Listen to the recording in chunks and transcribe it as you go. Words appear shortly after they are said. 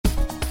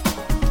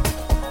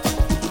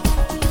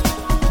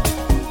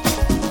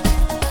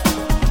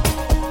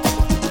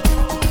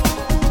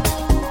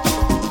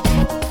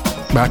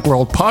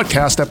Macworld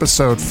Podcast,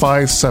 episode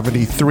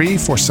 573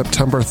 for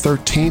September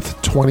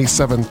 13th,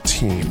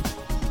 2017.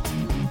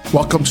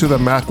 Welcome to the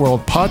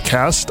Macworld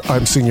Podcast.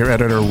 I'm Senior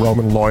Editor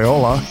Roman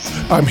Loyola.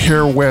 I'm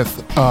here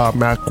with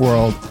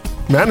Macworld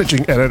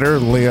Managing Editor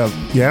Leah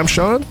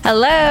Yamshawn.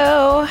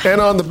 Hello. And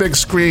on the big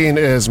screen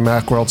is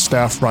Macworld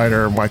Staff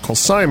Writer Michael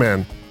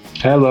Simon.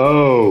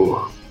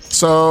 Hello.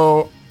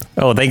 So...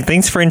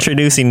 thanks for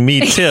introducing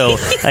me too.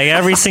 Like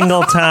every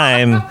single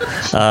time,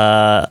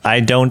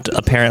 I don't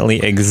apparently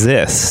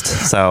exist.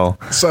 So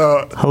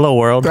hello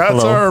world.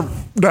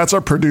 That's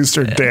our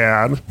producer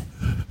Dan.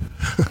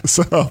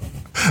 So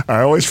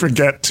I always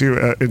forget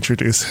to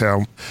introduce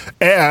him.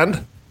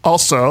 And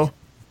also,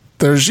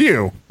 there's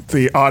you,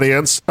 the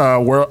audience.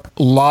 We're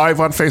live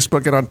on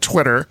Facebook and on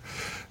Twitter.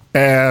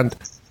 And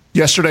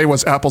yesterday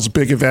was Apple's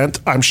big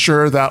event. I'm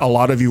sure that a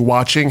lot of you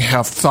watching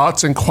have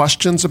thoughts and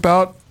questions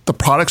about the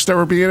products that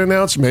were being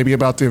announced, maybe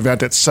about the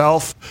event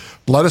itself.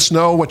 Let us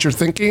know what you're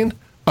thinking,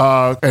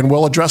 and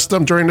we'll address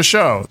them during the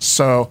show.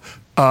 So,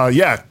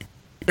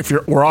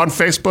 we're on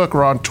Facebook,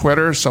 we're on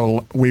Twitter,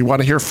 so we want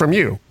to hear from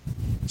you.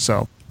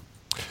 So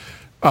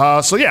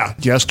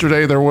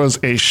yesterday there was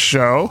a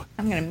show.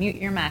 I'm going to mute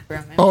your Mac,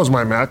 Roman. Oh, is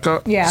my Mac?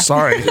 Yeah.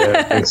 Sorry. Yeah,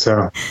 I think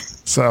so.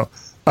 So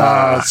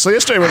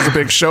yesterday was a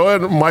big show,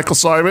 and Michael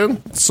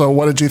Simon, so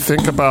what did you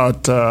think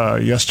about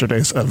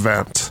yesterday's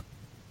event?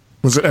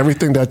 Was it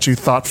everything that you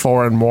thought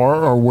for and more,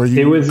 or were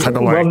you kind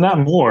of like... Well, not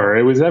more.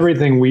 It was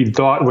everything we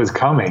thought was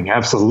coming.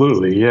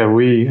 Absolutely. Yeah,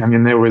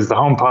 there was the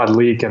HomePod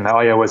leak and the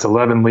iOS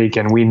 11 leak,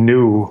 and we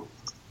knew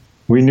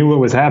what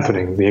was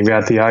happening. We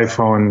got the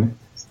iPhone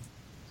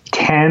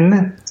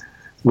 10,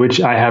 which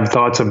I have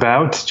thoughts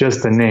about,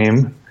 just the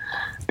name.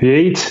 The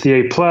 8, the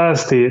 8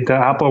 Plus, the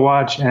Apple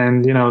Watch,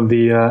 and, the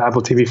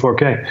Apple TV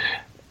 4K.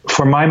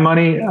 For my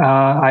money,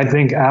 I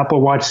think Apple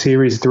Watch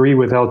Series 3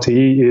 with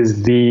LTE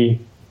is the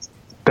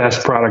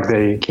best product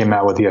they came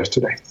out with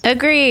yesterday.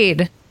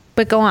 Agreed.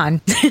 But go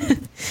on.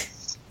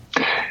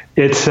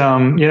 It's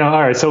all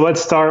right. So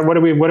let's start. What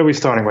are we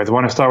starting with?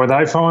 Want to start with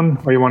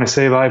iPhone, or you want to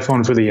save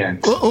iPhone for the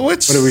end?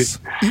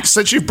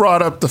 Since you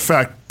brought up the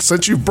fact,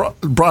 since you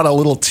brought a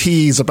little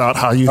tease about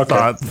how you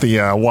thought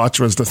the watch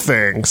was the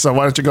thing, so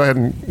why don't you go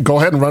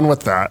ahead and run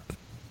with that?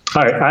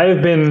 All right.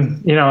 I've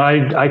been,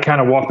 I kind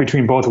of walk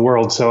between both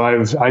worlds. So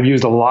I've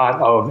used a lot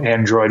of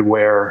Android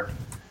Wear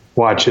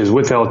watches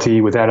with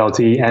LTE, without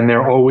LTE, and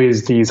they're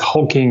always these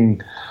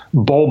hulking,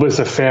 bulbous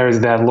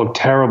affairs that look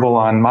terrible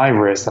on my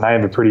wrist, and I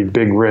have a pretty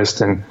big wrist,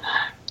 and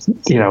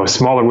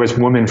smaller wrist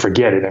women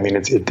forget it. I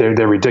mean,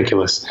 they're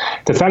ridiculous.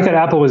 The fact that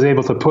Apple was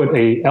able to put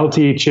a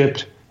LTE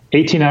chipped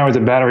 18 hours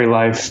of battery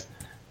life,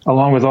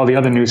 along with all the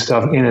other new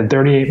stuff, in a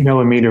 38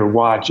 millimeter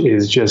watch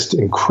is just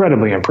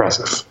incredibly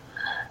impressive.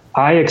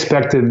 I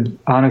expected,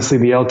 honestly,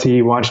 the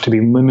LTE watch to be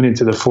limited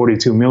to the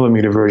 42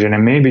 millimeter version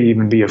and maybe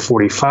even be a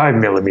 45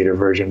 millimeter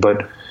version.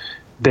 But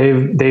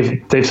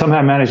they've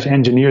somehow managed to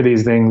engineer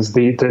these things.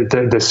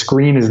 The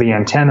screen is the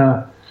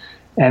antenna,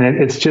 and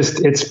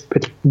it's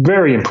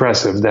very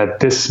impressive that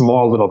this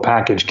small little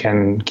package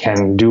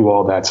can do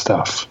all that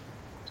stuff.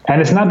 And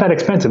it's not that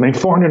expensive. I mean,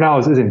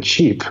 $400 isn't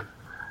cheap,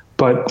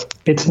 but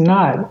it's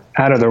not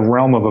out of the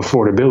realm of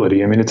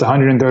affordability. I mean, it's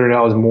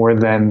 $130 more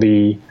than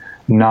the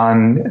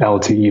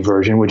non-LTE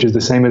version, which is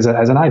the same as an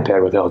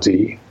iPad with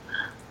LTE.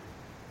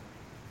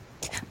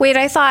 Wait,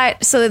 I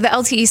thought, so the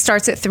LTE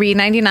starts at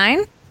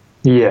 $399?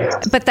 Yeah.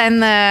 But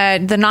then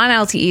the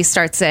non-LTE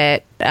starts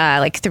at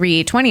like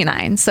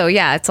 $329. So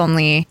yeah, it's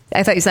only,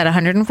 I thought you said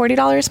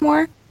 $140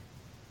 more?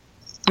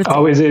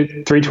 Oh, is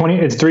it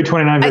 $320? It's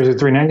 $329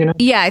 versus $399?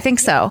 Yeah, I think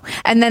so.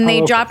 And then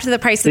they dropped the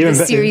price of the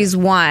Series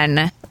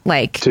 1 to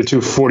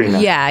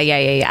 $249.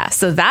 Yeah.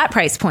 So that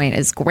price point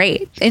is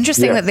great.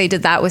 Interesting that they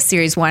did that with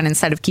Series 1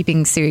 instead of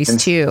keeping Series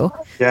 2.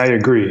 Yeah, I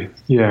agree.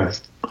 Yeah.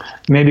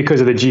 Maybe because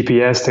of the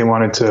GPS, they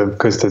wanted to,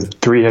 because the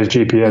 3 has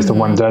GPS, the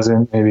 1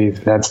 doesn't. Maybe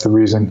that's the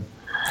reason.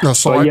 No,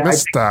 so I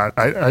missed that.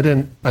 I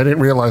didn't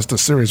realize the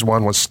Series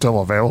 1 was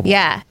still available.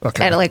 Yeah,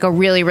 at like a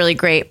really, really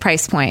great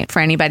price point for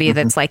anybody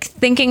that's like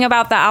thinking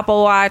about the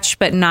Apple Watch,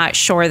 but not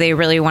sure they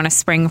really want to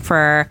spring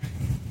for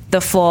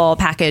the full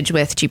package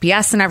with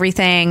GPS and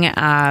everything.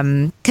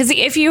 Because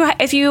if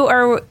you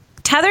are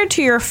tethered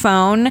to your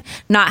phone,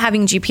 not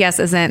having GPS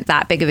isn't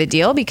that big of a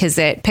deal because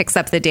it picks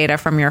up the data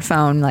from your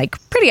phone like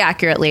pretty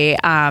accurately.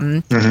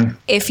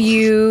 If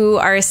you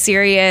are a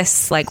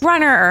serious like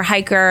runner or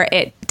hiker,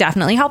 it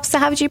definitely helps to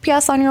have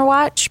GPS on your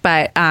watch.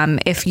 But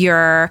if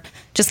you're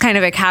just kind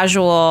of a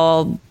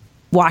casual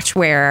watch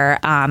wearer,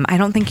 I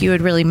don't think you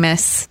would really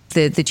miss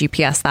the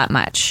GPS that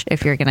much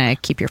if you're going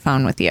to keep your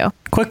phone with you.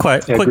 Quick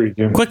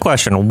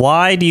question.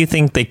 Why do you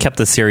think they kept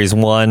the Series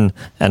 1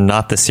 and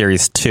not the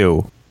Series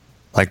 2?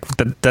 Like,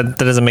 that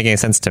doesn't make any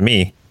sense to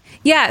me.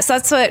 Yeah, so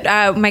that's what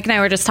Mike and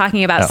I were just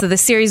talking about. Oh. So the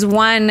Series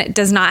 1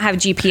 does not have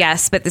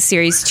GPS, but the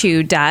Series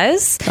 2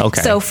 does.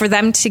 Okay. So for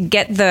them to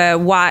get the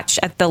watch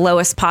at the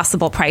lowest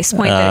possible price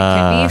point that it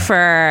can be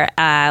for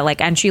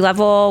like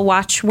entry-level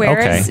watch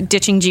wearers,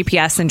 ditching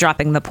GPS and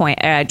dropping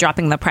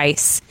the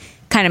price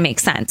kind of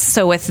makes sense.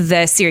 So with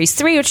the Series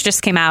 3, which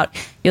just came out,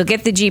 you'll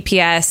get the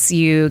GPS,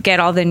 you get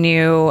all the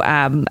new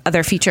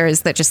other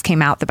features that just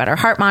came out, the better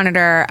heart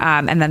monitor,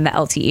 and then the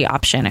LTE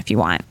option if you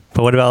want.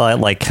 But what about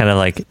like kind of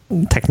like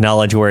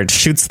technology where it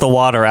shoots the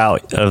water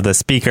out of the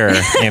speaker?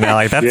 You know,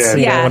 like that's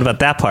what about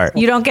that part?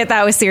 You don't get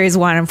that with Series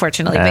 1,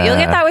 unfortunately, but you'll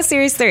get that with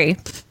Series 3.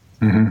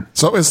 Mm-hmm.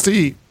 So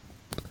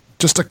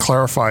just to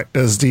clarify,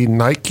 is the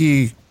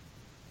Nike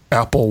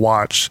Apple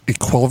Watch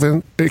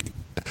equivalent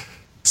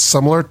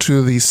similar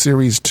to the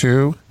Series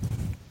 2?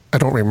 I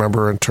don't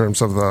remember in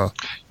terms of the...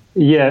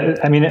 Yeah,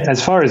 I mean,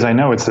 as far as I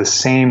know, it's the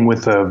same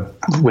with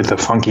the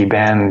funky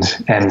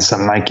band and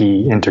some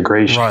Nike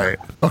integration. Right.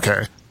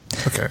 Okay.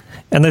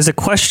 And there's a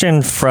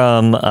question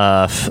from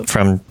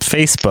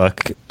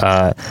Facebook.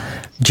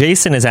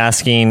 Jason is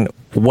asking,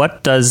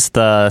 what does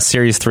the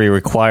Series 3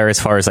 require as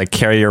far as like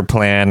carrier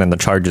plan and the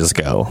charges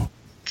go?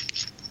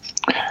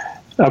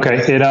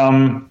 Okay,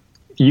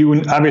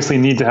 you obviously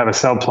need to have a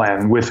cell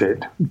plan with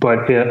it,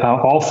 but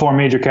all 4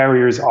 major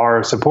carriers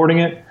are supporting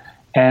it,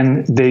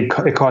 and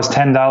it costs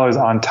 $10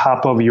 on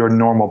top of your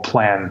normal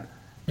plan,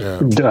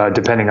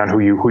 depending on who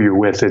you're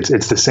with.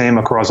 It's the same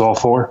across all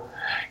 4,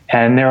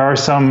 and there are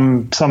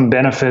some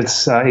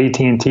benefits.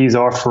 AT&T's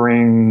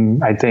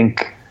offering, I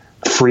think,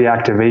 free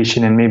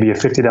activation and maybe a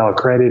 $50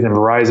 credit, and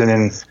Verizon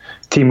and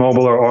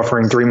T-Mobile are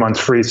offering 3 months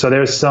free. So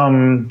there's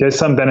some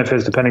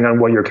benefits depending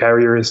on what your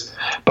carrier is.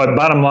 But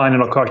bottom line,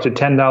 it'll cost you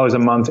 $10 a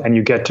month, and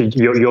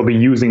you'll be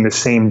using the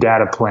same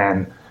data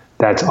plan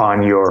that's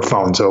on your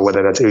phone. So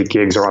whether that's 8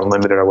 gigs or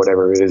unlimited or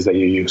whatever it is that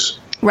you use.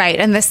 Right,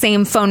 and the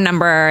same phone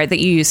number that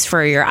you use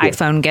for your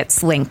iPhone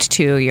gets linked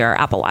to your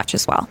Apple Watch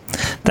as well.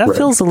 That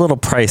feels a little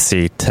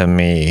pricey to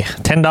me.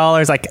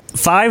 $10, like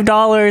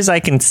 $5 I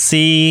can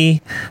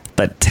see,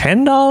 but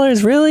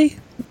 $10 really?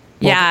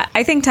 Yeah,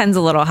 I think 10's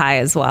a little high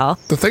as well.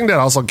 The thing that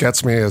also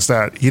gets me is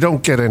that you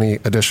don't get any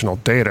additional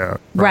data.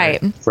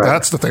 Right.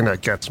 That's the thing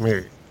that gets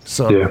me.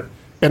 So,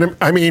 and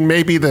I mean,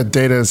 maybe the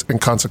data is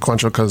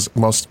inconsequential because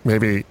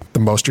the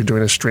most you're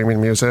doing is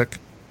streaming music.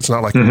 It's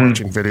not like you're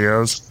watching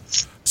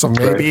videos. So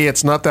maybe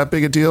it's not that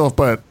big a deal,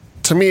 but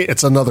to me,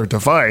 it's another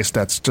device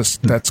that's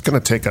going to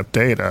take up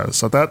data.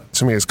 So that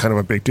to me is kind of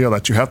a big deal,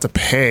 that you have to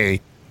pay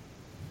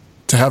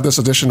to have this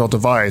additional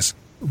device,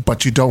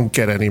 but you don't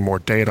get any more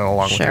data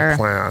along with your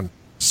plan.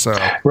 So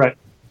right.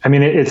 I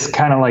mean, it's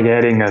kind of like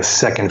adding a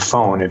second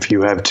phone. If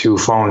you have 2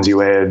 phones,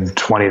 you add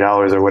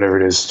 $20 or whatever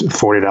it is,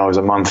 $40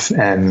 a month,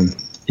 and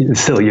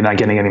still you're not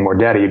getting any more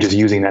data. You're just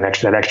using that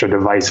extra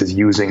device is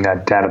using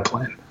that data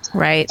plan.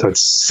 Right. So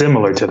it's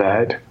similar to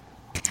that.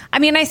 I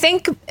mean, I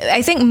think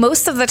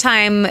most of the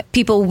time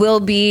people will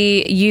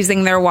be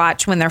using their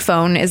watch when their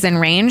phone is in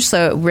range,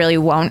 so it really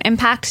won't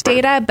impact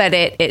data, but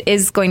it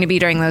is going to be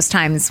during those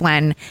times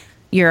when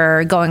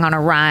you're going on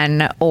a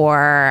run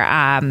or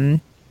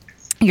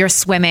you're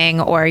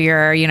swimming or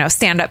you're,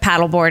 stand-up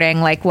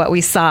paddleboarding, like what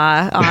we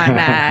saw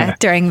on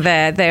during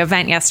the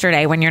event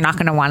yesterday, when you're not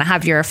going to want to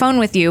have your phone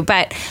with you.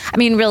 But I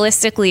mean,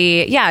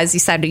 realistically, as you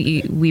said,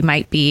 we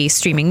might be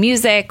streaming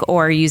music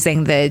or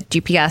using the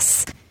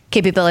GPS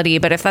capability,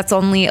 but if that's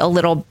only a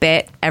little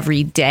bit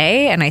every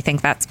day, and I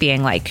think that's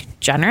being like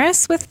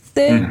generous with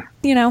the,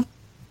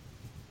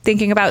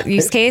 thinking about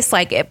use case,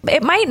 like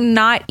it might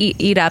not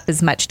eat up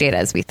as much data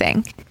as we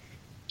think.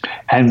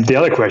 And the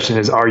other question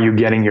is, are you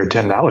getting your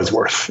 $10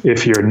 worth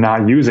if you're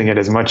not using it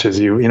as much as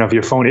if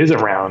your phone is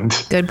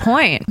around? Good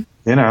point.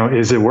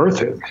 Is it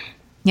worth it?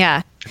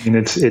 Yeah. I mean,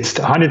 it's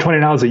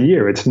 $120 a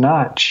year. It's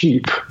not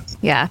cheap.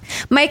 Yeah.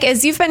 Mike,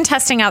 as you've been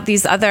testing out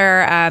these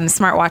other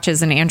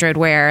smartwatches and Android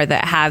Wear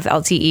that have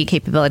LTE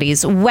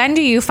capabilities, when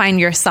do you find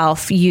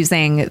yourself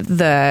using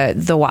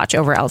the watch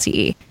over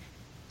LTE?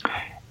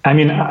 I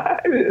mean,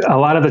 a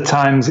lot of the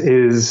times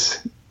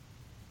the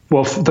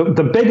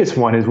biggest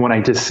one is when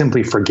I just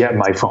simply forget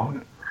my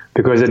phone.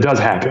 Because it does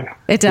happen.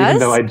 It does? Even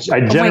though I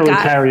generally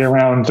carry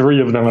around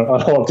 3 of them at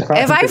all times.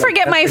 If I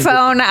forget my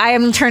phone, I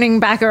am turning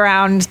back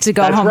around to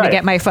go home to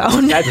get my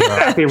phone. That's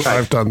exactly right.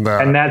 I've done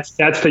that. And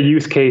that's the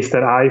use case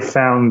that I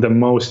found the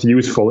most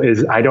useful,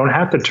 is I don't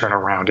have to turn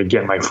around to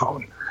get my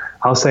phone.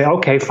 I'll say,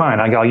 okay,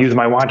 fine. I'll use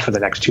my watch for the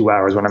next 2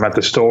 hours when I'm at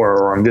the store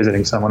or I'm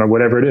visiting someone or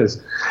whatever it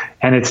is.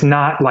 And it's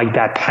not like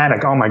that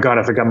panic. Oh my God,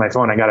 I forgot my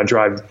phone. I got to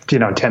drive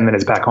 10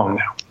 minutes back home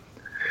now.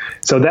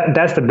 So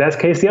that's the best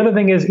case. The other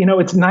thing is,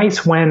 it's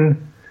nice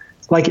when,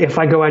 like, if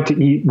I go out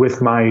to eat with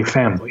my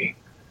family,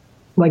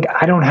 like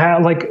I don't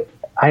have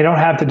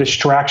the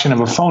distraction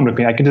of a phone with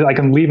me. I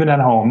can leave it at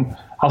home.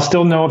 I'll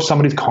still know if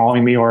somebody's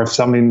calling me or if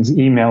someone's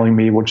emailing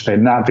me, which they're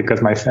not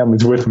because my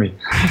family's with me.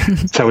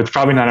 So it's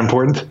probably not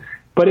important.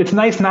 But it's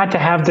nice not to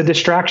have the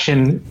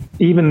distraction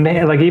even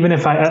there. Like, even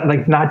if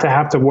not to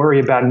have to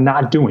worry about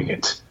not doing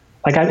it.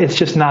 Like, it's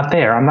just not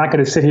there. I'm not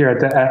going to sit here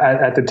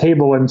at the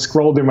table and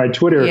scroll through my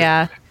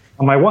Twitter.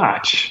 On my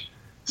watch.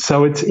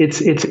 So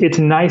it's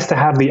nice to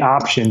have the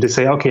option to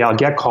say, okay, I'll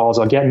get calls,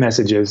 I'll get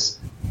messages,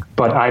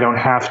 but I don't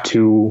have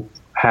to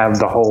have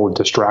the whole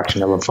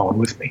distraction of a phone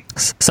with me.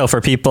 So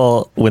for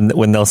people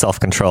with no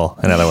self-control,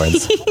 in other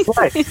words.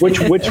 Right.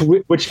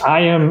 Which I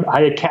am.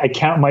 I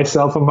count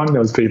myself among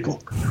those people.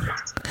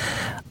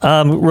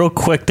 Real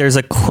quick, there's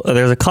a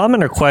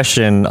comment or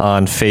question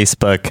on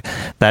Facebook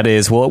that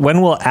is, well,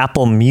 when will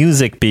Apple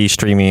Music be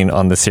streaming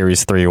on the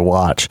Series 3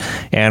 watch?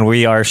 And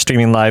we are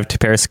streaming live to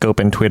Periscope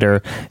and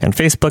Twitter and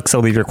Facebook, so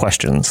leave your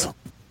questions.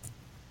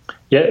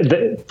 Yeah,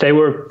 they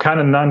were kind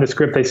of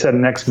nondescript. They said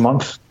next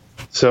month.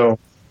 So,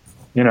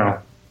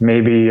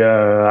 maybe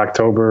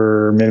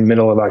October,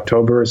 middle of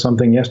October or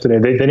something yesterday.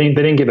 They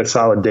didn't give a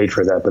solid date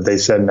for that, but they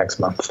said next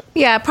month.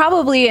 Yeah,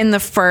 probably in the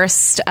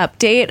first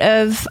update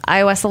of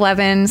iOS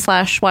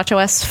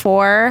 11/watchOS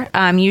 4.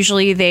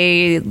 Usually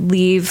they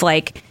leave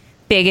like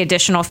big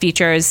additional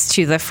features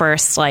to the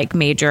first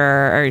major,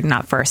 or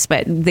not first,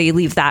 but they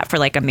leave that for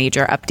like a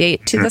major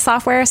update to the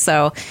software.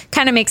 So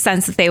kind of makes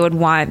sense that they would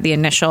want the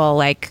initial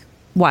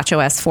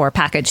watchOS 4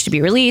 package to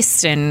be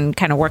released and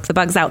kind of work the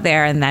bugs out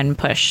there and then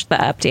push the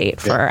update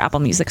for Apple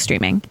Music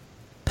streaming.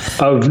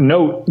 Of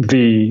note,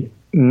 the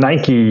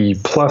Nike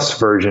Plus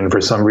version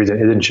for some reason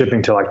isn't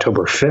shipping till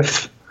October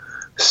 5th.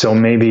 So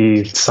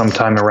maybe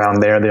sometime around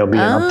there there'll be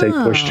an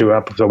update push to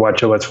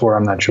watchOS 4.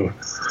 I'm not sure.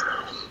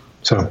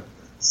 So,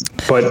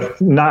 but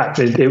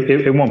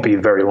it won't be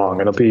very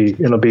long. It'll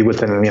be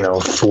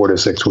within 4 to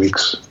 6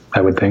 weeks,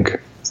 I would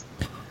think.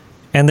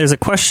 And there's a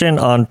question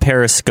on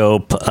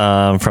Periscope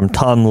from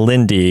Tom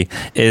Lindy.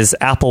 Is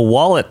Apple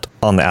Wallet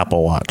on the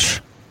Apple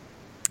Watch?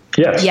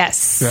 Yes.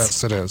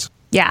 Yes, it is.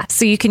 Yeah,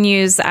 so you can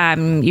use,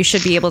 you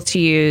should be able to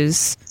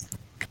use,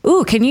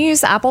 can you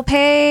use Apple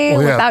Pay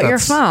without your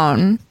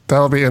phone?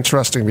 That'll be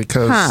interesting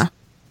because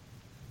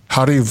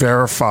how do you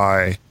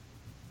verify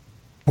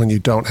when you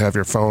don't have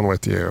your phone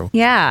with you?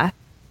 Yeah.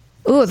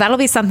 That'll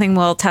be something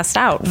we'll test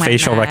out.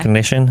 Facial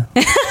recognition?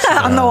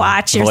 On the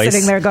watch, you're voice.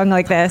 sitting there going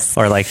like this.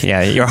 Or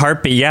your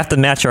heartbeat. You have to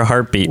match your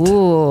heartbeat.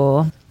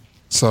 Ooh.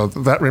 So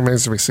that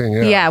remains to be seen,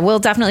 Yeah, we'll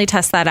definitely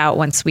test that out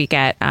once we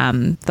get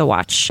the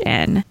watch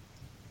in.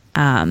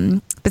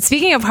 But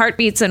speaking of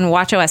heartbeats and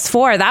watchOS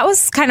 4, that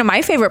was kind of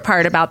my favorite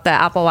part about the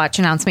Apple Watch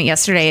announcement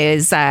yesterday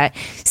is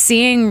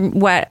seeing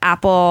what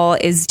Apple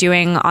is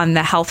doing on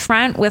the health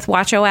front with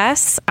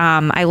watchOS.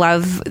 I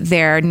love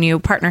their new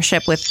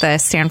partnership with the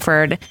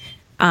Stanford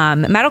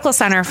Medical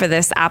Center for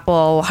this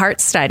Apple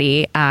Heart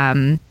study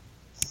to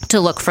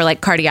look for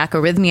cardiac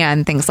arrhythmia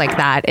and things like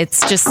that.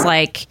 It's just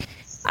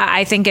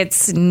I think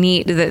it's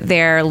neat that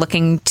they're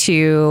looking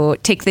to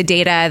take the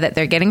data that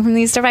they're getting from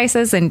these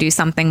devices and do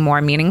something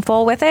more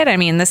meaningful with it. I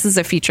mean, this is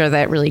a feature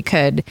that really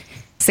could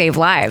save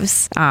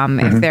lives.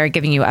 If they're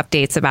giving you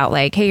updates about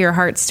hey, your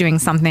heart's doing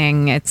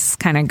something, it's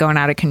kind of going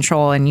out of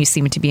control and you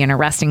seem to be in a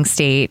resting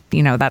state.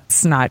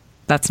 That's not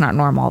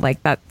normal.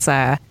 That's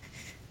a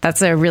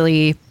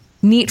really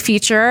neat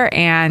feature,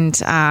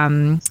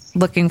 and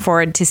looking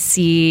forward to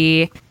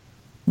see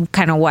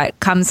kind of what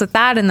comes with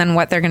that and then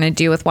what they're going to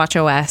do with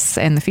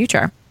watchOS in the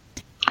future.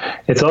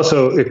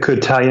 It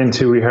could tie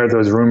into, we heard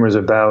those rumors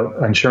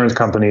about insurance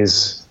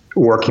companies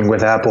working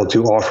with Apple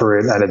to offer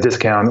it at a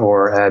discount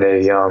or at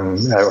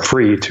a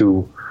free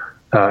to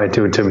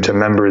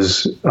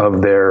members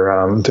of their,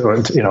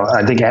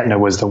 I think Aetna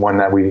was the one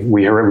that we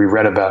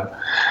read about.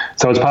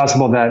 So it's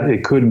possible that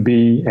it could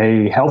be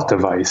a health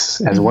device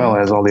as well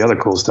as all the other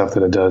cool stuff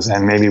that it does.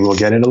 And maybe we'll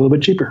get it a little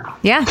bit cheaper.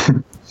 Yeah.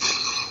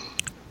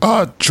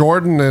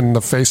 Jordan in the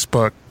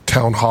Facebook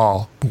town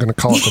hall, I'm going to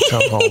call it the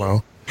town hall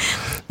now.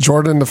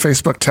 Jordan in the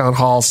Facebook town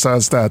hall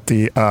says that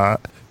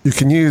you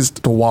can use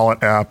the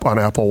Wallet app on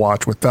Apple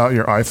Watch without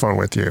your iPhone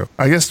with you.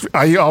 I guess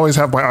I always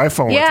have my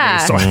iPhone with me,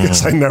 so I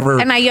guess I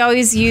never... And I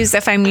always use,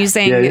 if I'm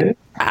using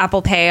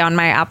Apple Pay on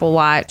my Apple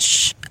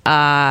Watch,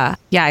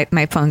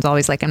 my phone's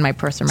always in my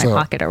purse or my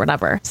pocket or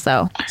whatever.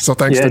 So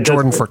thanks to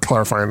Jordan for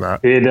clarifying that.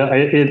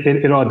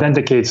 It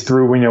authenticates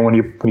through when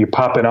you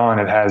pop it on.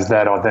 It has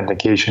that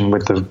authentication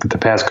with the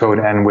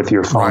passcode and with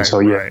your phone.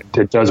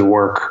 It does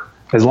work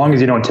as long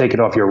as you don't take it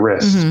off your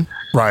wrist.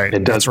 Right,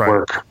 it does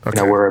work.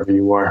 Okay. Wherever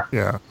you are.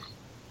 Yeah.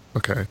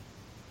 Okay.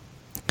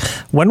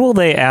 When will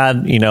they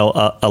add,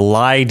 a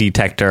lie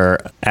detector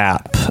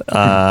app?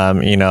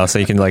 So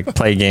you can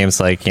play games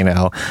like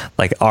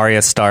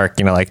Arya Stark,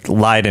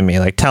 lie to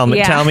me, tell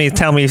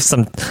me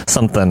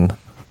something.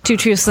 Two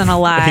truths and a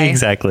lie.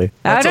 Exactly.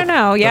 I don't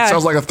know. Yeah. That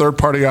sounds like a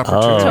third-party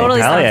opportunity.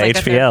 Totally sounds like HBO.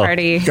 a third-party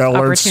opportunity. Gotta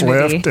learn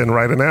Swift and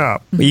write an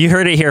app. You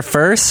heard it here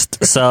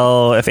first.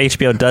 So if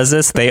HBO does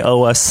this, they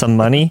owe us some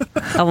money.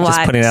 A lot.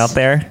 Just putting it out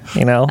there,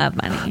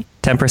 Of money.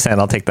 10%.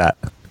 I'll take that.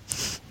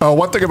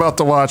 One thing about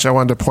the watch I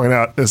wanted to point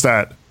out is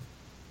that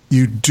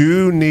you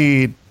do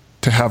need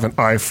to have an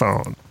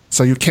iPhone.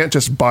 So you can't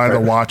just buy the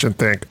watch and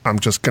think, I'm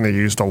just going to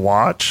use the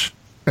watch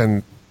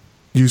and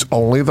use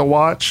only the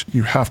watch.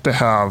 You have to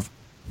have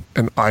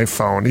an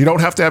iPhone. You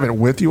don't have to have it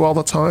with you all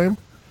the time.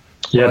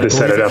 You have to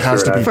set it up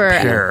for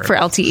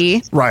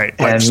LTE.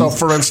 Right. So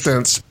for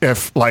instance,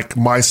 if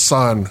my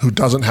son who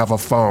doesn't have a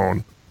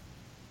phone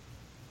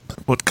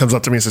comes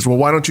up to me and says, well,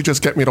 why don't you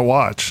just get me the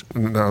watch?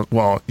 And,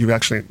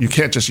 you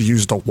can't just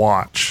use the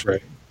watch.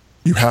 Right.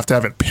 you have to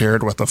have it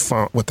paired with a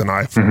phone, with an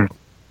iPhone. Mm-hmm.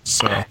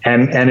 So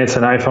and it's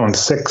an iPhone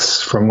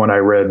 6 from what I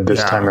read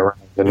this time around,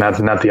 and not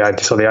the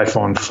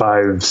iPhone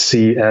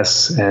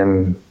 5CS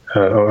and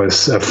a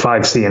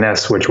 5C and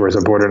S, which was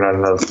aborted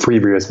on the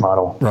previous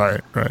model. Right.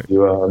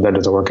 That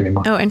doesn't work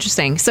anymore. Oh,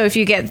 interesting. So if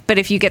you get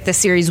the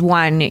Series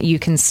 1, you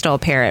can still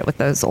pair it with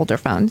those older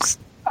phones.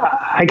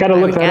 I got to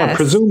look that up.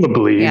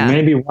 Presumably,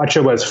 maybe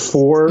WatchOS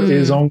 4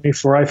 is only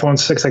for iPhone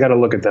 6. I got to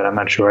look at that. I'm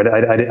not sure.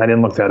 I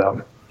didn't look that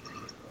up.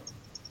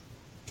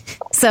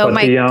 So,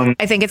 Mike,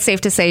 I think it's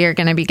safe to say you're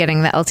going to be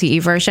getting the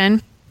LTE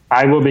version.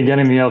 I will be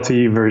getting the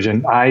LTE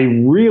version. I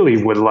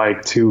really would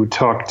like to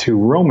talk to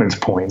Roman's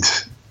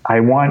point. I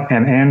want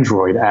an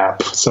Android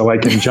app so I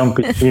can jump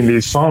between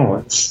these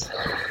phones,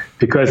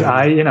 because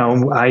I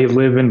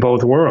live in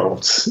both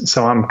worlds.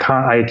 So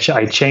I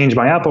changed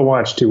my Apple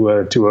Watch to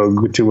a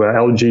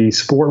LG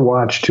Sport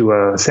Watch to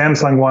a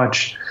Samsung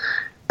Watch.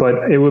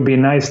 But it would be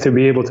nice to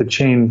be able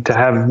to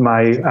have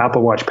my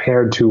Apple Watch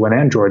paired to an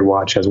Android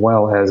watch as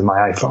well as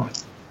my iPhone.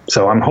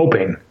 So I'm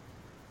hoping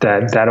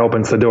that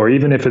opens the door,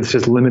 even if it's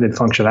just limited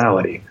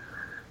functionality.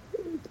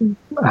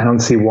 I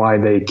don't see why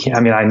they can't. I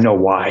mean, I know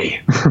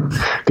why,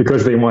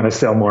 because they want to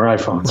sell more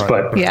iPhones.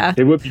 Right. But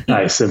it would be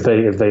nice if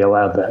they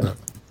allowed that.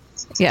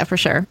 Yeah, for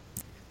sure.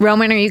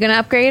 Roman, are you going to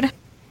upgrade?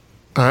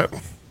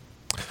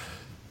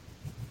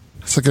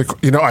 It's a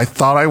good. I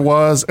thought I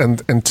was,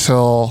 and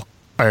until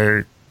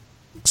I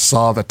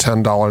saw the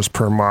 $10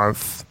 per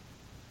month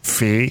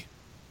fee,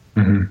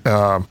 and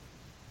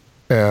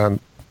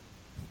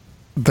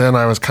then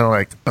I was kind of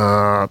like,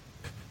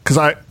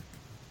 because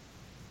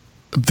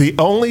the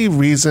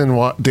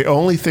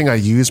only thing I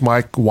use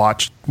my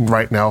watch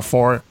right now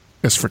for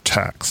is for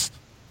text,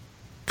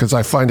 because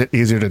I find it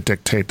easier to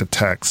dictate the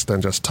text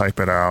than just type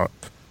it out.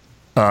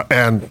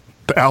 And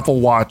the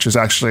Apple Watch is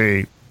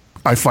actually,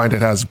 I find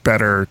it has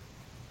better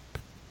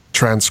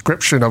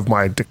transcription of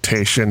my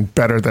dictation,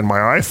 better than my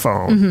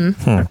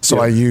iPhone. So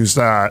I use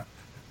that.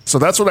 So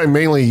that's what I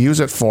mainly use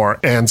it for.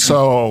 And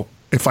so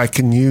if I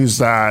can use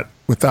that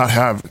without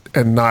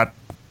not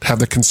have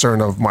the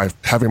concern of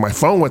having my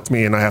phone with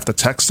me and I have to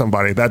text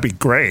somebody, that'd be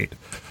great.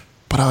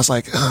 But I was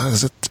like,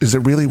 is it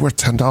really worth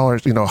 $10?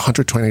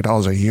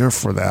 $120 a year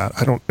for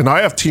that? And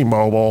I have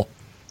T-Mobile,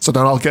 so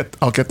then I'll get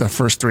the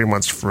first 3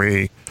 months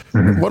free.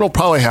 What'll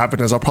probably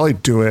happen is I'll probably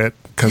do it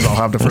because I'll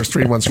have the first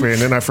 3 months free,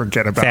 and then I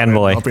forget about it.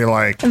 I'll be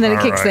like, and then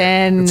it kicks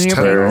in, and you're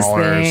playing this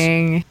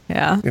thing.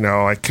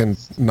 Yeah, I can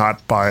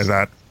not buy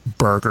that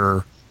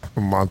burger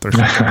a month or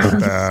something like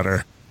that,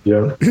 or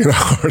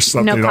or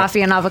something. No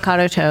coffee and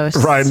avocado toast.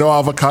 Right, no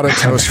avocado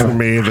toast for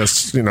me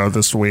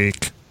this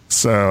week.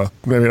 So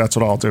maybe that's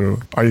what I'll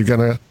do. Are you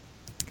gonna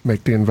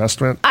make the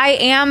investment? I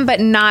am, but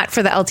not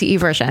for the LTE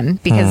version,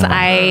 because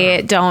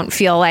I don't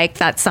feel like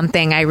that's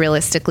something I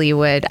realistically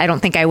would. I don't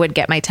think I would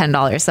get my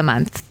 $10 a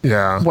month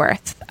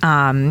worth.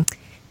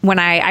 When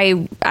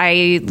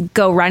I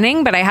go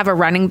running, but I have a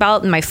running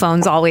belt and my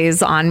phone's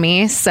always on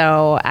me,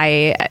 so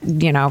I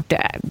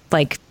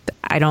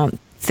don't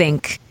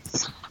think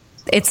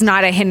it's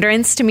not a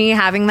hindrance to me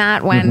having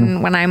that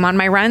when I'm on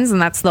my runs,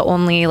 and that's the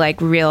only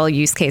real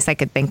use case I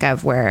could think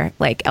of where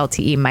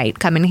LTE might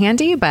come in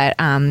handy. But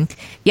I'm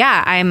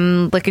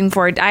looking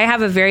forward. I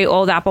have a very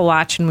old Apple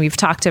Watch, and we've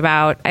talked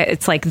about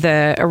it's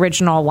the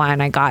original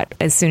one I got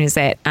as soon as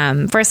it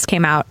first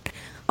came out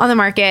on the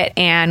market,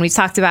 and we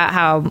talked about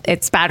how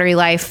its battery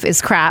life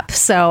is crap.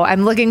 So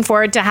I'm looking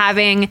forward to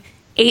having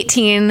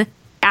 18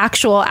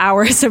 actual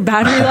hours of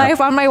battery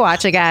life on my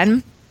watch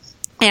again,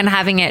 and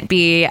having it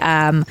be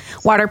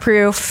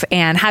waterproof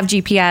and have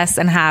GPS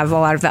and have a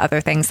lot of the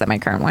other things that my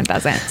current one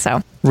doesn't.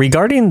 So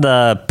regarding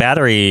the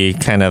battery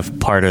kind of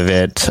part of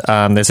it,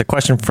 there's a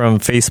question from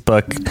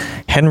Facebook.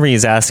 Henry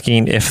is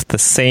asking if the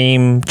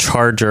same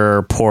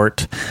charger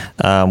port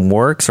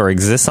works or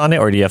exists on it,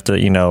 or do you have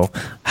to,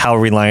 how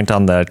reliant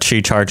on the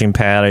Qi charging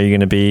pad are you going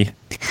to be?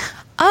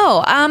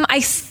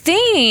 I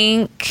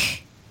think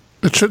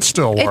it should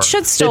still work. It's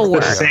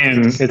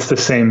the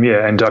same,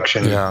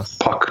 induction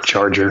puck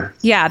charger.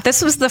 Yeah,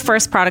 this was the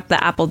first product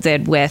that Apple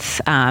did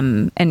with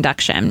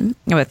induction,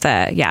 with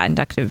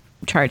inductive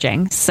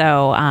charging.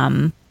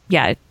 So,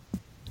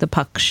 the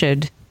puck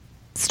should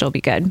still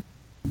be good.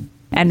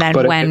 And then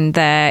when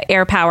the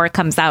AirPower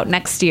comes out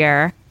next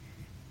year,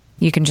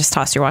 you can just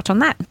toss your watch on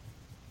that.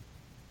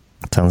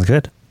 Sounds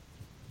good.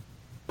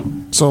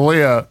 So,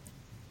 Leah,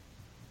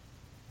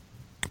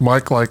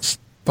 Mike likes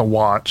the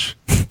watch.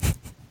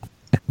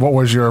 What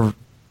was your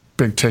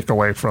big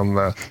takeaway from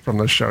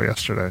the show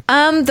yesterday?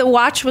 The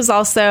watch was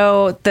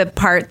also the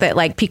part that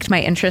piqued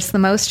my interest the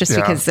most, just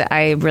because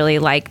I really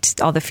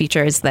liked all the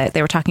features that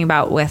they were talking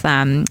about with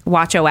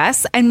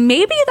WatchOS. And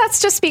maybe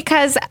that's just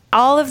because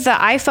all of the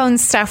iPhone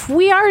stuff,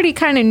 we already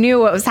kind of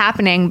knew what was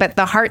happening, but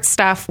the heart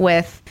stuff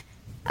with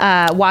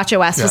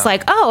WatchOS was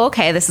oh,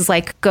 okay, this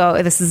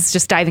is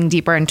just diving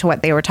deeper into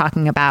what they were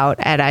talking about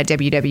at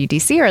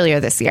WWDC earlier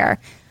this year.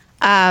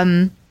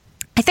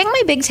 I think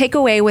my big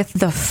takeaway with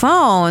the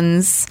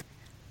phones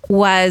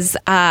was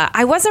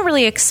I wasn't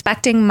really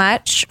expecting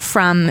much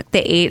from the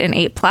 8 and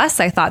 8 Plus.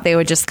 I thought they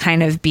would just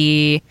kind of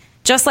be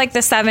just like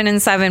the 7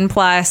 and 7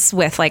 Plus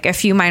with like a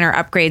few minor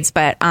upgrades.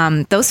 But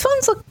those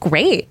phones look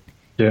great.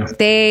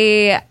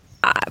 Yeah.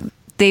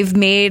 They've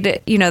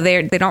made,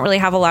 they don't really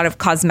have a lot of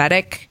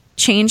cosmetic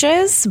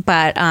changes,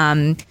 but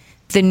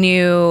the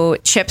new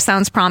chip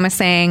sounds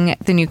promising.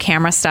 The new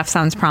camera stuff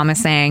sounds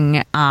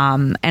promising.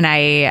 And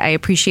I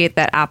appreciate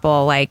that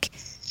Apple like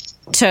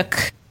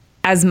took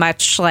as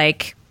much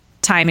like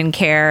time and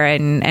care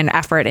and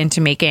effort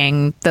into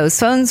making those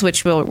phones,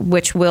 which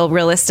will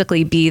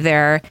realistically be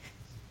their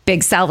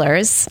big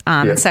sellers,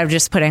 instead of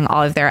just putting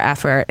all of their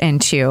effort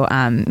into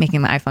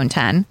making the iPhone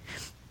 10.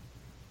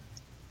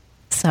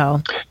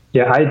 So.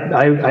 Yeah,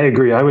 I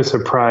agree. I was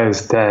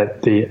surprised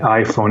that the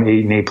iPhone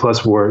 8 and 8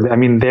 Plus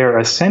they're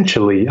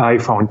essentially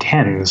iPhone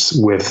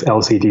 10s with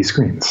LCD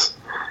screens.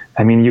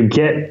 I mean, you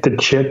get the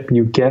chip,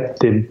 you get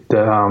the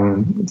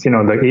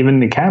even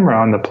the camera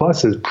on the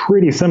Plus is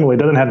pretty similar. It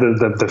doesn't have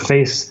the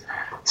face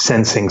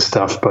sensing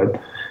stuff,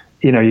 but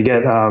you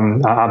get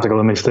optical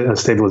image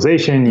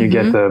stabilization. You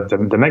get the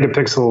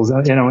megapixels.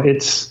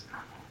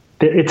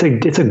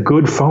 It's a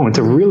good phone. It's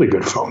a really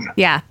good phone.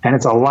 Yeah, and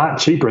it's a lot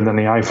cheaper than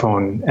the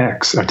iPhone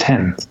X or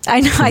 10.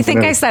 I know. I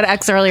think I said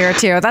X earlier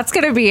too. That's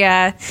going to be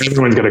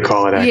everyone's going to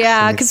call it X.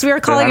 Yeah, because we were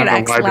calling it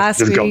X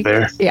last week.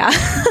 Yeah.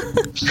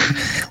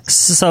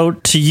 So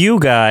to you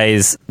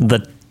guys,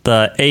 the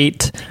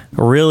 8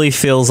 really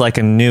feels like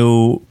a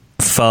new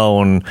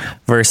phone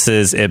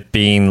versus it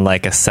being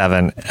like a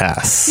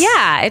 7S.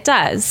 Yeah, it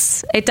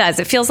does. It does.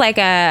 It feels like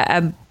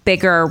a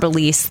bigger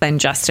release than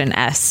just an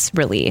S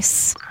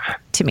release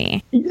to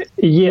me.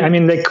 Yeah, I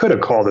mean, they could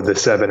have called it the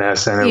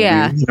 7S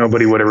and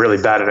nobody would have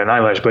really batted an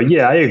eyelash. But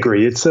yeah, I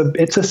agree. It's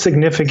a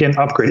significant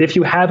upgrade. If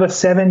you have a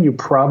 7, you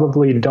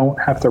probably don't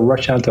have to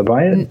rush out to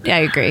buy it. I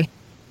agree.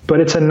 But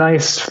it's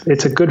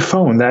a good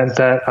phone.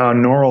 That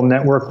neural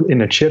network in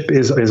the chip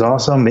is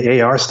awesome.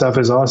 The AR stuff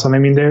is awesome. I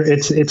mean,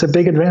 it's a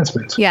big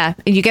advancement. Yeah,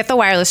 you get the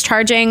wireless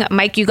charging.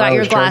 Mike, you got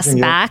your glass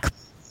back.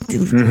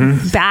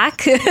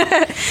 Back.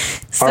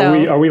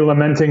 So, are we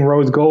lamenting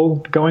rose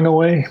gold going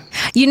away?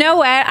 You know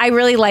what? I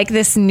really like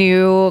this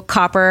new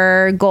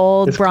copper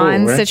gold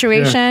bronze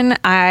situation.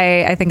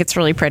 Yeah. I think it's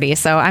really pretty,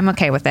 so I'm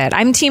okay with it.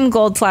 I'm team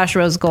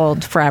gold/rose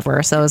gold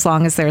forever. So as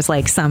long as there's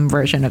like some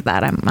version of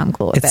that, I'm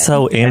cool with it. It's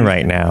so in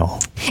right now.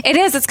 It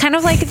is. It's kind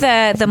of like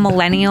the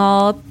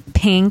millennial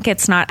pink.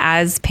 It's not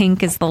as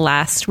pink as the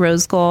last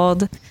rose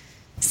gold.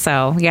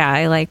 So yeah,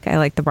 I like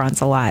the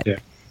bronze a lot. Yeah.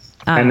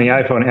 And the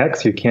iPhone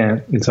X, you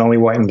can't. It's only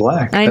white and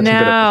black. I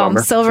know.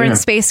 Silver and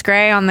space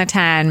gray on the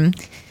 10.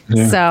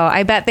 Yeah. So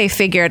I bet they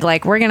figured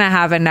like we're going to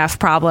have enough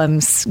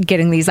problems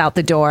getting these out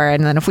the door.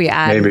 And then if we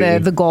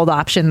add the gold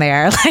option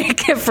there,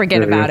 like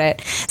forget about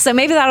it. So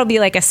maybe that'll be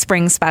like a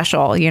spring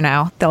special,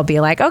 they'll be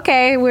like,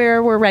 okay,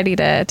 we're ready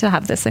to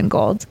have this in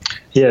gold.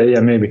 Yeah,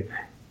 maybe.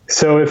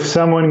 So if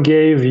someone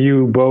gave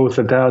you both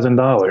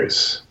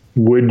 $1,000,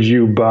 would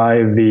you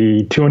buy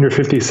the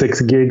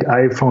 256 gig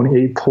iPhone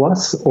 8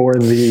 Plus or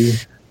the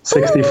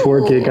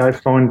 64 gig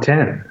iPhone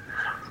 10?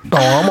 Oh,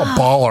 I'm a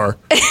baller,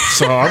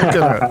 so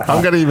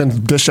I'm gonna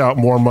even dish out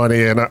more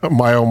money and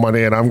my own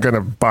money, and I'm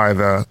gonna buy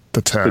the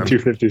 10. The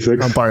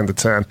 256. I'm buying the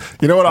 10.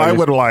 You know what I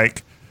would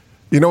like?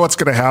 You know what's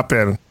gonna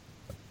happen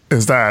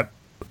is that,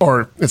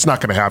 or it's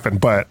not gonna happen,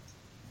 but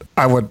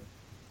I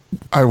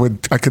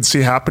could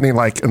see happening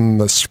like in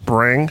the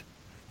spring.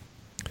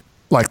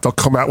 Like they'll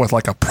come out with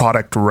like a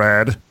product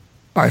red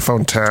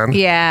iPhone 10.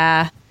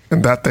 Yeah.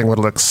 And that thing would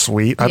look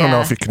sweet. I don't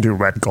know if you can do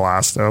red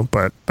glass though,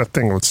 but that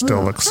thing would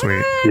still look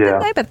sweet. Yeah.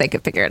 I bet they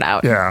could figure it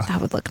out. Yeah. That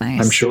would look nice.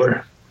 I'm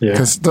sure. Yeah.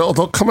 Because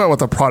they'll come out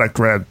with a product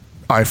red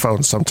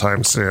iPhone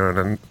sometime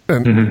soon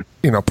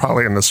and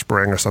probably in the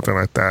spring or something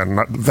like that. And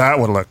that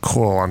would look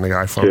cool on the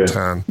iPhone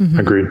 10. Mm-hmm.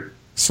 Agreed.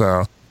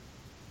 So,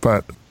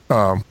 but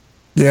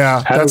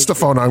that's the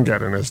phone I'm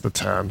getting is the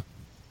 10.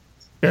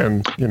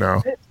 And,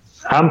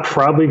 I'm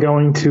probably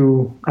going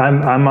to.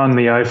 I'm on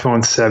the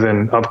iPhone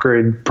 7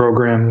 upgrade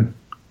program,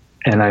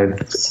 and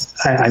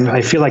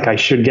I feel like I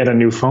should get a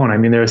new phone. I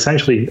mean, they're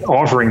essentially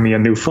offering me a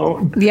new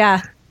phone.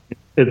 Yeah,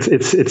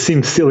 it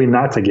seems silly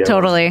not to get.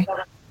 Totally.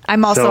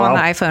 I'm also on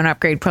the iPhone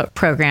upgrade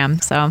program,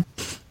 so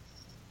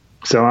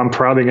I'm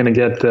probably going to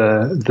get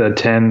the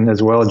 10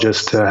 as well,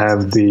 just to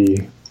have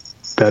the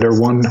better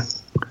one.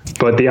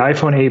 But the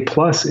iPhone 8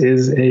 Plus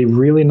is a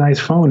really nice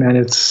phone, and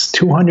it's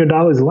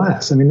 $200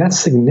 less. I mean, that's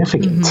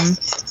significant.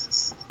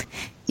 Mm-hmm.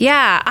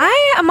 Yeah,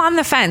 I am on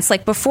the fence.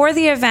 Like before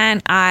the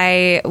event,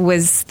 I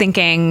was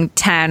thinking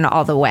 10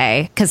 all the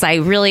way because I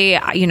really,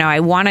 I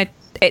want to.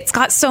 It's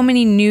got so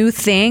many new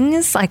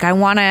things. Like I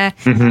want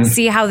to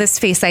see how this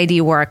Face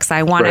ID works.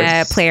 I want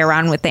to play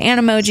around with the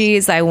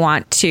animojis. I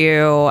want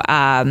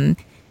to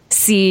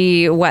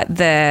see what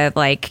the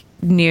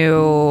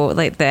new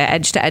the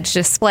edge to edge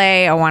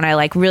display. I want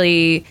to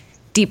really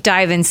deep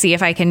dive and see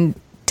if I can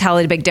tell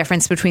a big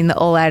difference between the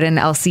OLED and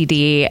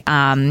LCD.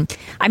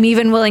 I'm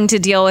even willing to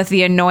deal with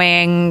the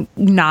annoying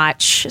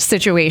notch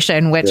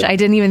situation, which I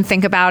didn't even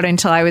think about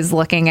until I was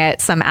looking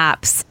at some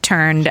apps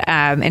turned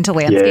into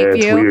landscape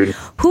view. Weird.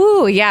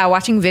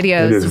 Watching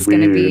videos is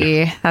going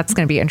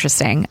to be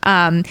interesting.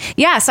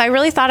 So I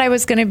really thought I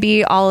was going to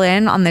be all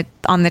in on the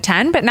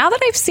 10, but now that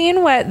I've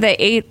seen what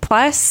the 8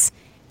 Plus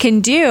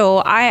can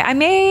do, I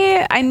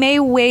may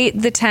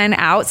wait the 10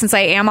 out since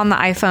I am on the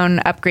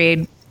iPhone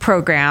upgrade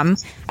program.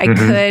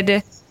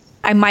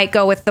 I might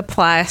go with the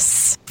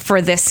Plus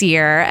for this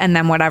year, and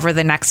then whatever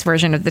the next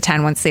version of the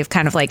 10, once they've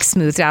kind of like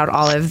smoothed out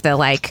all of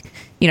the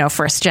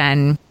first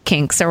gen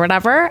kinks or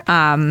whatever,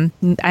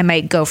 I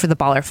might go for the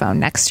baller phone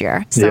next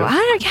year. So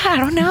I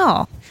don't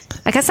know.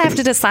 I guess I have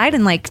to decide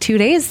in like 2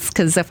 days,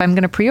 because if I'm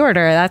going to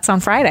pre-order, that's on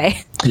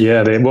Friday.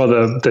 Yeah,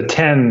 the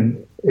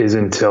 10 is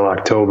until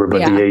October, but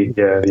the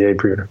 8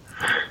 pre-order.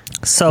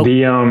 So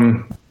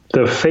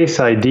the Face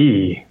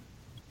ID,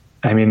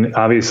 I mean,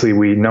 obviously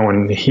no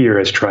one here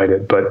has tried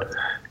it, but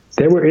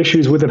there were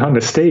issues with it on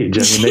the stage.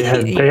 I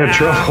mean, they had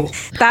trouble.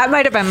 That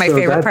might have been my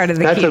favorite part of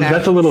the keynote.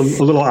 That's a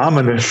little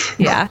ominous.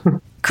 Yeah.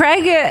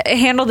 Craig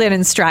handled it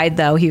in stride,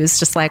 though. He was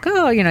just like,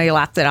 you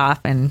laughed it off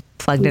and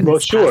plugged in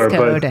his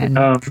passcode.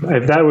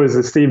 If that was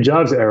the Steve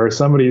Jobs era,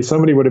 somebody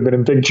would have been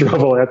in big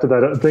trouble after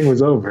that thing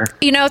was over.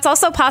 It's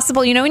also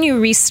possible, when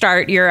you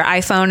restart your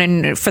iPhone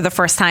and for the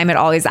first time, it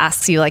always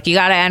asks you, like, you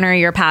got to enter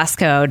your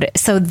passcode.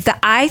 So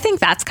I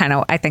think that's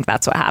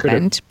what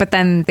happened. But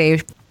then they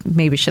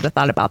maybe should have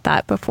thought about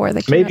that before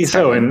the keynote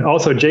started. And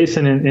also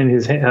Jason in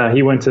his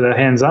he went to the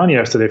hands-on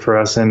yesterday for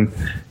us, and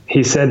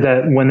he said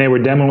that when they were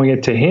demoing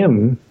it to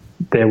him,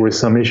 there were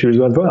some issues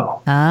as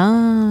well.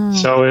 Oh.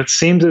 So it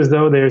seems as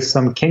though there's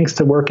some kinks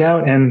to work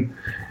out, and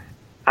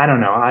I don't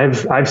know.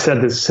 I've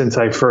said this since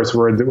I first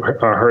heard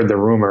the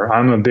rumor.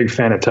 I'm a big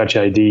fan of Touch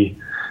ID,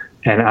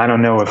 and I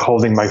don't know if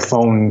holding my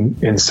phone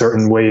in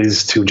certain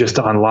ways to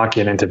unlock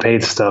it and to pay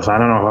stuff, I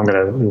don't know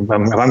if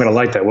I'm gonna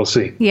like that. We'll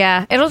see.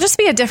 Yeah, it'll just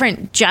be a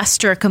different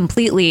gesture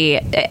completely.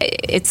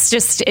 It's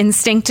just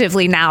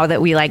instinctively now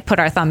that we like put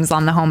our thumbs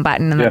on the home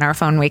button and then our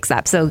phone wakes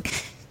up. So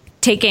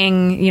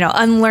taking,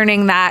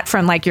 unlearning that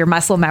from like your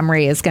muscle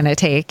memory is going to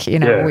take,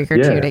 a week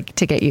or two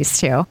to get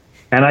used to.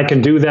 And I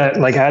can do that,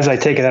 like, as I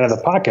take it out of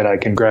the pocket, I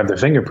can grab the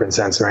fingerprint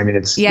sensor. I mean,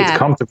 it's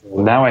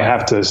comfortable. Now I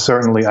have to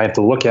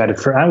look at it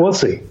we'll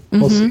see.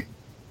 We'll see.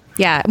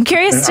 Yeah. I'm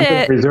curious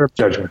to reserve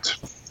judgment.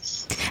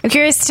 I'm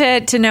curious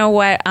to know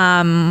what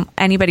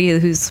anybody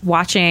who's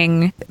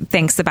watching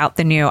thinks about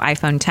the new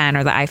iPhone 10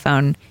 or the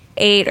iPhone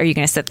 8. Are you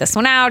going to sit this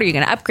one out? Are you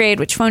going to upgrade?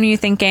 Which phone are you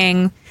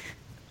thinking?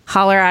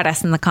 Holler at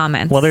us in the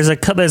comments. Well, there's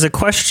a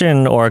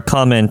question or a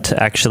comment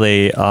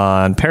actually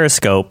on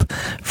Periscope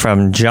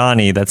from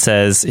Johnny that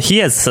says he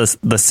has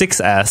the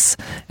 6S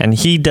and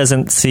he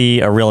doesn't see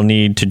a real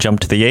need to jump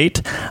to the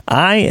 8.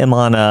 I am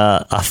on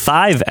a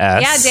 5S.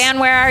 Yeah, Dan,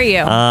 where are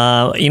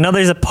you?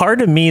 There's a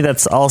part of me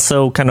that's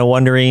also kind of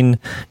wondering,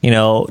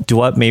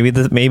 maybe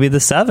the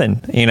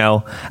 7.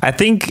 I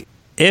think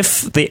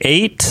if the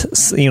 8,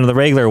 the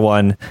regular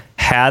one,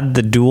 had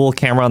the dual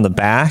camera on the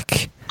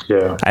back,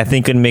 I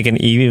think it would make an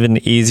even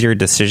easier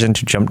decision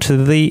to jump to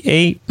the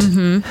 8.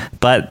 Mm-hmm.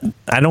 But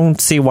I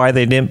don't see why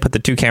they didn't put the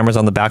 2 cameras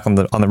on the back on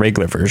the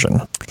regular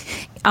version.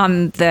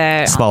 On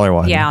the smaller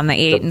one. Yeah, on the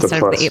 8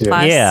 instead of the 8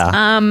 Plus.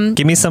 Yeah.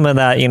 Give me some of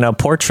that,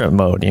 portrait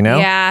mode,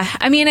 Yeah.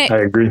 I mean, I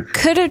agree.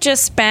 Could have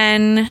just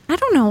been, I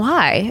don't know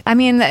why. I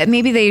mean,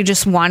 maybe they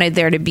just wanted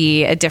there to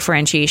be a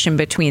differentiation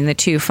between the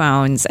 2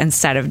 phones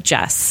instead of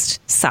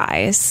just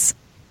size.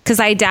 Because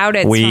I doubt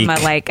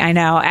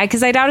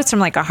it's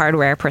from a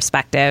hardware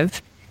perspective.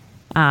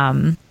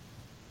 Yeah,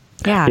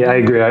 I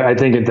agree. I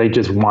think they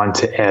just want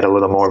to add a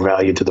little more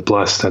value to the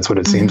Plus. That's what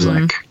it seems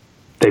like.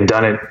 They've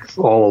done it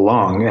all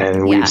along,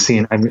 and we've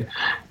seen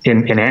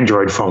in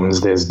Android phones,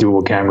 there's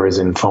dual cameras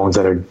in phones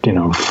that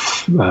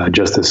are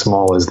just as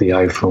small as the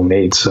iPhone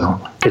 8.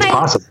 So it's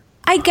possible.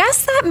 I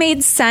guess that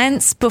made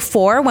sense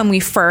before when we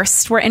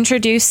first were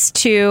introduced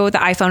to the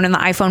iPhone and the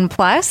iPhone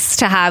Plus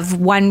to have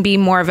one be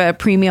more of a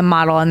premium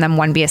model and then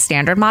one be a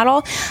standard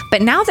model.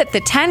 But now that the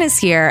 10 is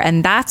here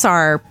and that's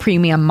our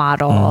premium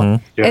model,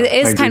 it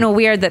is kind of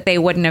weird that they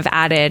wouldn't have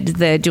added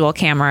the dual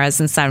cameras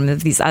and some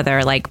of these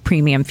other like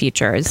premium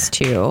features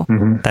to.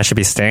 That should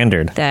be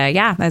standard.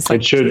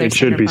 It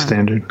should be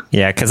standard.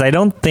 Yeah, because I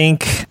don't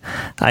think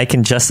I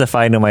can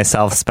justify to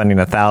myself spending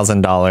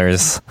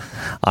 $1,000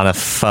 on a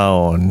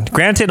phone.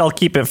 Granted, I'll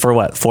keep it for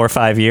 4 or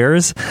 5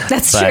 years.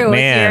 That's true.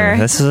 Man,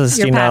 this is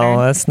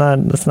that's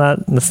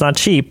not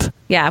cheap.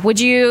 Yeah.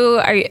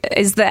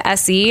 Is the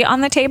SE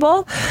on the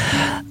table?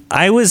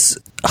 I was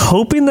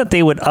hoping that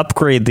they would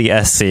upgrade the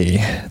SE.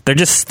 They're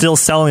just still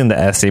selling the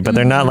SE, but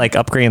they're not like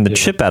upgrading the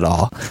chip at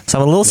all. So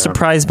I'm a little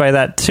surprised by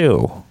that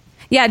too.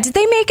 Yeah. Did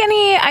they make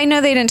any? I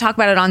know they didn't talk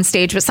about it on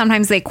stage, but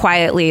sometimes they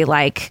quietly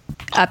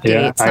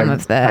update some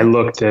of the. I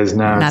looked as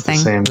now nothing.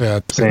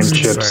 It's the same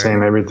chip,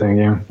 same everything.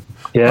 Yeah.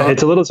 Yeah,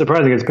 it's a little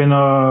surprising. It's been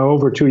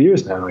over 2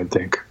 years now, I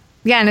think.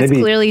 Yeah, and it's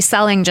clearly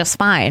selling just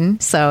fine.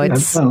 So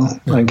it's.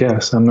 I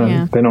guess I'm not.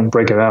 Yeah. They don't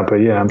break it out, but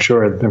yeah, I'm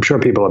sure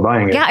people are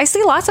buying it. Yeah, I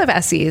see lots of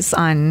SEs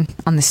on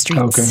the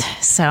streets. Okay.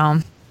 So,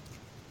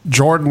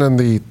 Jordan in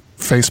the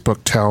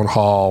Facebook town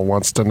hall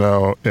wants to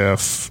know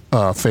if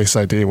Face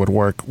ID would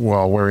work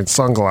while wearing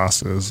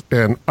sunglasses,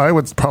 and I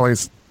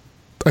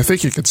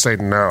think you could say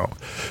no,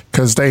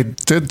 because they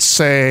did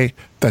say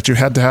that you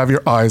had to have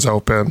your eyes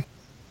open,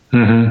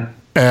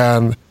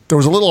 and there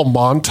was a little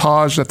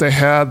montage that they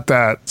had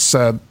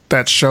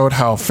that showed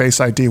how Face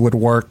ID would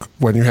work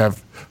when you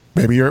have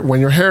when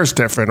your hair's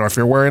different, or if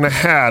you're wearing a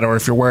hat, or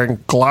if you're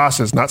wearing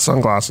glasses, not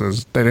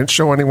sunglasses. They didn't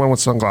show anyone with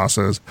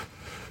sunglasses,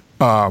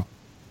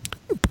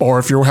 or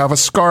if you have a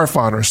scarf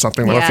on or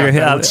something like that.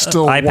 It would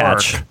still eye work.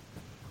 Patch.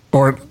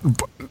 Or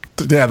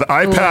the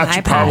eye patch.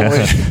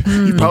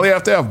 You probably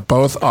have to have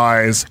both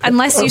eyes,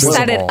 unless you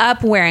set it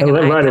up wearing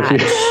an eye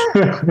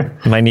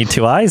patch. Might need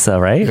two eyes though,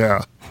 right?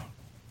 Yeah,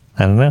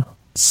 I don't know.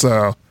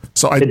 So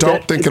I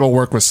don't think it'll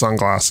work with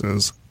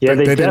sunglasses. Yeah,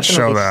 they didn't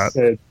show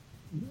that.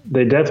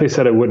 They definitely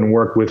said it wouldn't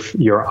work with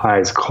your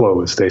eyes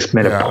closed. They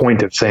made a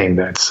point of saying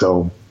that.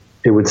 So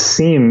it would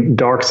seem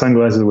dark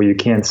sunglasses where you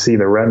can't see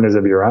the retinas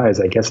of your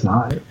eyes. I guess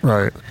not.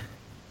 Right.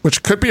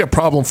 Which could be a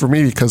problem for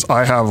me because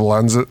I have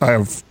lenses. I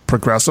have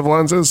progressive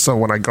lenses, so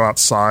when I go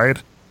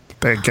outside,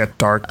 they get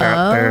dark. They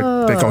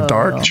go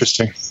dark.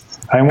 Interesting.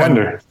 I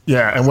wonder.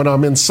 And when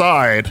I'm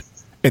inside,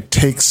 it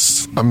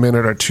takes a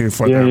minute or two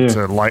for them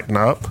to lighten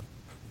up.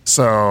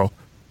 So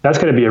that's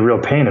going to be a real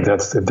pain if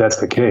that's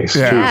the case.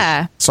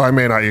 Yeah. So I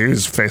may not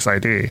use Face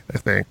ID. I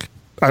think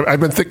I've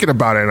been thinking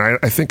about it, and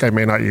I think I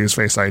may not use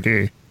Face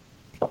ID.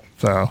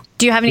 So,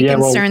 do you have any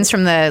concerns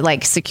from the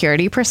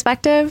security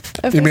perspective?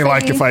 Of you mean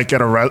if I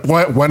get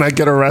arrested? When I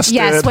get arrested?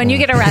 Yes, when you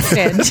get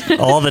arrested.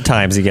 All the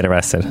times you get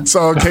arrested.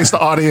 So, in case the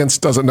audience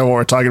doesn't know what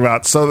we're talking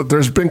about, so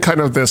there's been kind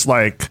of this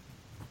I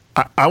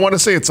want to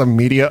say it's a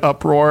media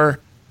uproar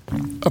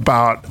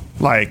about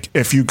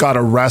if you got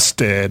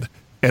arrested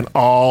and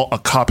all a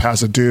cop has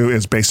to do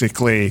is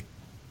basically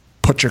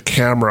put your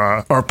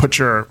camera or put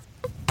the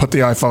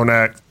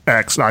iPhone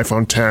X,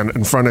 iPhone 10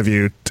 in front of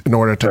you in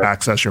order to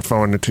access your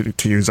phone and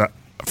to use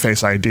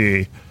Face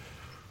ID.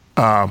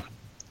 Can't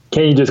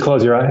you just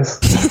close your eyes?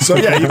 So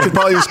you could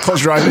probably just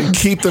close your eyes and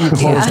keep them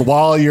closed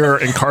while you're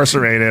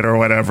incarcerated or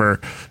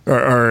whatever,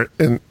 or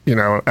in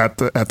at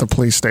the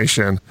police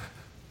station.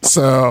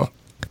 So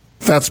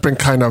that's been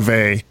kind of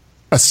a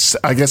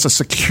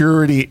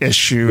security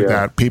issue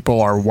that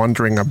people are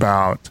wondering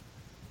about.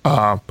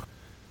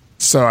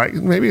 So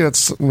maybe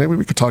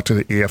we could talk to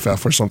the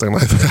EFF or something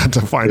like that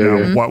to find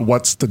out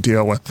what's the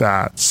deal with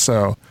that.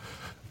 So,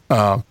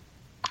 but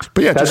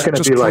that's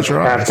going to be like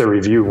after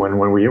review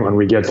when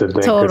we get to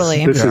things.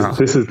 Totally.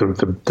 This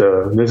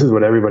is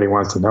what everybody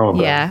wants to know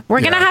about. Yeah,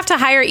 we're going to have to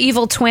hire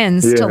evil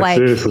twins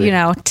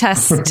to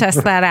test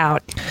that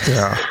out.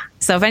 Yeah.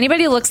 So if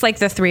anybody looks like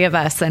the three of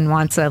us and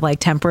wants a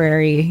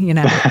temporary,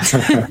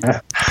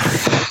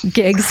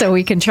 gig so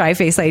we can try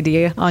Face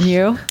ID on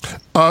you.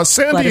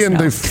 Sandy in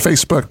the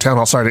Facebook town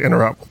hall, sorry to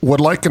interrupt, would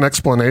like an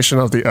explanation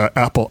of the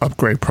Apple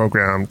upgrade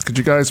program. Could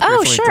you guys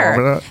briefly go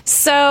over that?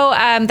 So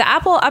the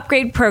Apple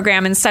upgrade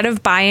program, instead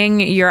of buying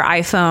your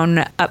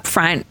iPhone up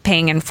front,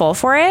 paying in full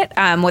for it,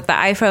 what the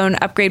iPhone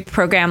upgrade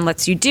program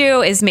lets you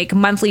do is make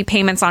monthly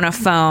payments on a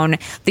phone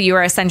that you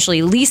are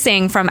essentially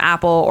leasing from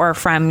Apple or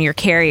from your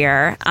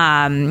carrier.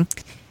 And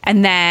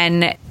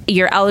then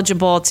you're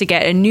eligible to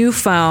get a new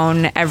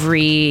phone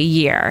every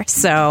year.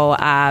 So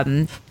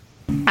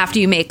after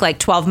you make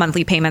 12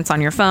 monthly payments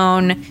on your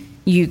phone,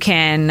 you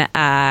can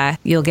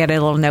you'll get a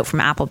little note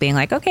from Apple being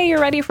okay,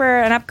 you're ready for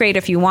an upgrade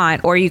if you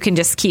want, or you can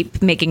just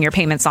keep making your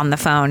payments on the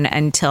phone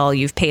until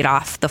you've paid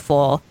off the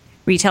full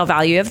retail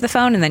value of the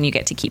phone, and then you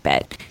get to keep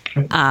it.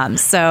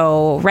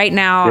 So right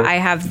now I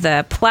have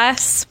the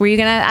Plus. Were you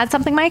going to add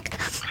something, Mike?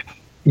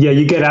 Yeah,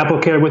 you get Apple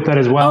Care with that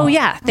as well. Oh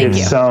yeah, thank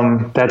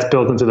you. That's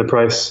built into the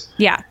price.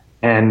 Yeah.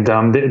 And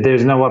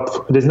there's no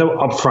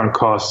upfront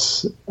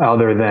costs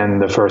other than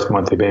the first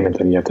monthly payment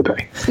that you have to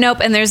pay. Nope,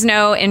 and there's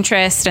no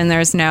interest and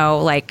there's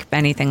no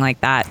anything like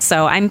that.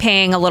 So I'm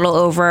paying a little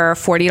over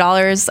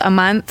 $40 a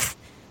month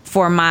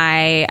for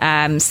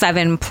my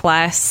 7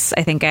 Plus.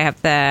 I think I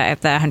have the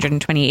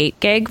 128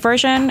 gig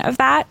version of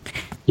that.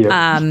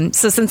 Yep.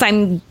 So since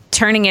I'm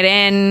turning it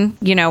in,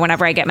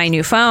 whenever I get my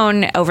new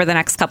phone over the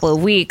next couple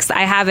of weeks,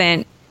 I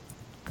haven't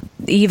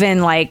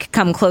even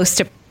come close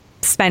to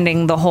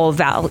spending the whole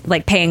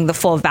paying the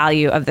full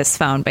value of this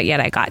phone, but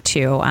yet I got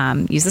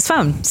to use this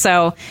phone.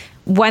 So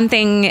one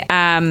thing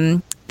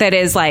that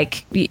is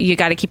you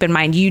got to keep in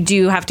mind, you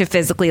do have to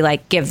physically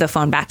give the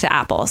phone back to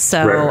Apple.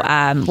 So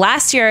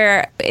last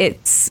year,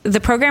 the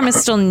program is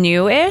still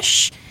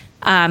new-ish.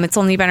 It's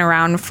only been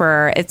around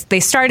they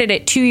started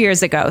it 2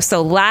 years ago.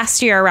 So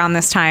last year around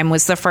this time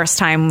was the first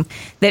time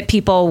that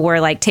people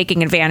were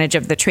taking advantage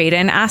of the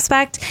trade-in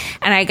aspect.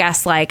 And I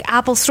guess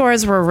Apple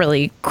stores were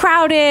really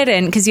crowded,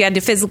 and because you had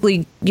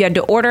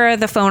to order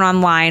the phone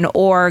online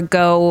or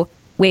go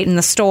wait in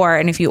the store.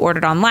 And if you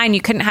ordered online, you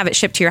couldn't have it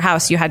shipped to your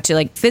house. You had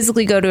to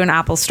physically go to an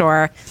Apple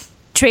store,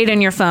 trade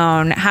in your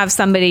phone,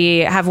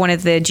 have one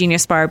of the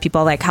Genius Bar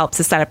people like help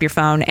to set up your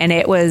phone, and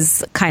it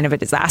was kind of a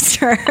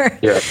disaster.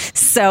 Yeah.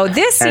 So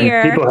this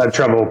year, people had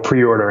trouble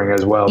pre-ordering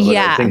as well, but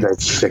I think they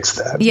fixed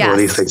that. Yes. Or at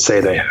least they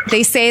say they have.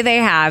 They say they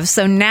have.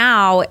 So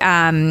now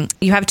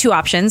you have two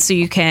options. So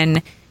you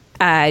can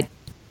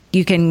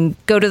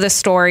go to the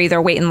store,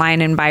 either wait in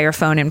line and buy your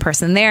phone in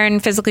person there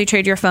and physically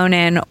trade your phone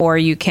in, or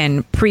you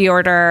can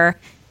pre-order,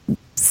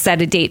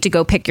 set a date to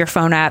go pick your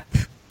phone up,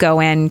 go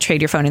in,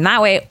 trade your phone in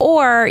that way,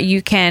 or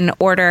you can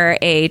order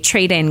a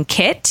trade-in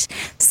kit.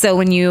 So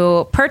when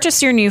you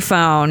purchase your new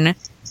phone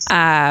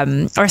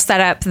or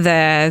set up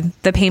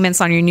the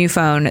payments on your new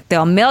phone,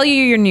 they'll mail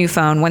you your new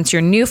phone. Once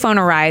your new phone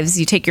arrives,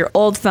 you take your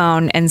old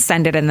phone and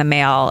send it in the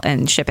mail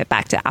and ship it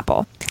back to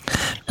Apple.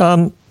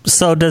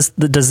 So does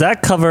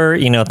that cover,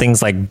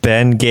 things like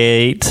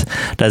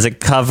Bengate? Does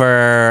it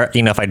cover,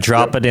 if I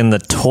drop it in the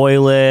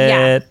toilet?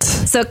 Yeah.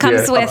 So it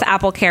comes with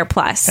Apple Care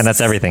Plus. And that's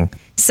everything.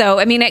 So,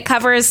 it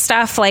covers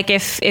stuff like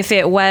if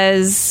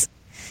it's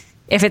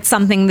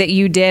something that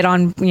you did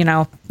on,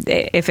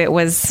 if it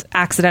was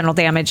accidental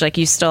damage, like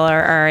you still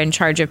are in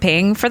charge of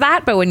paying for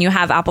that. But when you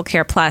have Apple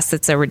Care Plus,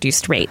 it's a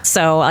reduced rate.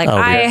 So like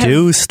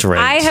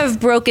I have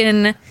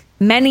broken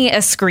many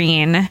a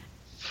screen,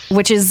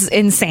 which is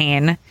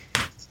insane.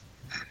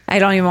 I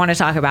don't even want to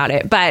talk about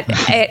it, but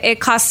it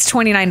costs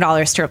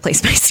 $29 to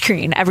replace my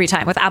screen every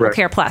time with Apple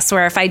Care Plus,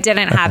 where if I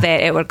didn't have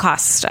it, it would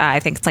cost, I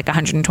think it's like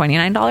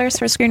 $129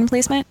 for screen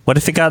replacement. What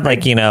if it got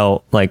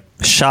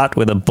shot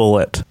with a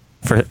bullet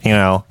for,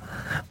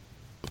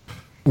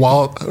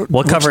 Well,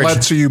 what coverage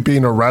led to you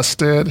being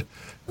arrested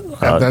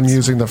and then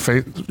using the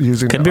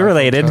could be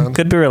related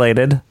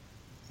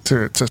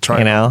to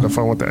try the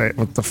phone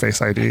with the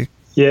Face ID.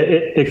 Yeah,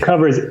 it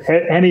covers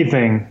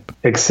anything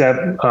except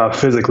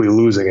physically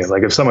losing it.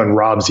 Like if someone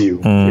robs you,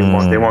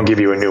 they won't give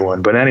you a new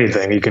one. But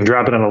anything, you can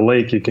drop it in a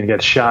lake, you can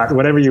get shot,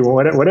 whatever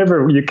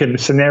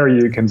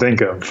scenario you can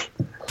think of.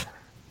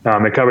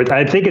 It covers.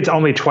 I think it's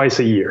only twice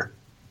a year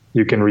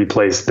you can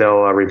replace.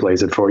 They'll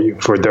replace it for you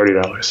for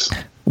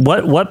 $30.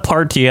 What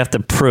part do you have to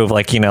prove?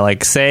 Like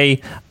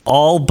say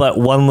all but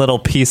one little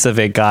piece of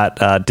it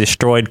got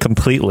destroyed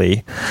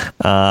completely.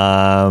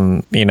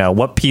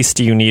 What piece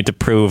do you need to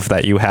prove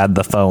that you had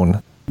the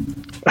phone?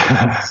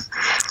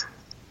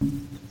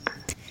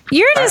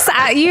 You're just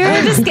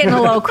getting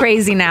a little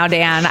crazy now,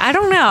 Dan. I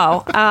don't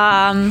know.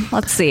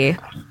 Let's see.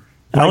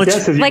 My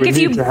guess is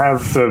you need to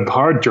have the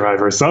hard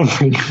drive or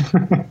something.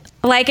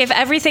 Like if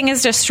everything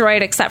is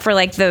destroyed except for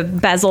like the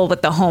bezel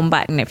with the home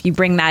button, if you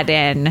bring that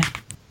in,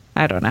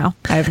 I don't know.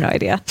 I have no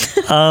idea.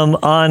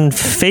 On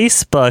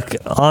Facebook,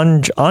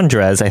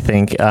 Andres, I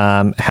think,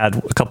 had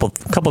a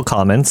couple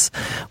comments.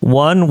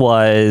 One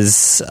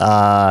was,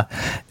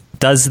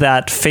 does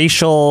that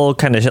facial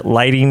kind of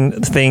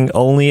lighting thing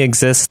only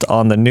exist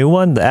on the new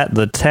one,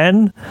 the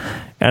 10?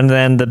 And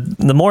then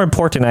the more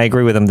important, I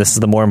agree with him, this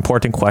is the more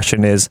important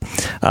question is,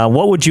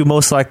 what would you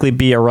most likely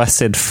be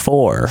arrested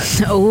for?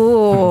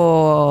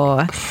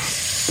 Oh.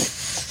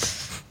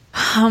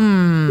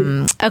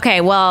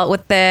 Okay, well,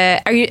 with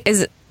are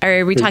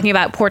we talking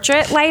about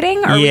portrait lighting?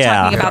 Or are we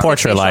talking about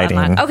portrait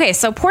lighting. Okay,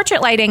 so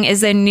portrait lighting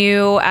is a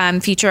new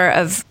feature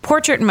of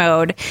portrait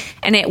mode,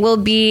 and it will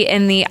be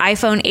in the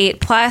iPhone 8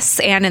 Plus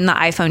and in the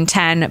iPhone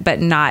 10, but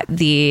not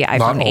the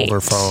iPhone 8. Not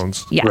older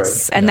phones.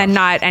 Yes, and then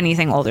not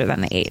anything older than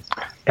the 8.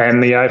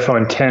 And the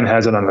iPhone 10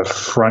 has it on the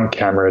front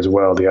camera as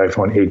well. The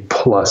iPhone 8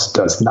 Plus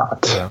does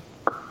not. Yeah.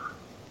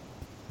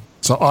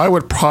 So I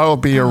would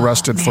probably be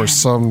arrested for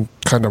some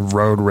kind of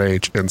road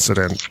rage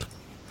incident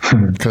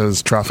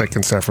because traffic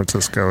in San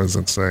Francisco is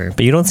insane.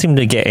 But you don't seem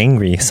to get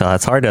angry, so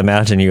it's hard to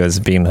imagine you as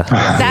being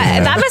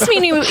that must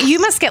mean you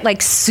must get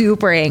like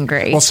super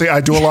angry. Well, see,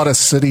 I do a lot of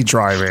city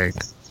driving.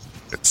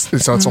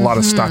 It's a lot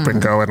of stop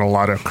and go and a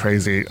lot of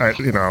crazy,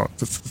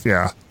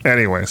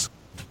 Anyways.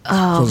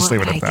 Oh, so just what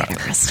leave it would at I that.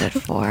 get arrested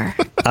for?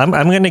 I'm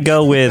going to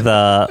go with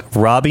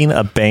robbing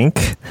a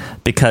bank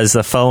because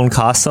the phone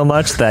costs so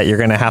much that you're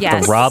going to have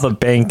to rob a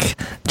bank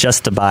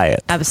just to buy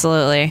it.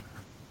 Absolutely.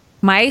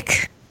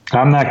 Mike?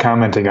 I'm not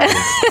commenting on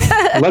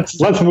it.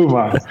 Let's move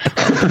on.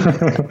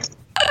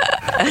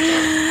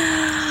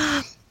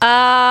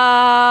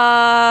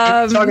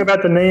 Talk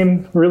about the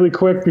name really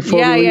quick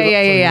before we leave.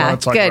 Yeah.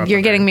 Good.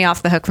 You're getting me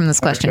off the hook from this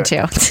question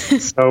too.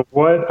 So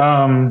what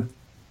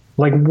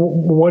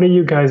do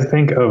you guys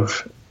think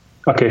of?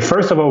 Okay,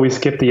 first of all, we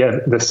skipped the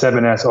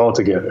 7S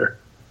altogether.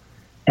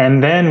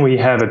 And then we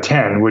have a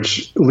 10,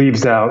 which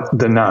leaves out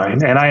the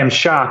 9. And I am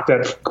shocked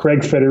that Craig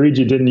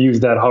Federici didn't use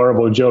that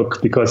horrible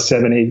joke because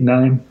 7, 8,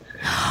 9.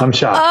 I'm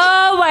shocked.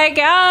 Oh my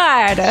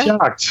God.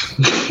 Shocked.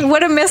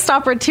 What a missed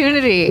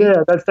opportunity.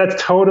 Yeah,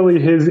 that's totally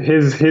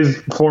his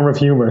form of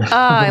humor. Oh,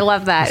 I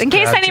love that. In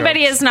case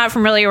anybody is not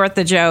familiar with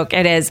the joke,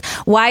 it is,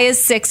 why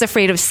is 6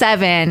 afraid of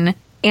 7?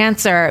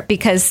 Answer,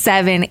 because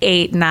 7,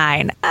 8,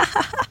 9.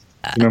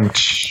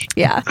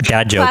 Yeah.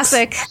 Dad jokes.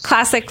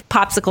 Classic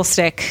popsicle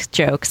stick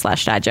joke /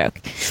 dad joke.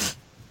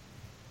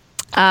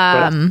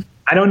 I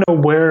don't know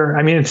where.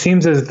 I mean, it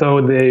seems as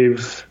though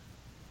they've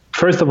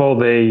first of all,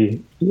 the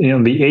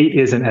 8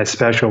 isn't as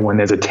special when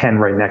there's a 10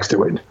 right next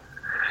to it.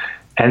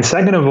 And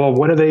second of all,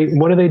 what do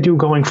they do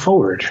going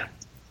forward?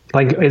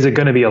 Like, is it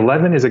going to be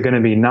 11? Is it going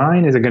to be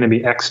 9? Is it going to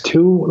be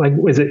X2? Like,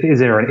 is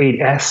there an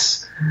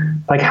 8S?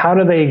 Like, how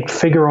do they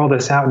figure all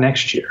this out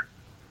next year?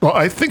 Well,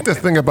 I think the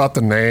thing about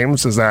the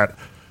names is that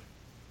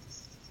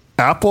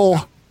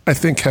Apple, I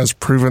think, has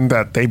proven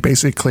that they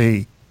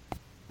basically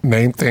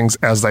name things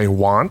as they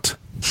want.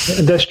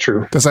 That's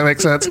true. Does that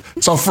make sense?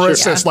 So, for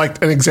instance,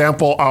 like an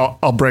example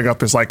I'll bring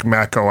up is like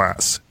Mac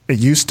OS. It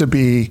used to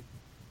be,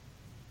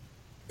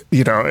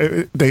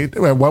 they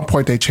at one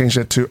point they changed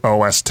it to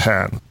OS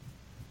 10.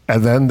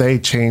 And then they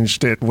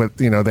changed it with,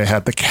 they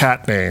had the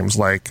cat names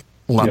like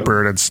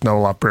Leopard and Snow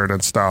Leopard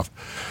and stuff.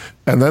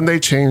 And then they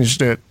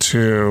changed it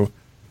to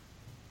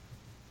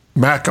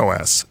Mac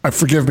OS.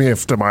 Forgive me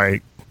if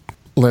my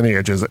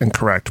lineage is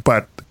incorrect,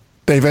 but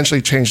they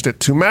eventually changed it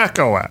to Mac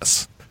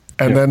OS.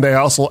 And then they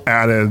also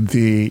added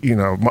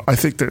I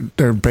think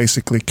they're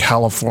basically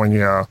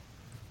California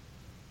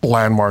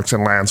landmarks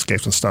and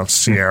landscapes and stuff,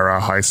 Sierra,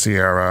 High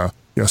Sierra,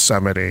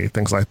 Yosemite,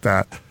 things like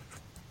that.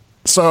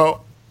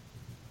 So,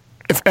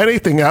 if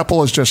anything,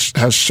 Apple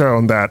has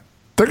shown that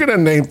they're going to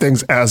name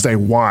things as they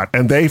want,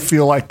 and they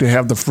feel like they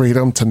have the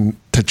freedom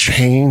to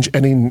change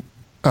any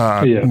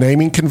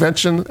naming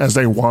convention as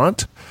they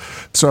want.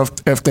 So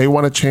if they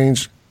want to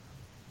change,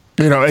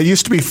 it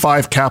used to be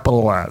 5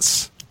 capital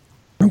S,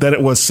 and then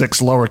it was 6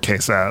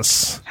 lowercase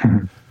s.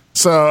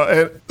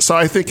 So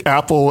I think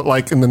Apple,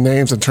 like in the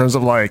names in terms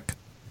of like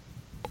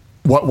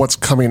what's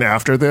coming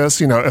after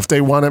this, if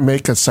they want to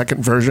make a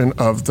second version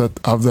of the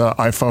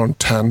iPhone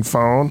 10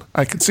 phone,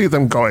 I could see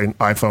them going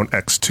iPhone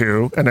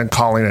X2 and then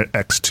calling it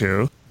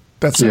X2.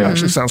 That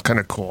actually sounds kind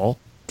of cool.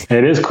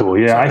 It is cool.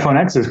 Yeah, iPhone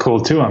X is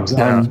cool too. I'm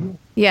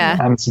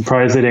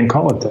surprised they didn't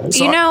call it that.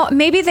 So,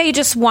 maybe they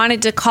just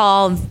wanted to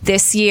call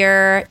this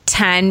year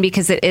 10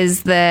 because it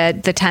is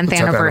the 10th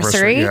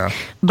anniversary,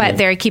 but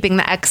they're keeping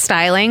the X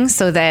styling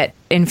so that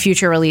in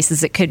future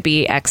releases it could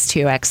be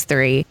X2,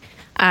 X3.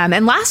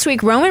 And last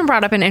week, Roman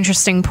brought up an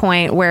interesting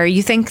point where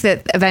you think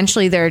that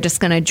eventually they're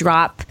just going to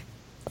drop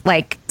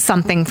like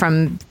something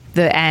from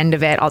the end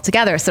of it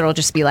altogether. So it'll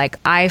just be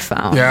like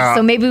iPhone. Yeah.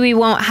 So maybe we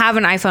won't have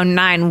an iPhone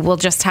 9. We'll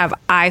just have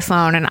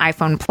iPhone and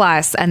iPhone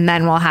Plus, and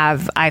then we'll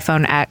have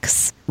iPhone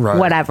X,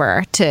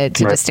 whatever, to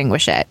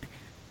distinguish it.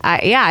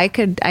 I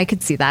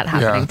could see that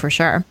happening for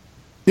sure.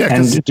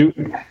 Yeah.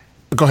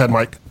 Go ahead,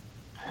 Mike.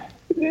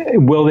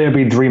 Will there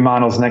be 3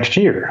 models next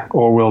year,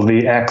 or will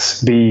the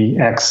X be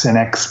X and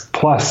X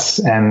Plus,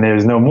 and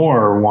there's no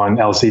more one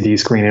LCD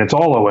screen and it's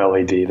all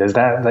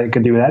OLED? They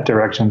could do that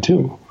direction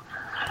too.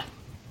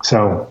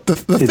 So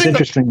it's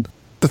interesting.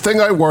 The thing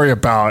I worry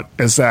about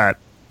is that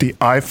the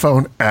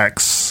iPhone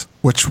X,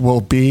 which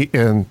will be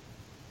in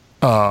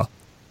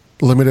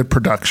limited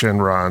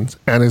production runs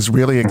and is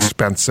really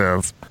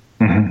expensive,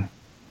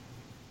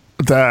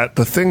 that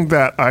the thing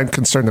that I'm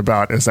concerned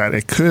about is that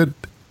it could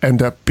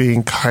end up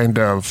being kind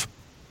of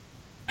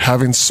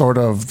having sort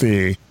of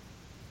a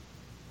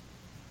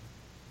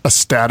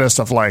status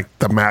of like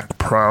the Mac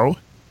Pro,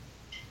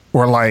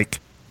 where like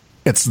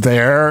it's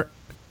there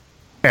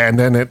and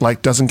then it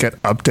like doesn't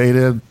get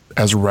updated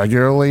as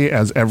regularly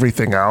as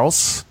everything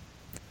else.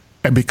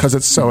 And because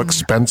it's so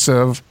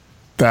expensive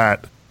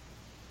that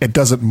it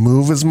doesn't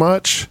move as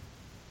much.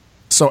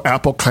 So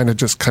Apple kind of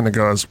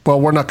goes,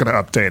 well, we're not going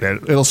to update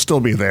it. It'll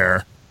still be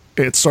there.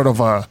 It's sort of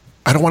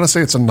I don't want to say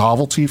it's a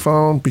novelty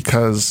phone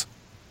because,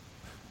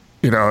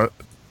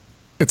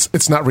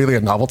 it's not really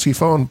a novelty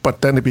phone,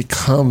 but then it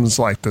becomes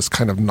like this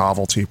kind of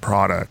novelty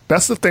product.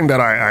 That's the thing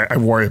that I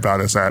worry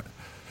about is that,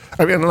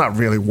 I'm not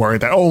really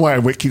worried that,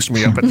 it keeps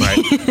me up at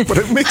night, but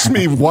it makes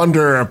me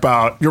wonder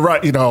about, you're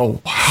right,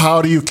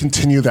 how do you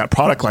continue that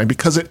product line?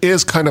 Because it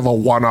is kind of a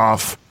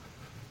one-off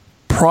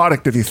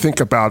product if you think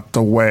about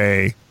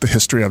the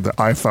history of the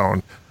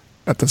iPhone.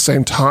 At the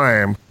same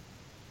time,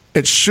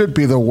 it should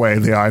be the way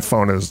the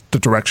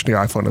direction the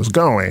iPhone is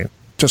going.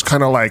 Just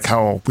kind of like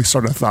how we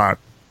sort of thought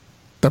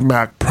the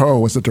Mac Pro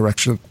was the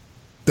direction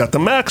that the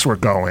Macs were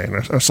going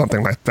or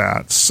something like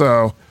that.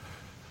 So,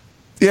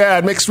 yeah,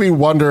 it makes me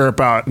wonder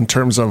about in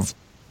terms of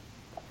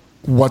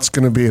what's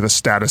going to be the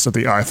status of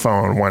the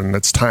iPhone when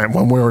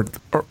we're,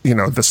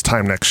 this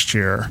time next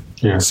year.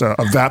 Yeah. So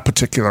of that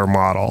particular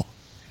model.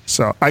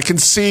 So I can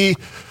see,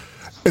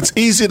 it's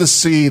easy to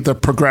see the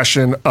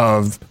progression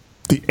of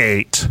the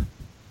 8,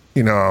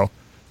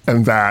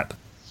 and that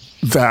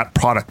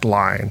product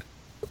line.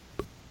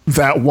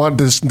 That one,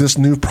 this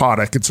new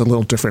product, it's a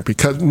little different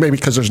because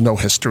there's no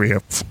history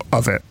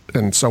of it,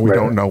 and so we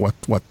don't know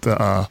what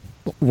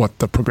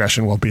the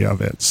progression will be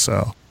of it.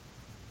 So,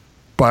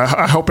 but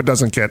I hope it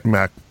doesn't get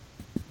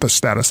the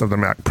status of the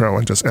Mac Pro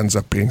and just ends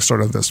up being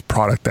sort of this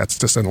product that's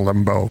just in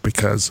limbo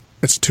because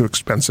it's too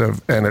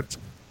expensive and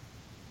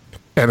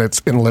it's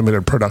in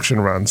limited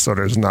production runs, so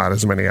there's not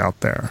as many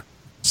out there.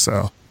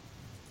 So,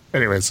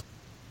 anyways,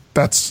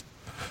 that's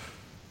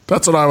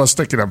what I was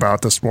thinking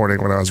about this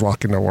morning when I was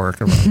walking to work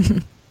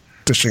about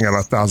dishing out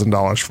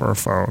 $1,000 for a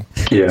phone.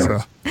 Yeah. So,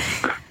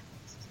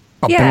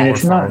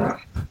 it's not.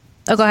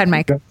 Oh, go ahead,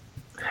 Mike.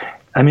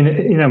 I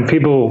mean,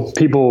 people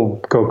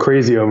go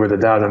crazy over the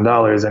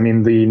 $1,000. I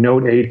mean, the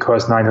Note 8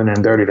 costs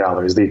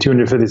 $930. The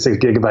 256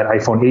 gigabyte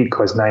iPhone 8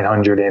 costs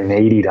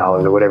 $980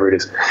 or whatever it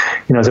is.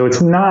 So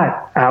it's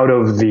not out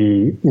of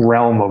the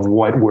realm of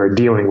what we're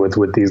dealing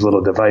with these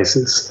little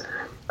devices.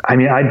 I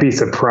mean, I'd be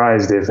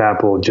surprised if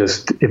Apple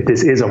if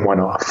this is a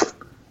one-off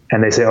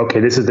and they say, okay,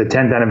 this is the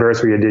 10th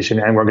anniversary edition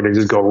and we're going to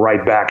just go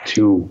right back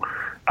to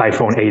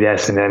iPhone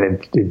 8s and then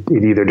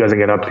it either doesn't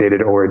get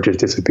updated or it just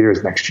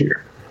disappears next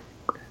year.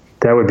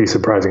 That would be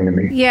surprising to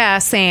me. Yeah,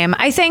 same.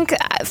 I think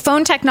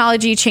phone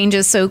technology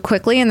changes so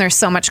quickly and there's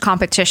so much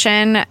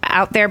competition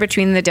out there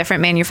between the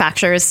different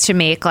manufacturers to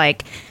make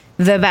like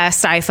the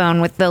best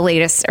iPhone with the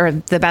latest or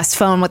the best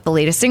phone with the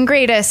latest and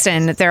greatest.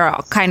 And they're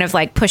all kind of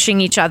like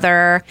pushing each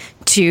other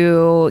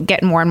to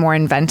get more and more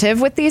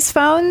inventive with these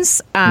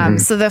phones.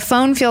 So the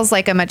phone feels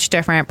like a much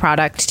different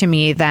product to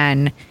me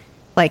than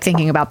like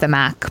thinking about the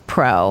Mac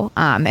Pro.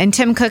 And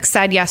Tim Cook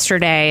said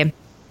yesterday,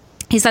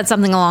 he said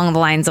something along the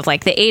lines of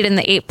like the 8 and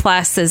the 8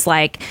 Plus is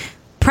like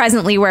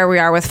presently where we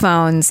are with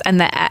phones and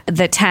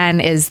the 10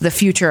 is the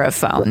future of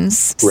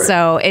phones. Right.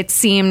 So it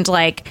seemed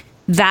like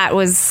that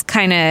was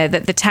kind of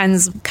that the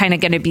 10's kind of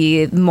going to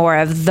be more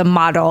of the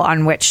model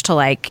on which to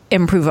like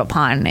improve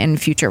upon in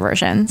future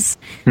versions.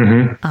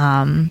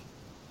 And,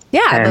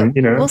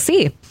 we'll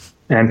see.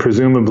 And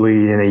presumably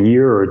in a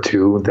year or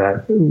two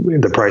that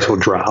the price will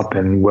drop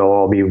and we'll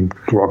all be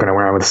walking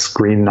around with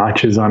screen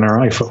notches on our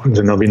iPhones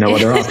and there'll be no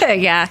other option.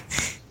 Yeah.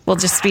 We'll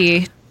just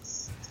be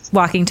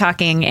walking,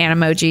 talking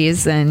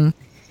animojis and...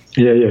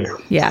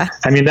 Yeah.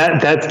 I mean,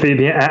 that's the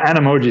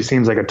Animoji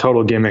seems like a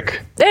total gimmick.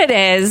 It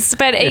is.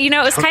 But, it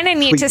was kind of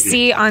neat to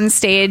see on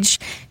stage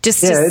just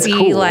to see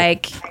cool.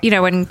 Like,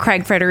 when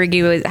Craig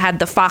Federighi had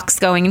the fox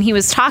going and he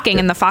was talking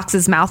and the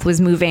fox's mouth was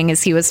moving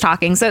as he was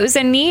talking. So it was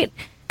a neat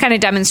kind of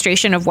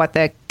demonstration of what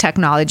the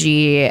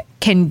technology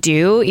can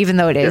do, even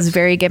though it is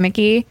very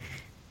gimmicky.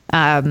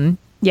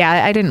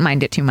 I didn't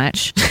mind it too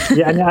much.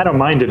 I don't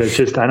mind it. It's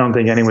just I don't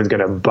think anyone's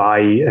going to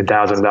buy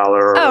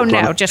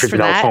 $1,000 or just for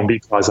that phone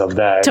because of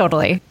that.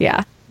 Totally,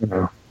 yeah.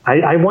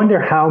 I wonder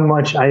how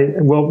much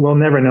we'll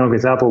never know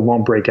because Apple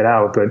won't break it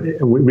out,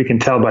 but we can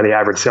tell by the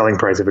average selling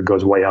price if it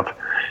goes way up.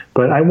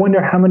 But I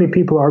wonder how many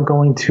people are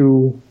going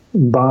to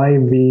buy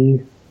the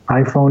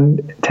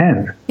iPhone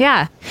 10.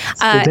 Yeah.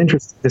 It's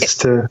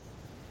interesting.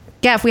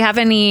 If we have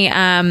any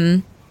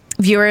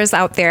viewers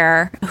out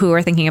there who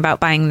are thinking about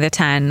buying the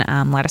 10,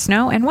 let us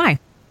know and why.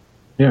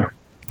 Yeah.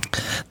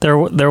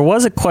 There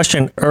was a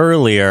question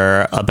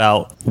earlier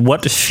about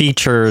what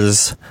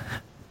features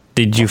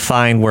did you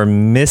find were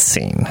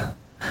missing?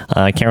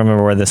 I can't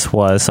remember where this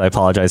was, so I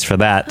apologize for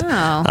that.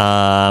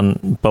 Oh.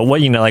 But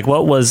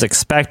what was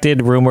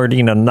expected, rumored,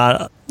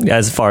 not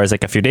as far as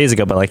like a few days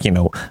ago, but like,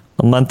 a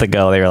month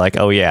ago, they were like,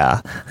 oh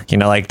yeah,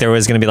 there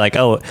was going to be like,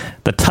 oh,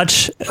 the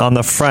touch on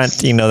the front,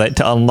 that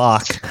to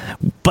unlock,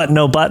 but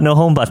no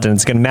home button.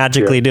 It's going to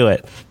magically do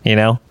it,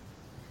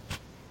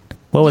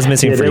 What was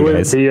missing for you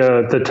guys?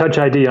 The Touch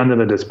ID under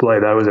the display,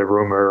 that was a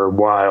rumor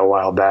a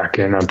while back,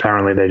 and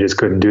apparently they just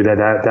couldn't do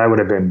that. That would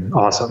have been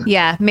awesome.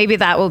 Yeah, maybe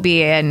that will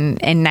be in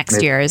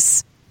next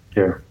year's.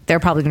 Yeah. They're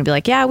probably going to be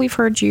like, yeah, we've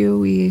heard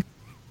you.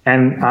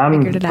 And I'm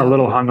a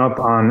little hung up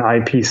on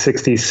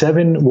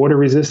IP67 water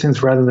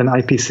resistance rather than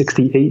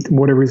IP68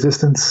 water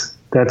resistance.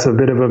 That's a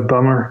bit of a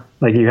bummer.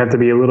 Like you have to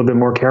be a little bit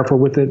more careful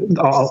with it.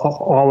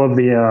 All of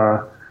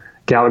the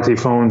Galaxy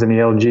phones and the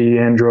LG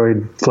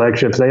Android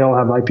flagships, they all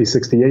have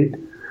IP68,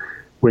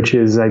 which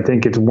is, I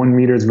think it's 1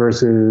 meters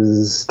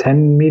versus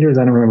 10 meters.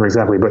 I don't remember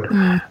exactly, but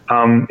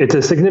it's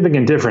a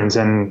significant difference,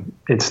 and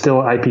it's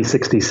still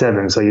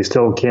IP67, so you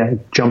still can't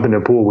jump in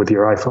the pool with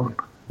your iPhone.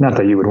 Not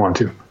that you would want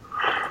to.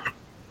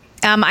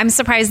 I'm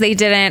surprised they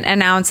didn't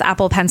announce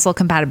Apple Pencil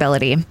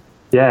compatibility.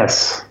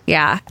 Yes.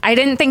 Yeah. I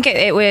didn't think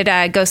it would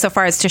go so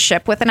far as to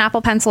ship with an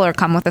Apple Pencil or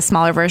come with a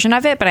smaller version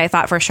of it, but I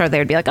thought for sure they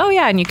would be like, oh,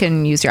 yeah, and you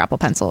can use your Apple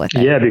Pencil with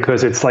it. Yeah,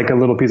 because it's like a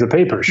little piece of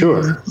paper.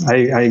 Sure.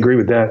 Mm-hmm. I agree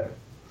with that.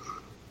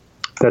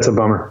 That's a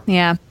bummer.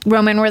 Yeah.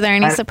 Roman, were there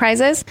any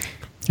surprises?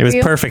 It was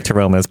perfect to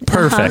Roman. It's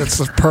perfect.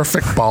 It's a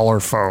perfect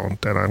baller phone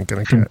that I'm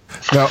going to get.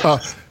 Now,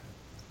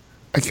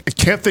 I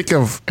can't think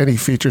of any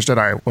features that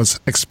I was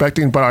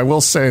expecting, but I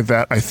will say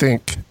that I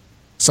think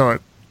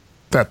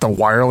that the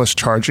wireless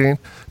charging,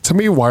 to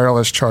me,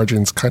 wireless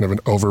charging is kind of an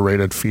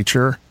overrated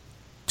feature,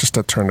 just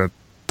to turn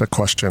the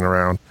question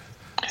around.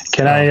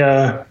 Can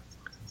I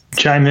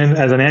chime in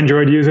as an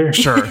Android user?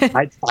 Sure.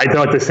 I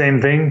thought the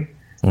same thing.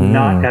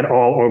 Not at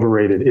all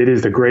overrated. It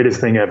is the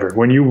greatest thing ever.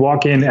 When you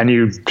walk in and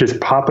you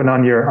just pop it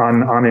on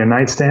your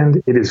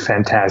nightstand, it is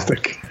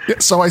fantastic. Yeah,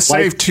 so I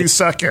saved 2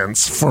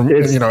 seconds from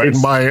in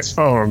my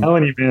own. I'm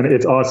telling you, man,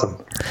 it's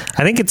awesome.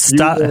 I think it's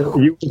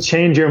you will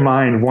change your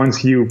mind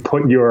once you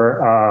put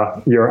your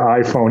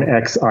iPhone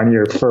X on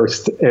your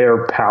first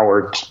air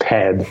powered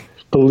pad.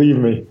 Believe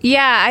me.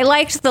 Yeah, I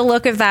liked the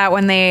look of that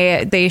when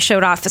they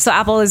showed off. So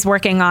Apple is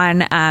working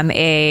on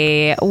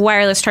a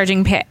wireless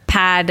charging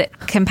pad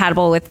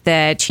compatible with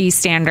the Qi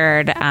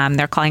standard.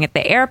 They're calling it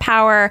the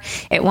AirPower.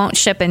 It won't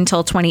ship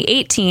until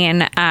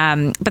 2018.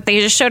 But they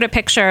just showed a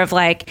picture of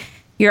like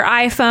your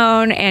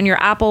iPhone and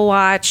your Apple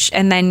Watch,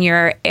 and then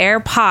your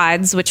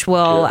AirPods, which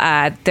will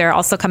they're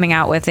also coming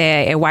out with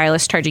a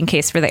wireless charging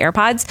case for the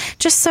AirPods,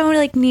 just so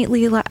like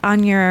neatly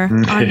on your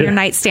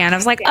nightstand. I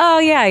was like, oh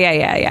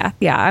yeah,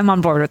 I'm on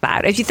board with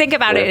that. If you think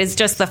about it as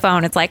just the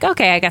phone, it's like,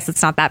 okay, I guess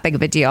it's not that big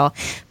of a deal.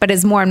 But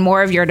as more and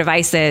more of your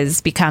devices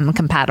become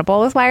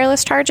compatible with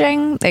wireless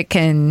charging,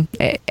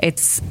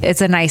 it's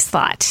a nice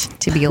thought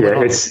to be a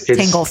little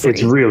tangle free.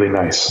 It's really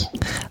nice.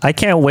 I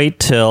can't wait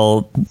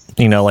till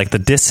like the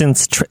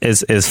distance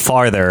is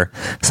farther,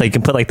 so you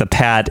can put like the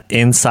pad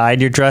inside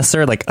your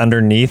dresser, like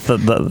underneath the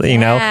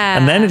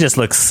and then it just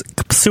looks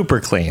super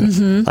clean.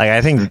 Mm-hmm. Like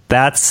I think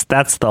that's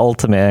the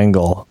ultimate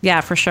angle.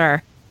 Yeah, for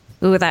sure.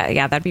 Ooh,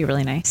 that'd be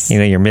really nice.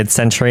 Your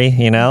mid-century,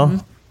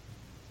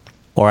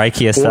 or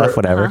IKEA stuff,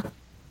 whatever.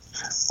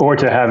 Or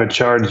to have it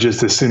charged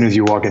just as soon as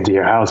you walk into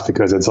your house,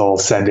 because it's all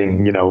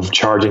sending,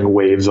 charging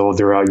waves all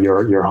throughout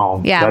your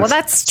home. Yeah,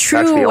 that's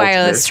true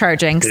wireless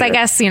charging. Because I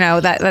guess,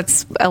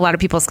 that's a lot of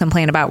people's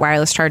complaint about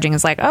wireless charging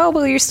is like, oh,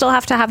 well, you still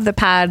have to have the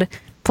pad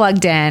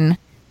plugged in.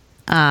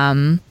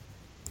 Call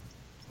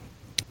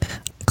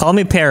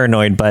me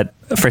paranoid, but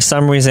for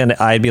some reason,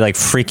 I'd be like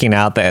freaking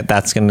out that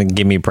that's going to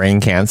give me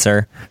brain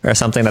cancer or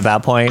something at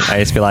that point. I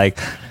just be like,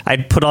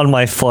 I'd put on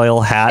my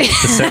foil hat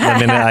to sit the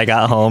minute I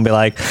got home, be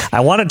like, I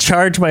want to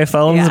charge my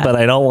phones, but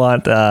I don't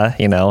want,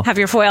 Have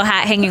your foil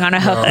hat hanging on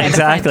a hook.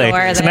 Exactly.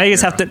 So now you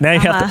just have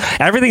to,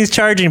 everything's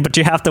charging, but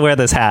you have to wear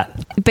this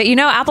hat. But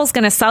Apple's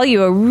going to sell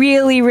you a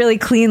really, really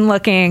clean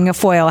looking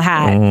foil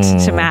hat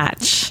to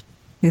match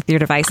with your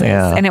devices.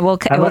 Yeah. And it will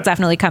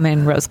definitely come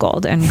in rose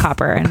gold and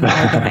copper and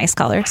all the nice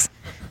colors.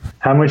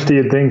 How much do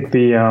you think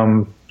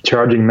the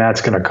charging mat's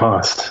going to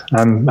cost?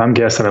 I'm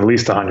guessing at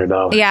least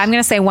 $100. Yeah, I'm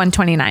going to say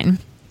 $129.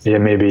 Yeah,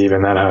 maybe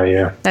even that high,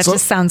 yeah. That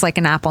just sounds like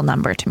an Apple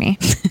number to me.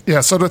 Yeah,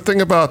 so the thing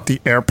about the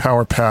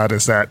AirPower pad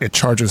is that it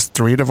charges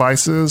 3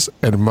 devices,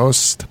 and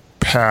most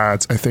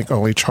pads, I think,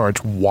 only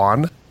charge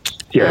 1.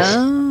 Yes,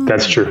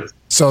 that's true.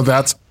 So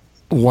that's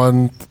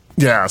one,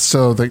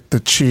 so the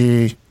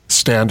Qi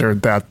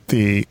standard that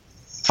the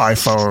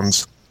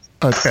iPhones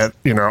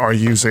are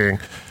using,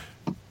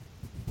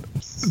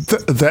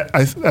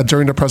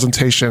 during the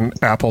presentation,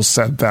 Apple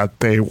said that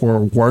they were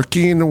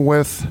working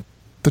with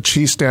the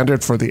Qi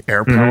standard for the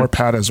AirPower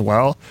pad as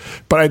well.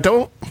 But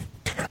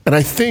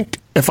I think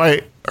if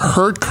I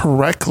heard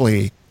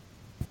correctly,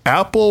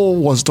 Apple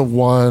was the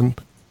one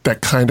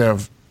that kind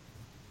of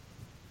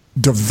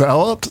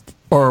developed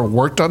or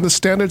worked on the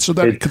standard so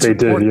that it could support.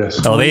 They did,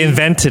 yes. Oh, they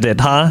invented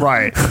it, huh?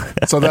 Right.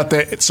 so that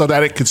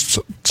it could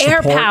support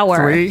AirPower.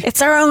 3.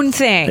 It's our own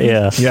thing.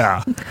 Yeah.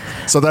 Yeah.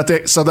 So that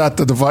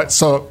the device.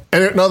 So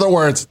in other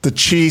words, the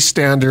Qi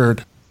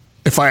standard,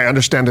 if I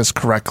understand this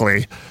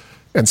correctly,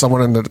 and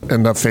someone in the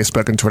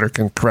Facebook and Twitter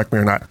can correct me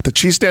or not, the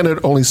Qi standard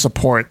only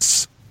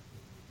supports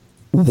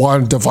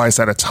 1 device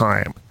at a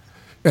time.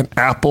 And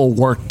Apple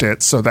worked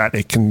it so that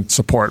it can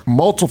support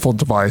multiple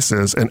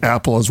devices, and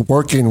Apple is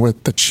working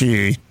with the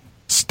Qi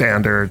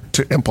standard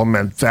to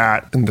implement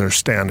that in their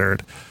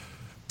standard.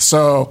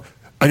 So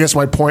I guess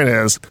my point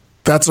is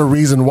that's a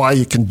reason why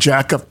you can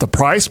jack up the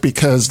price,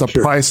 because the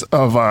price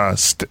of a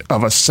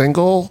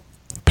single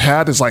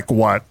pad is like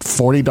what,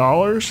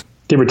 $40?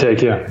 Give or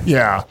take, yeah.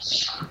 Yeah.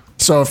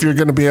 So if you're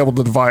going to be able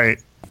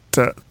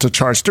to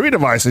charge 3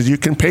 devices, you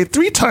can pay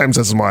 3 times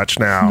as much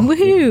now.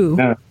 Woohoo!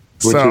 Yeah.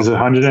 Which is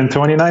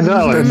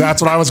 $129. And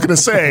that's what I was going to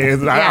say.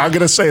 I'm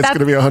going to say it's going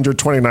to be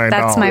 $129.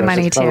 That's my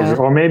money too.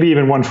 Or maybe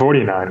even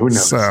 $149. Who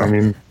knows? So, I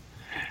mean,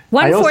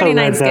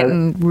 $149 is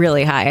getting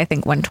really high. I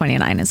think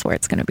 $129 is where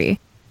it's going to be.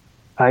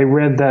 I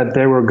read that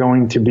they were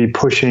going to be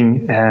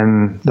pushing,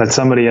 and that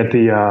somebody at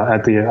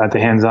the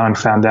hands-on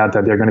found out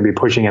that they're going to be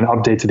pushing an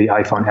update to the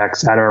iPhone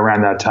X at or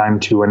around that time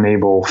to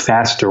enable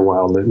faster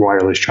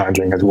wireless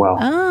charging as well.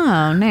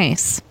 Oh,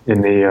 nice.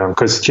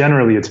 Because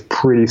generally it's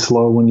pretty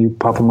slow when you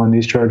pop them on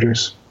these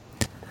chargers.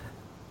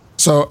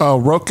 So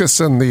Rokas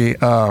in the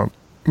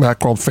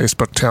Macworld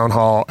Facebook town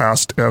hall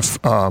asked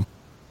if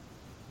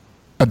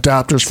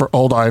adapters for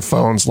old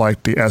iPhones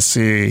like the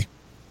SE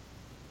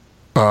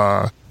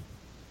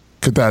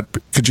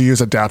could you use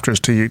adapters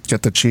to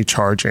get the Qi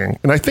charging?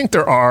 And I think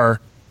there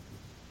are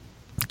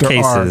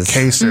cases.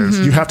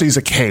 Mm-hmm. You have to use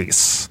a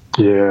case.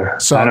 Yeah.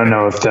 So I don't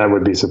know if that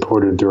would be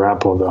supported through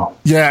Apple, though.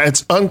 Yeah,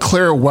 it's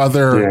unclear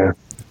whether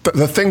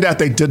the thing that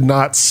they did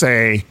not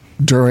say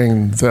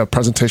during the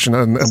presentation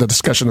and the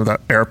discussion of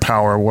that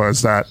AirPower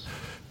was that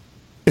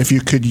if you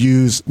could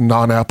use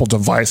non-Apple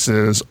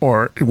devices,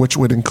 or which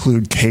would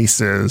include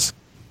cases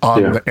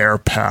on the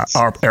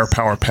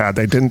AirPower pad.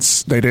 They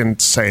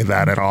didn't say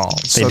that at all.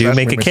 They do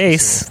make a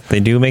case. They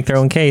do make their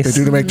own case.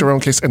 They do make their own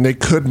case, and they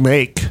could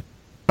make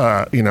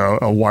a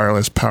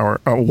wireless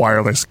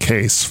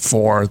case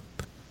for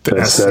the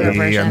SE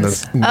and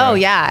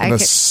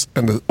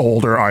the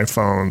older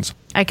iPhones.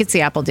 I could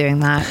see Apple doing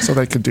that. So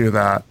they could do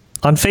that.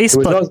 On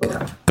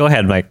Facebook. Go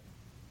ahead, Mike.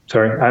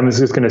 Sorry, I was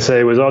just going to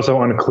say it was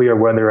also unclear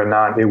whether or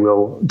not the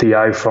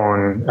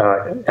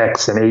iPhone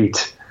X and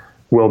 8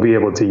 will be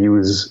able to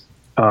use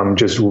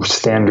just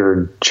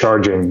standard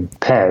charging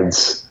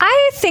pads.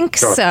 I think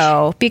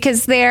so,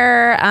 because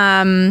they're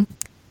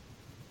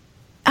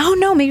oh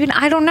no, maybe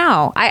I don't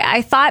know.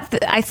 I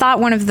thought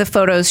one of the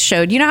photos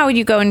showed, you know how when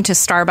you go into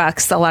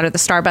Starbucks, a lot of the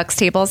Starbucks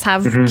tables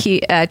have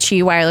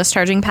Qi wireless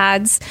charging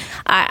pads.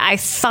 I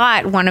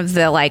thought one of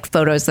the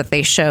photos that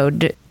they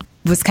showed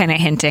was kind of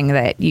hinting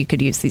that you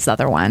could use these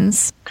other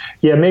ones.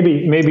 Yeah,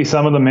 maybe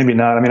some of them, maybe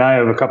not. I mean, I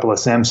have a couple of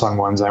Samsung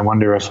ones. I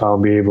wonder if I'll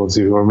be able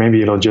to, or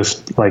maybe it'll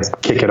just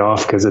kick it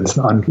off because it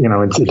doesn't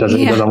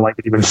like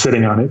it even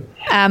sitting on it.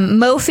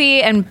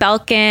 Mophie and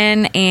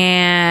Belkin,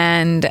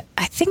 and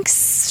I think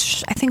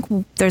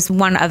there's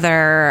one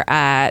other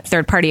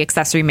third-party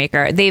accessory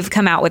maker. They've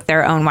come out with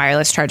their own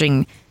wireless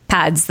charging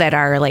pads that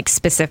are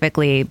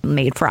specifically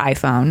made for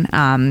iPhone.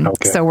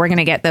 So we're going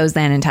to get those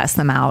in and test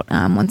them out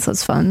once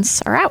those phones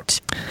are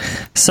out.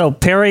 So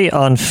Perry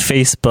on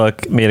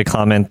Facebook made a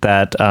comment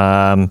that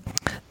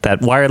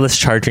that wireless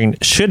charging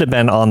should have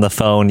been on the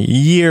phone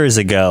years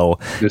ago.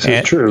 This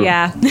is true.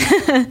 Yeah.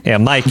 Yeah,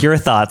 Mike, your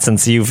thoughts,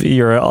 since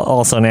you're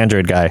also an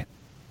Android guy.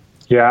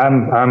 Yeah,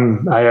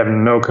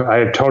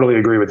 I totally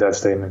agree with that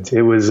statement.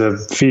 It was a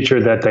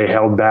feature that they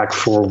held back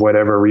for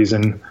whatever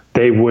reason.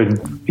 They would,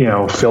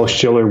 Phil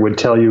Schiller would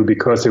tell you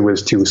because it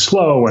was too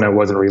slow and it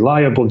wasn't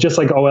reliable, just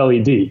like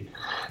OLED.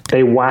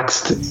 They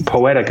waxed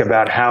poetic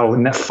about how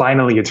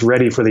finally it's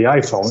ready for the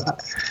iPhone.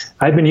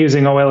 I've been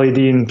using OLED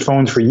in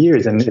phones for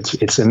years, and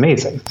it's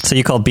amazing. So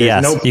you call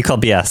BS. You call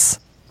BS.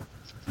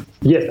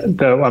 Yeah,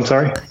 I'm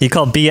sorry? You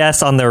call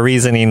BS on their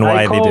reasoning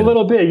why they did it. A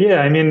little bit,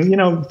 yeah. I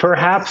mean,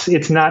 perhaps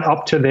it's not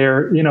up to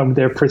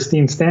their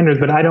pristine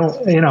standards, but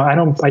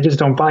I just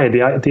don't buy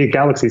it. The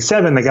Galaxy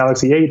 7, the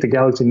Galaxy 8, the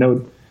Galaxy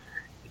Note,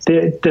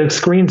 the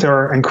screens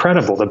are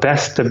incredible. The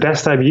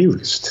best I've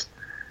used.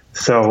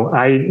 So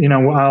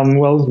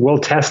we'll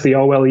test the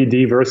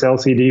OLED versus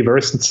LCD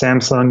versus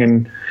Samsung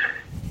and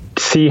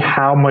see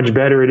how much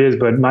better it is.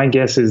 But my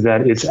guess is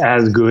that it's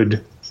as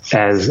good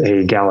as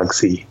a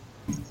Galaxy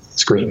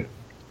screen.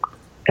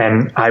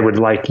 And I would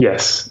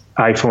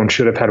iPhone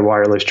should have had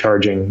wireless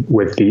charging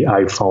with the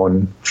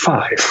iPhone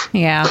 5.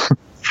 Yeah.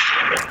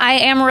 I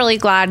am really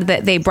glad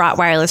that they brought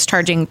wireless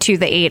charging to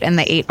the 8 and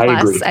the 8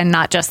 Plus and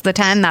not just the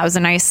 10. That was a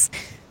nice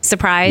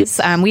surprise.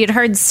 We had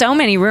heard so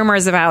many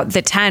rumors about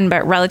the 10,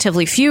 but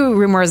relatively few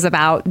rumors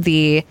about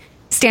the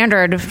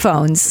standard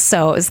phones.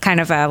 So it was kind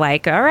of all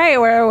right,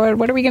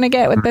 what are we going to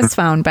get with this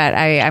phone? But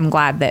I'm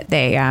glad that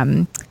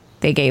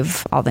they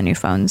gave all the new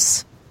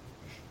phones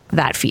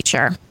that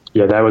feature.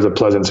 Yeah, that was a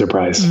pleasant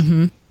surprise.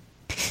 Mm-hmm.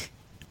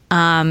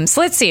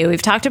 So let's see.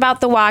 We've talked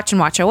about the Watch and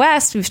Watch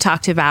OS. We've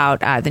talked about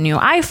the new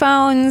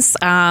iPhones.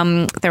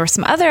 There were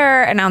some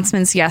other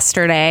announcements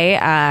yesterday.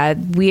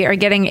 We are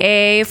getting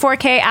a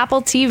 4K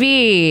Apple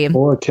TV.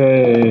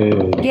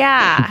 4K.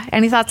 Yeah.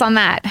 Any thoughts on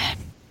that?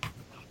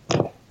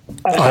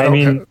 I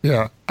don't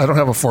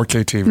have a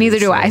 4K TV. Neither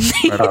do I.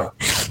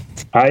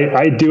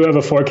 I do have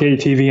a 4K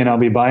TV, and I'll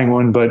be buying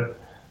one, but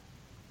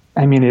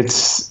I mean,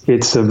 it's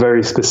a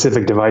very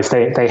specific device.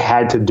 They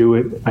had to do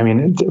it. I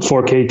mean,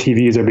 4K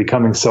TVs are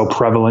becoming so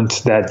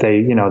prevalent that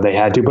they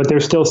had to, but they're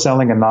still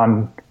selling a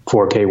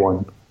non-4K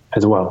one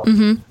as well.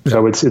 Mm-hmm.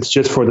 So it's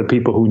just for the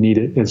people who need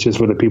it. It's just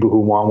for the people who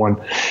want one.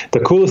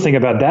 The coolest thing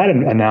about that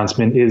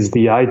announcement is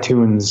the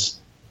iTunes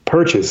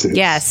purchases.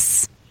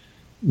 Yes.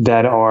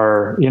 That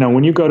are,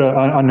 when you go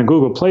on the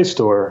Google Play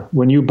Store,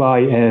 when you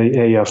buy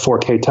a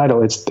 4K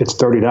title, it's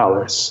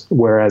 $30,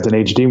 whereas an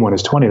HD one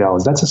is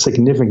 $20. That's a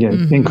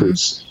significant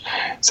increase.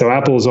 So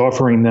Apple is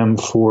offering them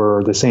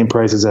for the same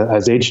price as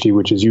HD,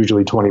 which is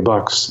usually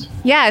 $20.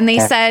 Yeah, and they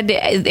said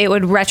it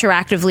would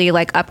retroactively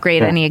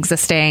upgrade any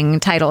existing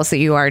titles that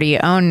you already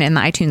own in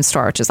the iTunes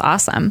Store, which is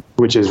awesome.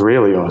 Which is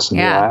really awesome.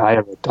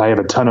 Yeah. I have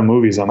a ton of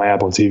movies on my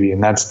Apple TV,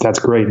 and that's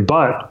great.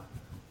 But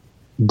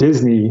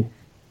Disney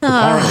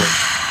apparently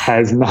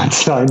has not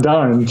signed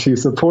on to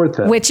support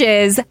that. Which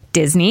is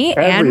Disney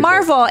and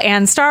Marvel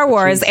and Star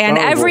Wars and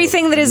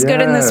everything that is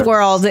good in this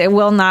world. It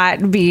will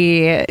not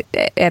be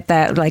at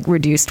that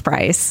reduced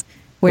price,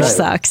 which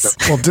sucks.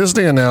 Well,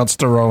 Disney announced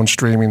their own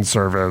streaming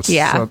service.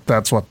 Yeah.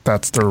 So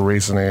that's their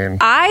reasoning.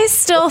 I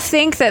still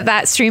think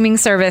that streaming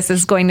service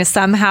is going to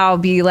somehow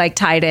be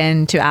tied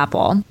in to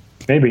Apple.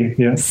 Maybe,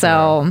 yeah.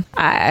 So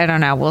I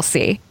don't know. We'll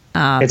see.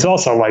 It's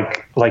also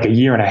like a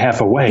year and a half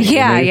away.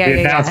 Yeah,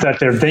 they announced that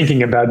they're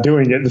thinking about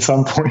doing it at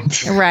some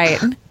point. Right.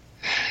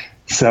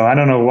 So I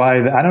don't know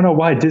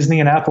why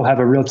Disney and Apple have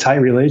a real tight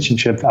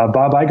relationship.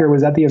 Bob Iger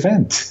was at the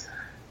event.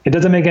 It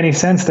doesn't make any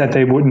sense that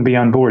they wouldn't be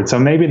on board. So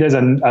maybe there's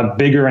a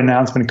bigger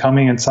announcement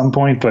coming at some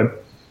point,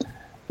 but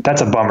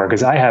that's a bummer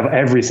because I have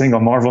every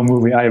single Marvel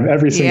movie. I have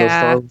every single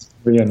Star Wars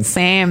movie. And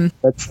same.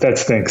 That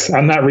stinks.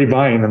 I'm not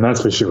rebuying them,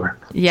 that's for sure.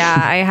 Yeah,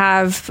 I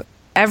have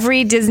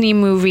every Disney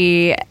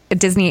movie,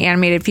 Disney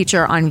animated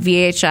feature on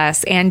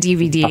VHS and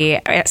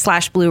DVD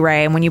 /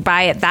 Blu-ray. And when you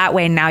buy it that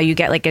way, now you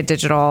get like a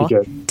digital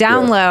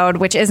download,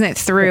 which isn't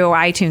through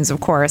iTunes, of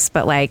course,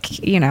 but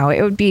like, you know,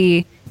 it would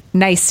be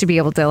nice to be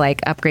able to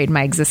like upgrade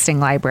my existing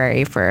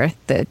library for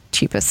the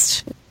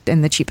cheapest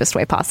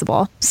way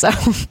possible. So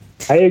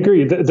I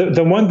agree.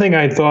 The one thing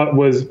I thought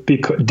was,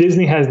 because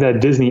Disney has that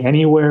Disney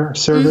Anywhere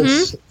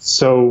service,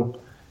 so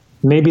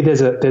maybe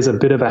there's a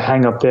bit of a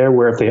hang up there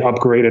where if they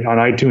upgrade it on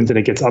iTunes, then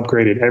it gets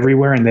upgraded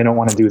everywhere, and they don't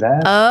want to do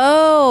that.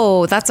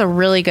 Oh, that's a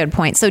really good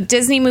point. So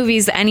Disney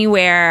Movies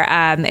Anywhere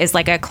is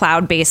like a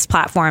cloud-based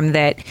platform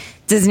that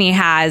Disney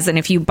has, and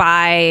if you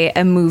buy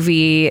a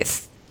movie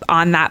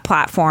on that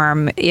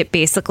platform, it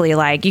basically,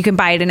 like, you can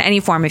buy it in any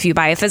form. If you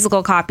buy a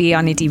physical copy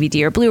on a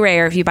DVD or Blu-ray,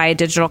 or if you buy a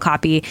digital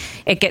copy,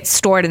 it gets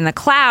stored in the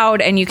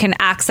cloud, and you can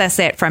access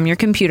it from your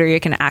computer. You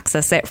can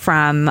access it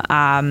from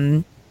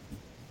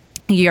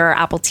your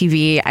Apple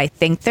TV. I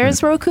think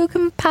there's Roku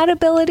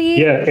compatibility.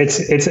 Yeah,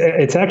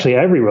 it's actually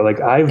everywhere. Like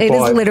it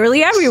is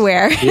literally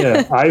everywhere.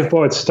 Yeah, I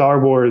bought Star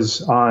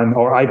Wars on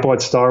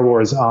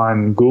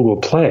Google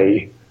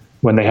Play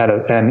when they had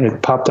and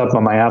it popped up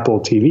on my Apple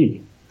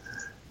TV.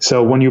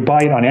 So when you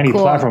buy it on any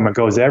platform, it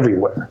goes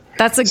everywhere.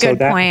 That's a good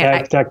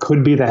point. That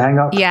could be the hang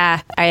up.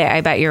 Yeah,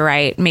 I bet you're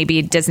right.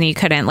 Maybe Disney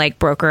couldn't like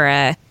broker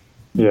a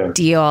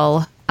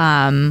deal.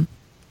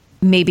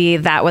 Maybe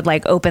that would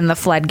like open the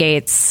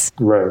floodgates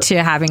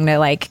to having to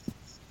like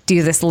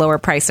do this lower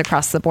price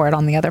across the board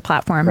on the other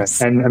platforms.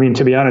 Right. And I mean,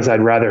 to be honest,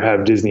 I'd rather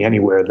have Disney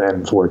Anywhere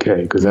than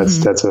 4K, because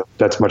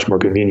that's much more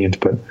convenient.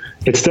 But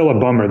it's still a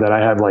bummer that I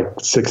have like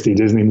 60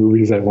 Disney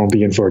movies that won't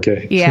be in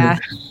 4K. Yeah.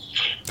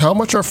 How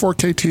much are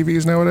 4K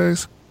TVs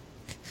nowadays?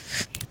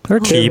 They're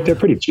cheap. They're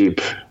pretty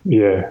cheap.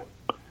 Yeah.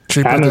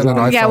 Cheaper than an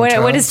iPhone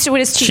 10? What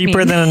is cheap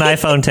cheaper than an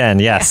iPhone 10,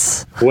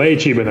 yes. Way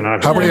cheaper than an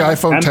iPhone 10. How many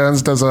iPhone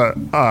 10s does a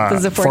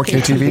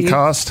 4K TV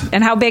cost?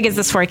 And how big is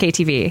this 4K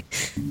TV?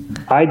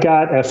 I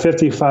got a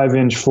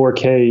 55-inch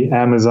 4K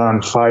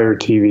Amazon Fire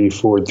TV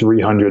for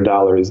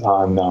 $300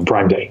 on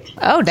Prime Day.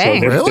 Oh,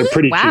 dang. So they're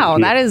pretty cheap. Wow,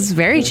 that is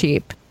very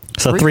cheap.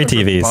 So 3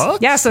 TVs.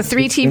 Bucks? Yeah, so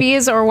 3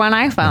 TVs or 1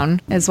 iPhone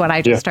is what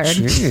I just heard.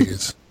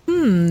 Jeez.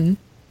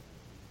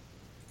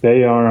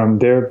 They are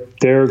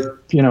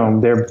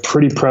they're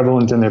pretty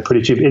prevalent and they're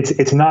pretty cheap.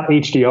 It's not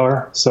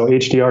HDR, so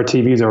HDR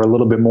TVs are a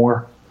little bit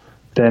more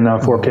than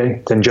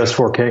 4K, than just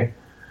 4K.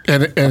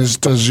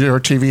 And does your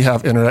TV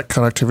have internet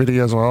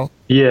connectivity as well?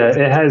 Yeah,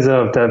 it has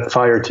that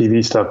Fire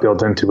TV stuff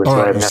built into it. Oh,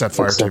 so right, you said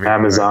Fire TV.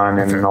 Amazon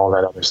and all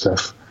that other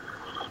stuff.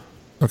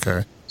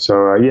 Okay.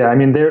 So yeah, I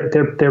mean they're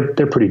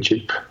pretty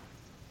cheap.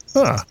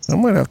 I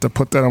might have to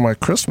put that on my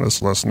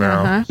Christmas list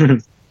now.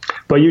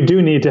 But you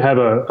do need to have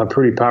a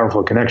pretty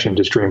powerful connection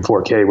to stream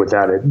 4K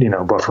without it,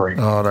 buffering.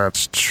 Oh,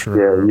 that's true.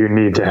 Yeah, you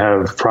need to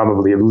have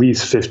probably at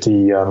least 50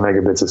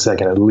 megabits a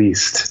second, at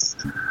least,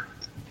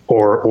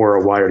 or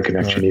a wired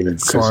connection even.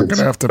 So I'm going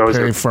to have to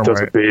pay for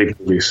my big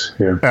movies.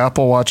 Yeah.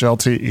 Apple Watch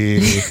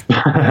LTE,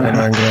 and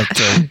I'm going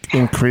to have to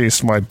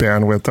increase my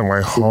bandwidth on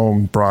my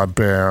home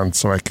broadband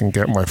so I can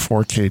get my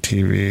 4K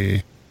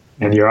TV.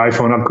 And your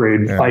iPhone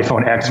upgrade,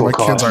 iPhone X will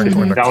cost. Kids aren't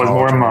going to $1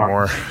 more a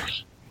anymore.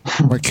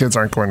 My kids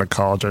aren't going to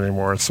college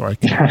anymore, so I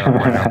can have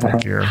my Apple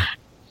gear.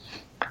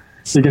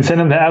 You can send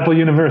them to Apple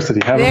University.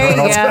 There you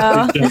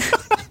go.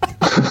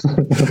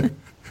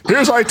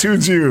 Here's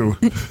iTunes U.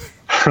 /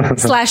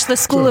 the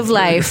School of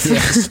Life.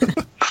 Yes.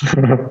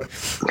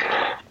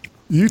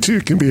 You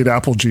too can be an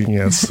Apple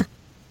genius.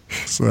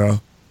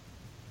 So.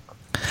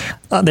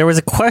 There was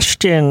a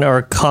question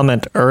or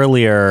comment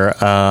earlier,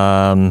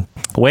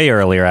 way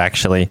earlier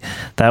actually,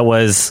 that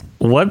was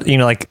what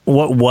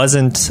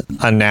wasn't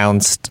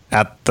announced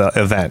at the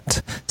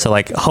event. So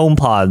like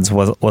HomePods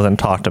wasn't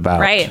talked about.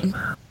 Right.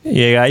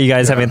 Yeah, you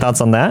guys have any thoughts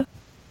on that?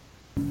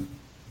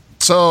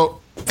 So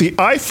the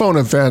iPhone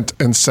event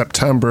in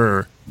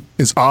September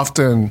is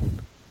often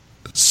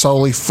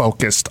solely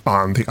focused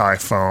on the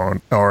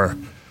iPhone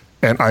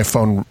and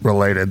iPhone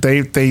related.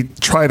 They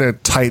try to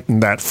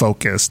tighten that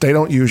focus. They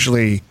don't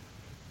usually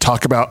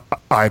talk about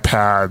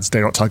iPads. They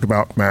don't talk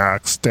about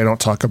Macs. They don't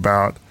talk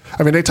about...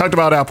 I mean, they talked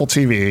about Apple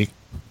TV.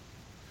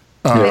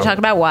 They talk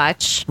about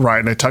Watch. Right,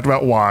 and they talked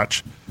about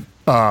Watch.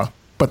 But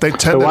they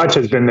tend The Watch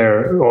has been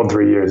there all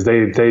 3 years.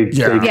 They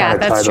kind of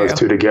tie those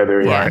two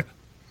together. Yeah. Right.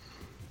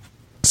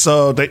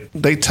 So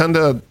they tend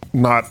to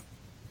not...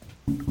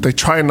 They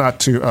try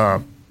not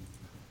to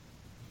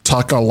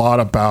talk a lot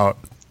about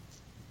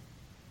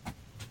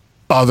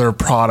other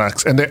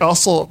products, and they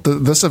also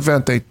this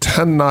event they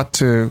tend not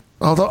to.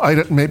 Although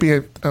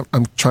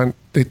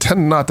they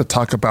tend not to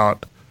talk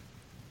about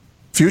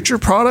future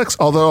products.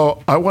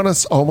 Although I want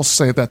to almost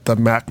say that the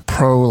Mac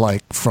Pro,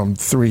 like from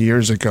 3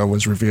 years ago,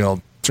 was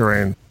revealed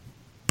during.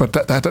 But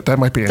that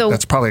might be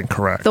that's probably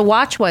incorrect. The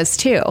Watch was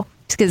too.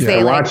 because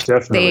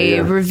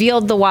they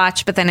revealed the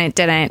watch, but then it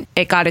didn't.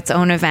 It got its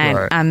own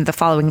event the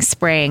following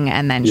spring,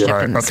 and then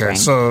shipped in the spring.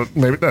 So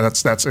maybe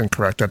that's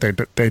incorrect. That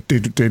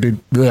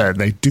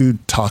they do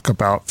talk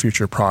about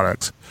future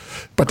products,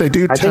 but they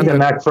do. I think the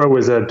Mac Pro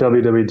was at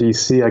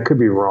WWDC. I could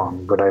be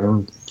wrong, but I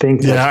don't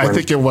think. I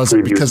think it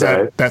wasn't, because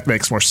that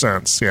makes more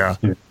sense. Yeah.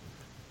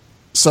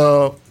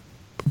 So,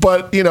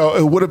 but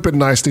it would have been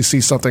nice to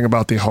see something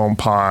about the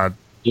HomePod.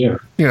 Yeah.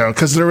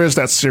 Because there is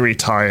that Siri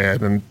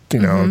tie-in,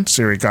 and,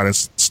 Siri got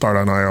its start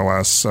on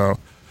iOS. So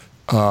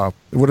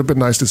it would have been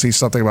nice to see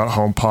something about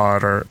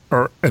HomePod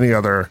or any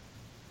other,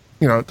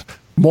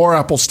 more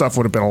Apple stuff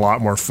would have been a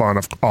lot more fun.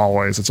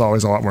 It's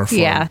always a lot more fun.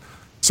 Yeah.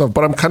 So,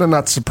 but I'm kind of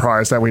not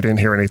surprised that we didn't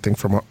hear anything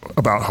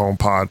about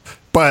HomePod.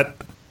 But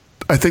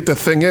I think the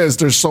thing is,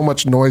 there's so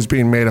much noise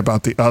being made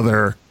about the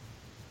other,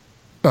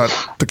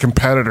 the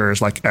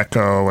competitors like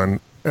Echo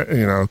and,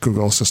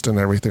 Google Assistant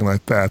and everything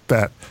like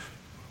that,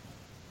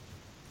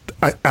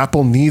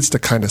 Apple needs to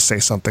kind of say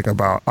something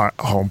about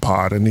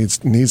HomePod and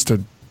needs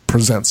to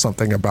present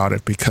something about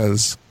it,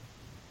 because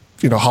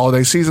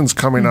holiday season's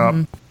coming up.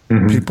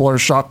 People are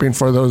shopping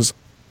for those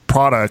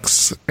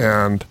products,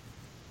 and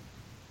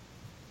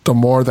the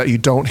more that you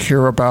don't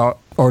hear about,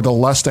 or the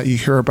less that you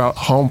hear about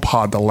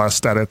HomePod, the less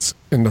that it's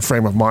in the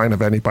frame of mind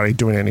of anybody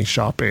doing any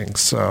shopping.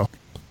 So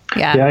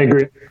yeah, I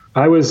agree.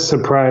 I was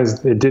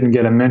surprised it didn't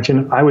get a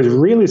mention. I was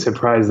really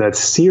surprised that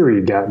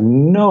Siri got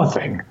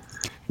nothing.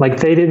 Like,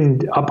 they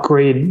didn't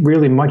upgrade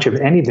really much of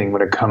anything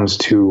when it comes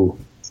to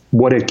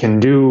what it can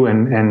do.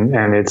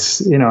 And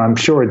it's, I'm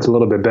sure it's a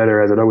little bit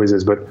better, as it always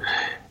is. But,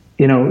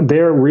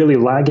 they're really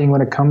lagging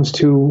when it comes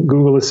to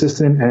Google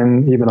Assistant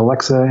and even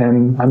Alexa.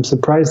 And I'm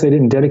surprised they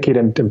didn't dedicate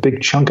a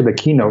big chunk of the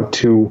keynote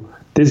to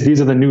this. These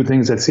are the new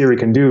things that Siri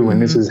can do.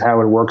 And this is how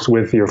it works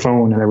with your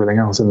phone and everything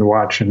else and the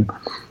watch. And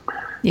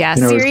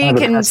Siri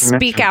can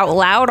speak out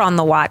loud on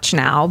the watch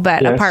now.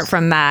 But apart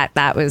from that,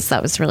 that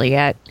was really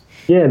it.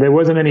 Yeah, there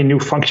wasn't any new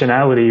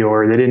functionality,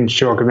 or they didn't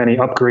show up with any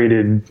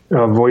upgraded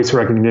voice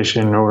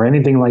recognition or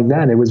anything like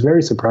that. It was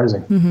very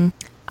surprising.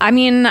 I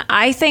mean,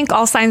 I think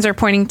all signs are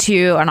pointing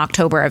to an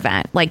October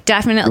event. Like,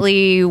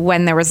 definitely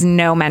when there was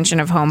no mention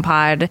of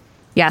HomePod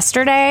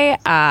yesterday,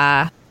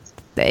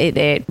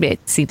 it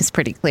seems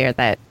pretty clear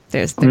that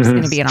there's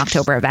going to be an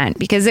October event,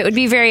 because it would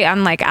be very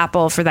unlike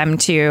Apple for them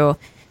to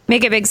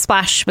make a big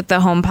splash with the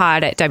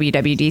HomePod at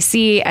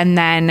WWDC and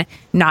then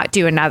not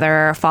do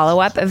another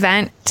follow-up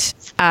event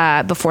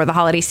before the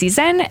holiday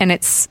season. And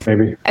it's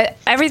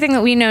everything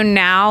that we know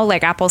now,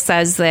 like Apple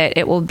says that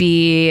it will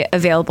be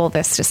available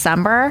this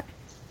December.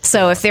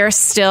 So if they're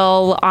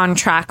still on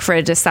track for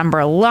a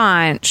December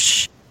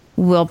launch,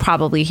 we'll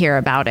probably hear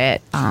about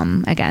it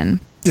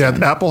again. Yeah,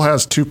 Apple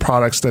has two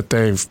products that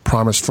they've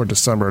promised for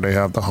December. They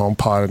have the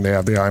HomePod and they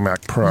have the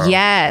iMac Pro.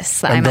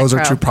 Yes, and those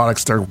are two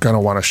products they're going to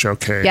want to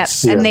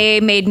showcase. Yep, and they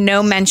made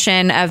no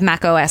mention of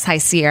macOS High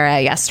Sierra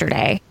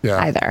yesterday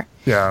either.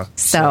 Yeah.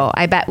 So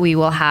I bet we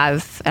will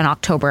have an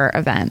October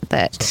event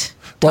that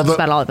talks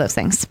about all of those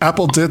things.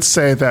 Apple did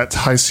say that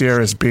High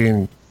Sierra is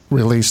being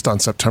released on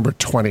September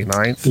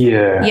 29th.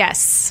 Yeah.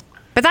 Yes.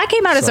 But that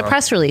came out as a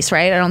press release,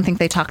 right? I don't think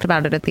they talked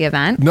about it at the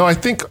event. No, I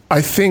think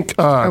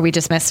or we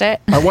just missed it.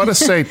 I want to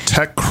say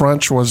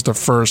TechCrunch was the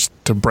first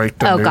to break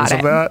the news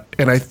of that.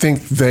 And I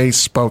think they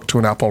spoke to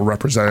an Apple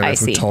representative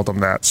who told them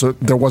that. So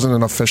there wasn't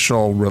an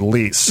official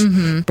release,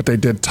 but they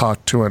did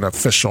talk to an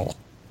official.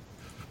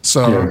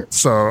 So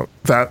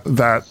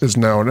that is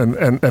known.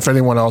 And if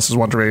anyone else is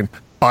wondering,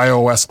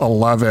 iOS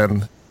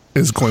 11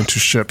 is going to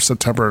ship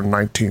September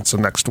 19th, so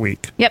next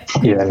week. Yep.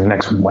 Yeah,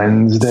 next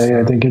Wednesday,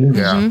 I think it is.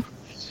 Yeah.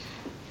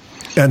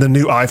 And the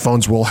new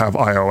iPhones will have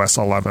iOS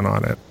 11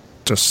 on it,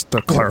 just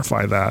to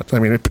clarify that. I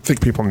mean, I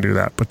think people knew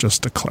that, but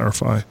just to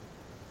clarify.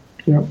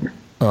 Yep.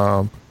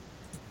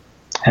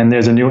 And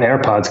there's a new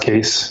AirPods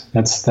case.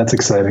 That's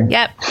exciting.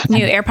 Yep.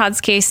 New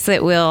AirPods case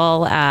that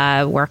will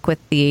work with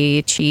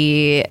the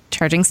Qi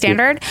charging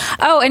standard. Yeah.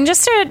 Oh, and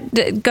just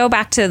to go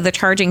back to the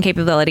charging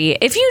capability,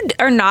 if you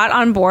are not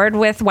on board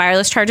with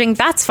wireless charging,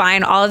 that's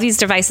fine. All of these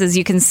devices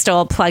you can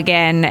still plug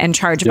in and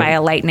charge by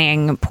a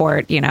Lightning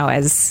port,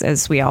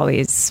 as we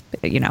always,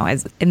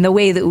 as in the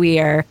way that we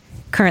are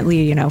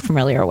currently,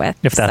 familiar with.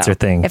 If that's your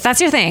thing. If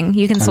that's your thing,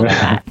 you can still do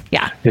that.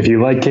 Yeah. If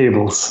you like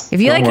cables.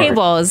 If you like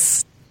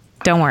cables,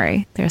 don't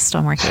worry. There's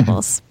still more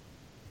cables.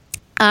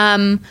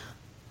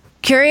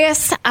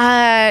 Curious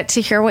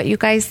to hear what you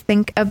guys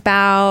think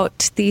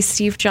about the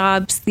Steve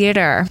Jobs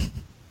Theater.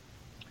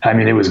 I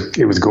mean, it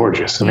was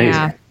gorgeous. Amazing.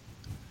 Yeah.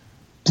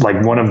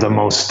 Like one of the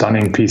most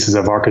stunning pieces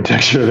of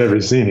architecture I've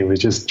ever seen. It was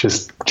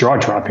just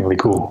jaw-droppingly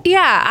cool.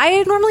 Yeah,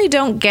 I normally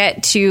don't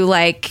get too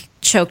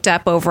choked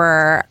up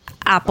over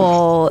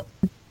Apple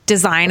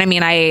design. I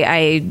mean,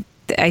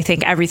 I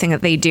think everything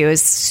that they do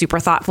is super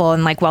thoughtful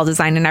and well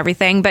designed and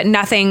everything, but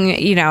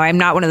nothing, I'm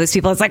not one of those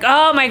people. It's like,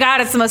 oh my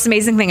God, it's the most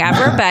amazing thing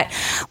ever. But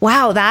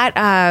wow,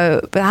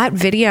 that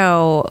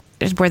video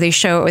where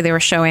they were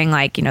showing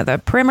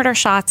the perimeter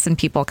shots and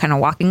people kind of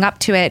walking up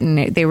to it.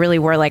 And they really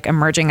were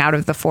emerging out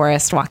of the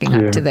forest, walking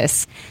up to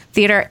this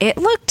theater. It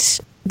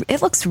looked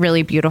it looks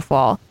really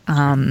beautiful.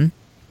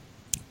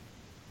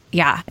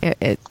 Yeah,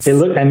 it's. It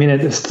looked. I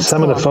mean,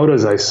 some cool. of the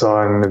photos I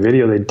saw in the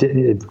video,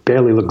 it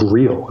barely looked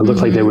real. It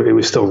looked like it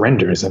was still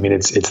renders. I mean,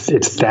 it's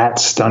that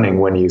stunning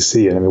when you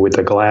see it. I mean, with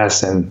the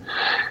glass, and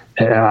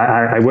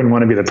I wouldn't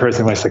want to be the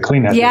person who has to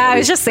clean that. Yeah, I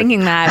was just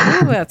thinking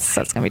that. Ooh, that's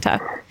gonna be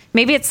tough.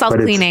 Maybe it's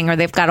self-cleaning, or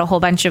they've got a whole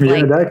bunch of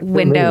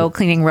window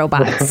cleaning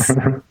robots.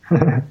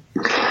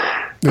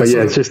 But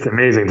yeah, it's just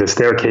amazing. The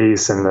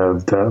staircase and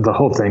the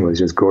whole thing was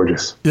just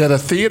gorgeous. Yeah, the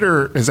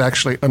theater is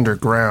actually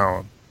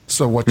underground.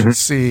 So what you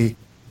see,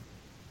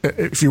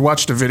 if you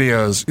watch the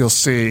videos, you'll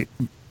see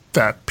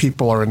that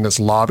people are in this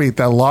lobby.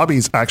 That lobby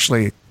is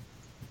actually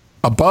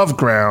above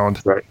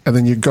ground, right. And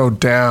then you go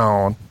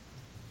down,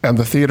 and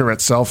the theater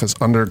itself is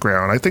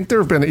underground. I think there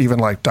have been even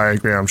like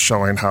diagrams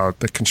showing how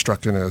the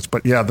construction is.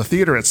 But yeah, the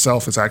theater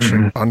itself is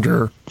actually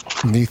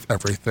underneath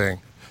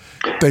everything.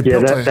 They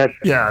built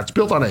it's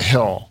built on a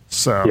hill.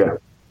 So yeah,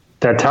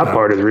 that top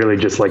part is really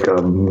just like a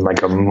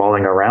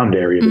mulling around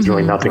area. There's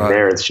really nothing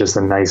there. It's just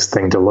a nice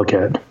thing to look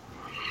at.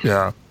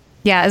 Yeah.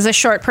 Yeah, as a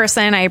short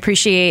person, I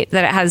appreciate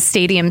that it has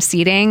stadium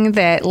seating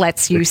that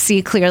lets you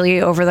see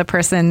clearly over the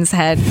person's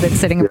head that's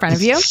sitting in front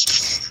of you.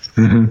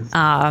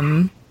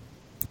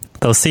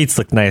 Those seats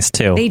look nice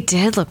too. They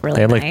did look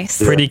really nice.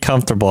 They look pretty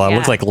comfortable. Yeah. It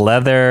looks like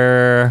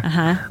leather.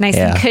 Nice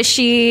and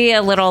cushy.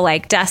 A little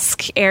like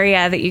desk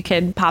area that you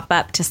could pop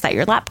up to set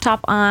your laptop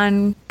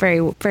on.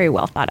 Very, very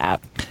well thought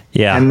out.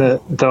 Yeah. And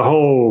the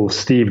whole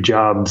Steve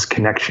Jobs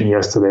connection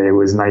yesterday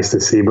was nice to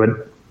see, but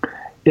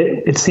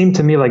it seemed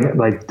to me like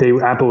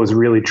Apple was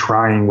really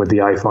trying with the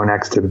iPhone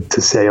X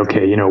to say,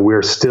 okay, you know,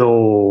 we're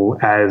still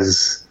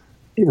as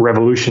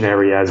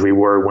revolutionary as we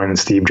were when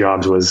Steve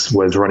Jobs was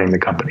running the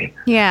company.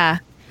 Yeah.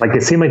 Like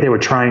it seemed like they were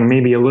trying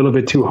maybe a little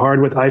bit too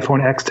hard with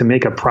iPhone X to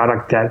make a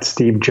product that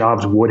Steve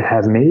Jobs would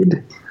have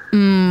made.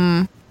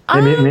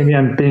 Maybe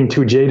I'm being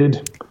too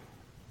jaded.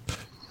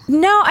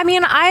 No, I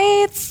mean,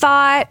 I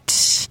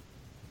thought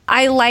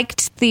I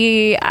liked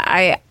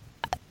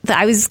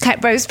I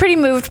was pretty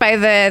moved by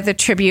the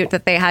tribute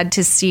that they had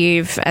to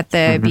Steve at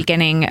the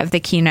beginning of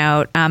the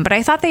keynote. But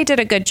I thought they did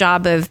a good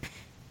job of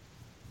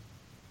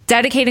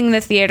dedicating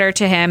the theater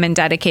to him and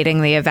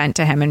dedicating the event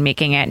to him and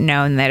making it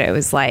known that it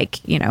was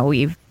like, you know,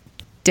 we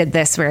did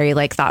this very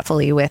like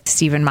thoughtfully with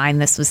Steve in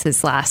mind. This was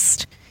his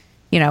last,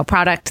 you know,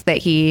 product that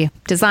he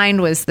designed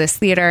was this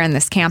theater and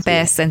this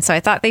campus. And so I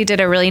thought they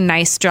did a really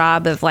nice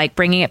job of like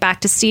bringing it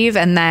back to Steve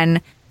and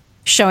then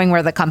showing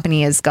where the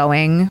company is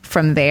going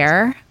from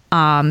there.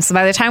 So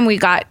by the time we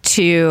got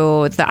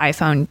to the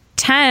iPhone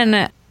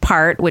 10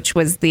 part, which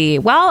was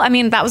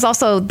that was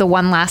also the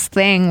one last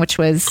thing, which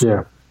was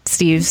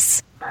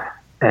Steve's.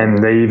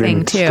 And they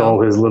even stole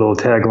his little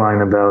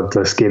tagline about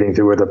skating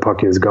to where the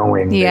puck is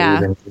going.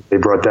 Yeah. They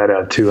brought that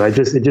out too. It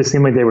just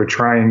seemed like they were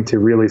trying to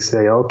really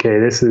say, okay,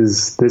 this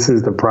is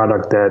the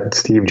product that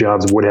Steve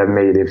Jobs would have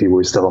made if he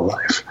were still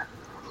alive.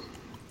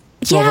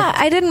 Yeah,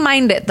 I didn't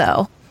mind it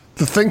though.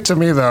 The thing to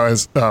me though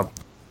is,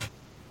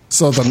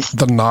 so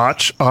the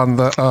notch on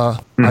the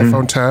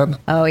iPhone 10,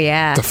 oh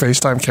yeah, the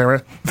FaceTime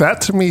camera,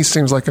 that to me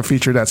seems like a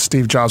feature that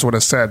Steve Jobs would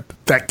have said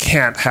that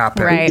can't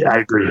happen. Right, yeah, I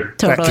agree.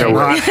 Totally. That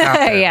cannot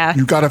happen. Yeah,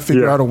 you got to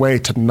figure out a way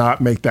to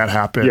not make that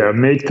happen. Yeah,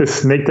 make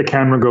the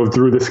camera go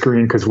through the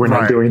screen because we're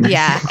not doing that.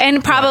 Yeah,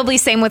 and probably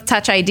same with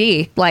Touch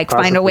ID. Like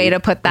find a way to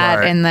put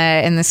that in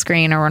the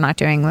screen, or we're not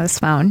doing this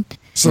phone.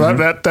 So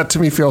that to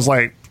me feels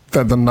like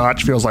that the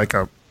notch feels like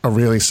a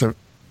really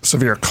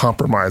severe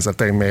compromise that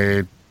they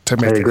made to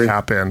make it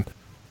happen,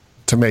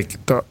 to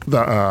make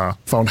the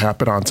phone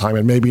happen on time,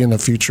 and maybe in a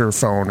future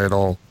phone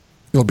it'll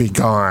be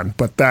gone.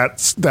 But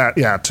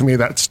to me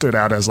that stood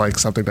out as like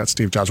something that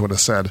Steve Jobs would have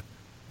said.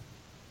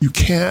 You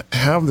can't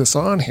have this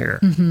on here.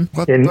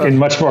 In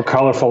much more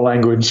colorful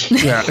language.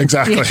 Yeah,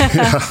 exactly.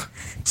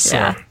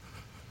 So,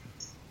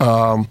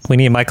 we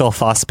need Michael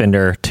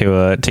Fassbender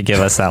to give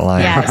us that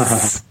line.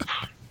 Yes.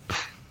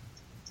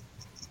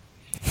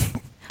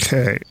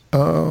 Okay.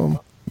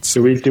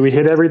 Do we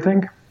hit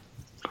everything?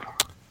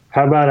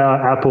 How about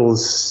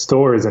Apple's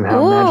stores and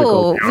how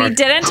magical they are? We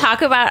didn't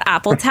talk about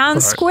Apple Town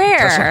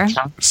Square.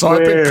 So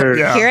I've been,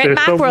 here at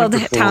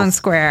Macworld Town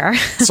Square.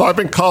 So I've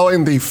been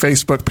calling the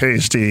Facebook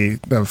page the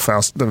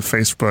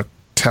Facebook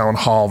Town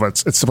Hall,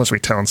 but it's supposed to be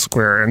Town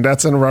Square, and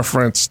that's in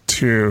reference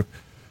to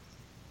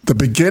the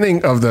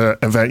beginning of the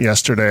event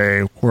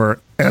yesterday, where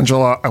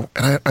Angela,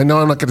 and I know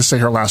I'm not going to say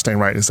her last name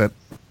right. Is it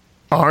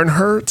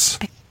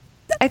Arnhertz?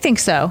 I think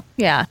so.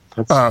 Yeah.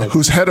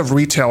 Who's head of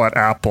retail at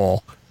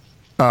Apple?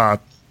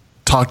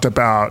 Talked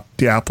about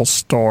the Apple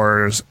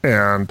stores,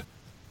 and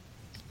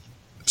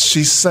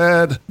she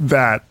said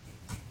that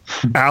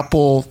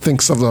Apple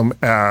thinks of them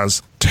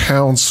as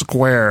town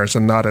squares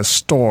and not as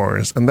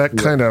stores. And that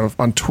kind of,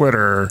 on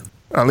Twitter,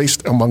 at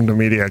least among the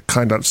media,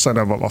 kind of sent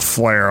up a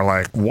flare,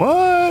 like,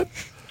 what?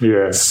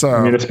 Yeah. So,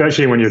 I mean,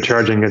 especially when you're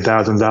charging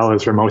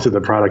 $1,000 for most of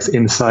the products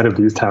inside of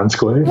these town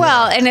squares.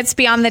 Well, and it's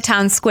beyond the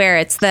town square.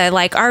 It's the,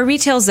 like, our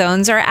retail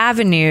zones are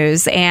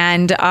avenues,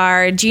 and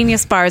our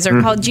Genius bars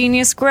are called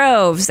Genius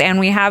Groves, and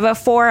we have a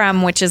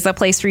forum, which is a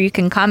place where you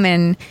can come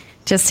and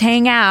just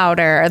hang out,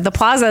 or the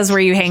plazas where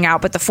you hang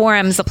out, but the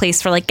forum's a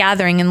place for like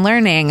gathering and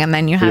learning. And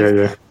then you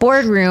have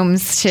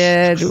boardrooms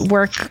to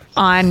work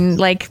on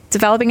like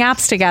developing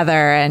apps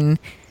together. And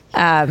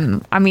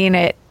I mean,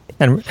 it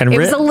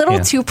was a little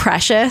too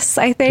precious,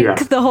 I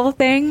think, the whole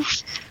thing.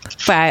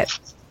 But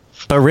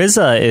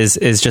RZA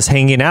is just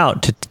hanging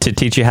out to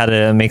teach you how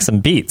to make some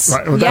beats.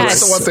 Right. Well,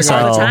 that's the one thing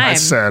I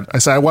said. I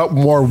said I want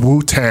more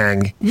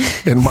Wu-Tang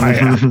in my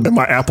in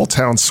my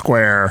Appletown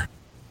Square.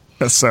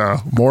 It's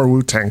more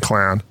Wu-Tang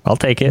Clan. I'll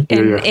take it.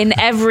 In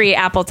every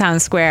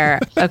Appletown Square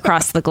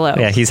across the globe.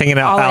 Yeah, he's hanging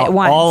out all at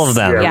once. All of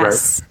them. Yeah,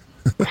 yes.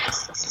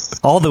 Right.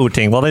 All the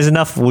Wu-Tang. Well, there's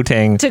enough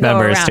Wu-Tang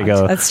members to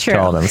go That's true. to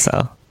all of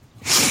them.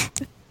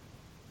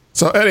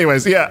 So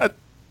anyways, yeah.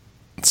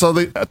 So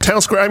the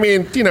town square, I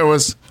mean, you know,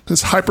 is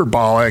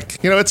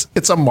hyperbolic. You know,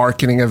 it's a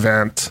marketing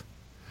event.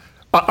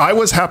 I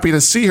was happy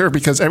to see her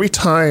because every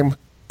time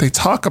they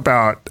talk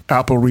about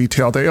Apple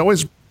retail, they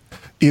always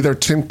either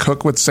Tim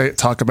Cook would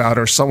talk about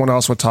it or someone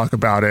else would talk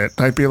about it.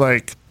 And I'd be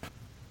like,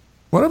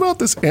 what about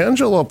this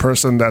Angelo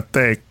person that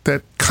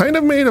kind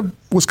of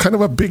was kind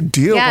of a big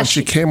deal when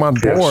she came on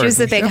board? She was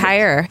the big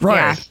hire.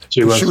 Right.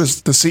 Yeah. She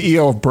was the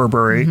CEO of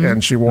Burberry,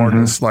 and she wore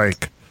this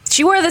like...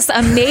 She wore this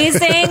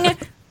amazing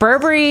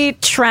Burberry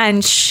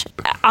trench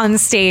on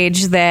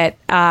stage that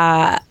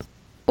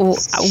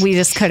we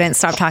just couldn't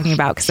stop talking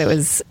about because it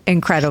was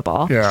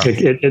incredible. Yeah.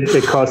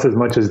 It cost as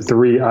much as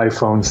 3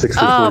 iPhone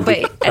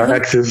 64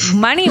 X's.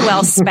 Money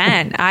well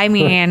spent. I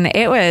mean,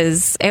 it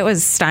was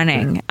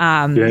stunning.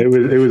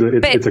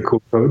 It's a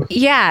cool code.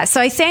 Yeah. So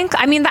I think,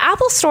 I mean, the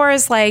Apple Store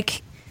is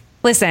like,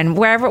 listen,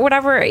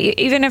 whatever,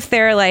 even if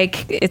they're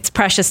like, it's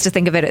precious to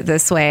think of it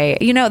this way,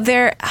 you know,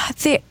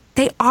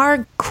 they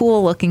are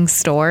cool looking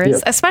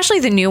stores, especially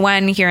the new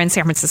one here in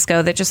San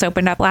Francisco that just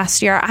opened up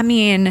last year. I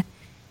mean,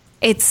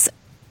 it's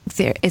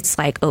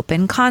like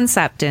open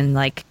concept, and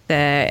like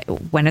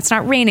when it's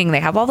not raining, they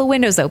have all the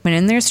windows open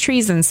and there's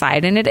trees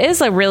inside, and it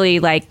is a really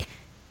like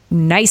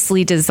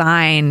nicely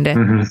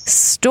designed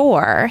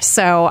store.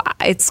 So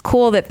it's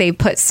cool that they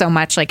put so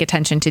much like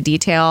attention to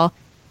detail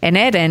in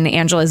it, and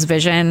Angela's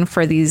vision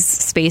for these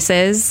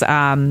spaces.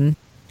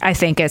 I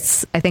think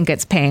it's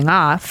paying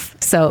off.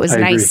 So it was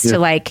nice to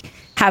like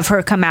have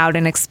her come out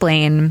and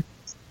explain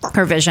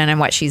her vision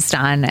and what she's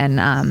done.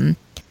 And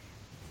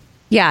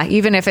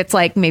even if it's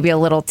like maybe a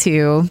little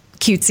too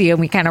cutesy and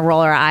we kind of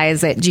roll our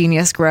eyes at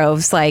Genius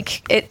Groves,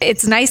 like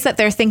it's nice that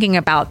they're thinking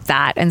about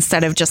that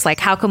instead of just like,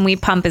 how can we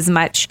pump as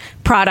much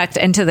product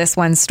into this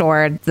one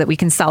store that we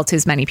can sell to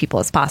as many people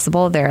as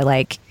possible? They're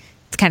like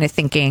kind of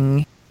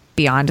thinking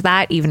beyond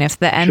that, even if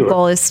the end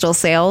goal is still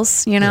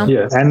sales, you know?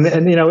 Yeah.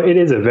 And you know, it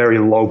is a very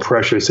low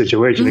pressure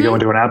situation to go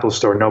into an Apple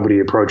store. Nobody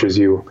approaches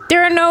you.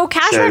 There are no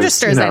cash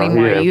registers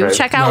anymore. You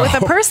check out with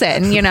a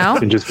person, you know? You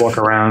can just walk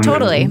around.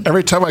 Totally.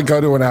 Every time I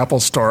go to an Apple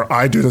store,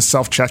 I do the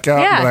self-checkout,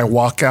 and I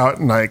walk out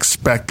and I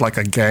expect like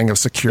a gang of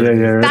security.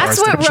 That's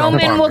what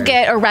Roman will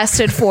get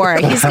arrested for.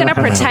 He's going to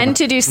pretend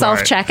to do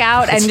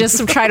self-checkout and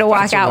just try to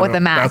walk out with a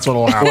Mac. That's what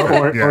will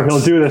happen. Or he'll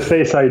do the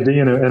Face ID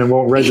and it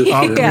won't register.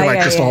 I'll be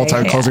like this the whole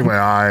time, closing my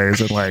eyes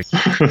and like,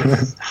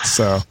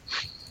 so.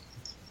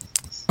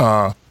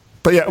 But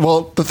yeah,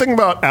 well, the thing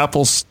about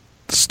Apple's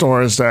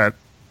store is that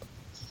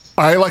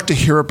I like to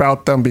hear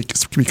about them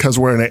because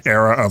we're in an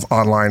era of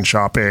online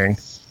shopping,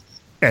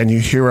 and you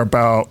hear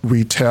about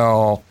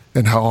retail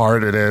and how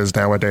hard it is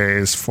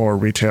nowadays for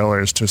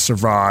retailers to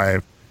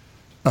survive.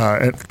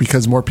 And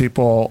because more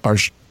people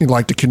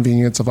like the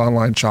convenience of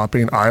online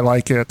shopping. I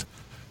like it.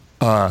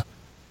 So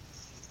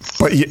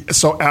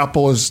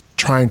Apple is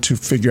trying to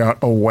figure out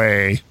a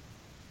way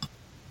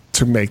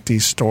to make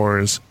these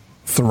stores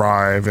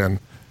thrive, and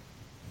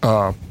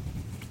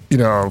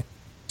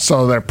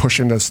so they're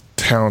pushing this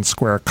town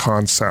square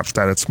concept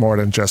that it's more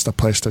than just a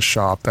place to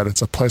shop, that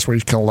it's a place where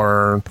you can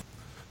learn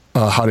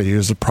how to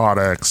use the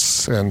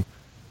products and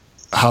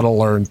how to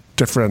learn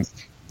different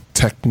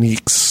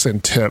techniques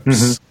and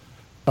tips,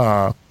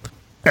 and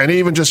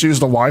even just use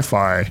the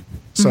Wi-Fi.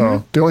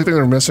 So the only thing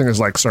they're missing is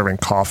like serving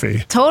coffee.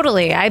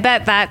 Totally. I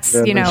bet that's,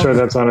 I'm sure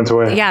that's on its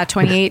way. Yeah,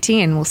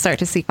 2018, we'll start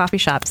to see coffee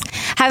shops.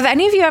 Have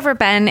any of you ever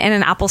been in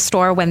an Apple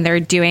store when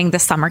they're doing the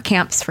summer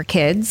camps for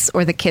kids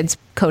or the kids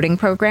coding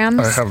programs?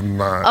 I have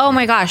not. Oh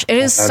my gosh, it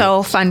is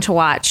so fun to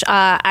watch.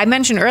 I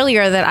mentioned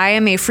earlier that I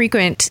am a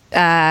frequent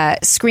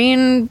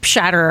screen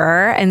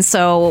shatterer. And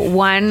so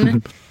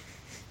one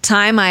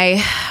time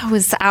I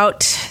was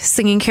out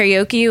singing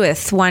karaoke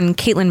with one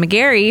Caitlin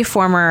McGarry,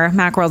 former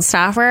Macworld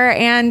staffer,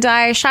 and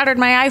I shattered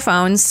my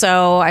iPhone.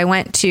 So I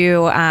went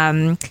to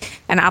an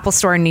Apple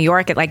store in New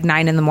York at like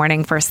 9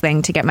 a.m. first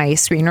thing to get my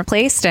screen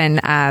replaced.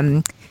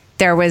 And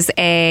there was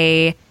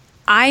a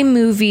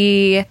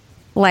iMovie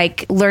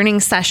like learning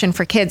session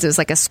for kids. It was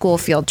like a school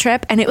field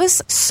trip, and it was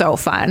so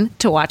fun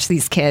to watch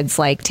these kids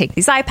like take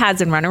these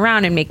iPads and run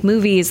around and make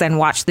movies and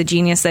watch the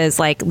geniuses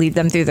like lead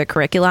them through the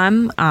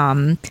curriculum.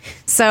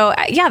 So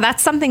yeah,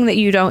 that's something that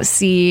you don't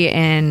see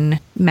in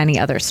many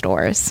other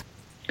stores.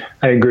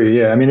 I agree.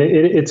 Yeah. I mean,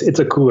 it's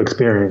a cool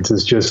experience.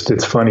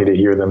 It's funny to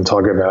hear them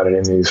talk about it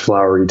in these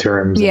flowery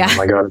terms. Yeah. And, oh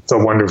my God, it's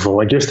so wonderful.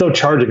 Like, you're still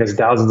charging us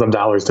thousands of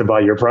dollars to buy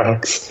your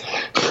products.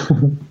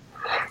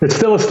 It's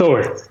still a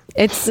store.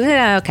 It's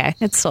okay.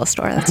 It's still a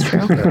store. That's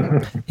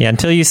true. Yeah,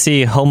 until you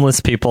see homeless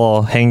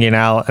people hanging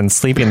out and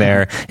sleeping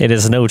there, it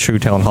is no true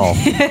town hall.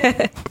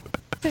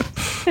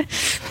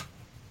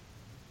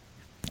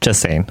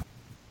 Just saying.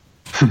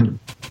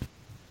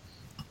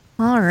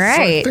 All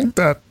right. So I think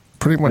that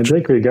pretty much I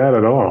think we got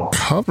it all.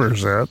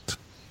 covers it.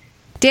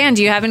 Dan,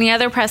 do you have any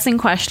other pressing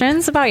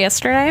questions about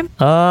yesterday?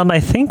 I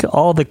think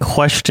all the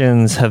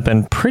questions have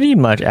been pretty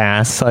much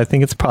asked, so I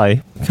think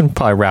we can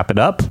probably wrap it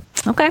up.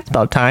 Okay.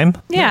 About time.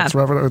 Yeah.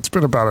 It's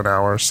been about an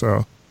hour,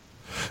 so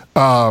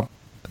I'd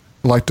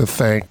like to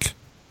thank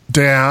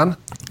Dan.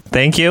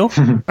 Thank you.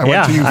 went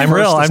to you I'm first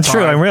real. this I'm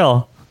true. time. I'm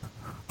real.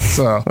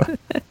 So,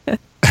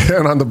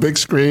 and on the big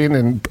screen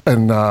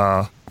in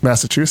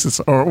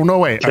Massachusetts, or no,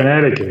 wait,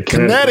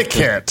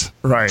 Connecticut.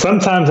 Right.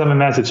 Sometimes I'm in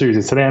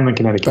Massachusetts. Today I'm in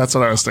Connecticut. That's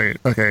what I was saying.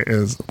 Okay,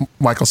 is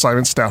Michael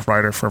Simon, staff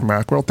writer for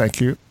Macworld.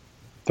 Thank you.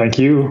 Thank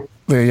you.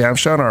 Leah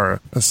Yamshan,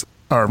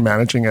 our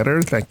managing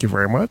editor. Thank you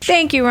very much.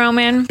 Thank you,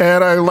 Roman.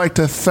 And I'd like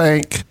to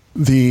thank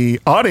the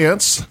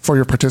audience for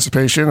your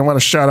participation. I want to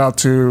shout out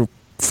to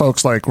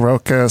folks like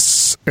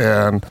Rokas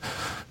and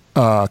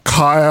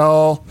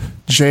Kyle,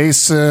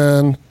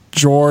 Jason,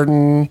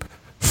 Jordan,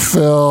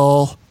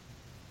 Phil,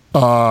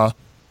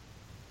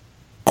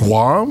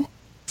 Guam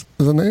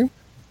is the name.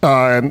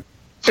 And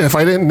if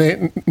I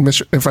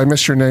if I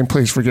missed your name,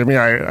 please forgive me.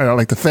 I'd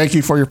like to thank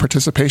you for your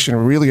participation.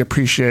 Really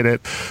appreciate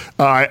it.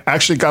 I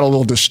actually got a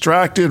little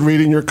distracted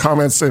reading your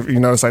comments. If you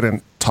notice, I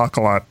didn't talk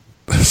a lot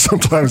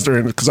sometimes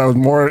during it because I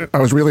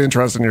was really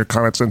interested in your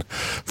comments, and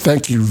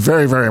thank you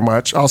very, very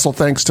much. Also,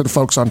 thanks to the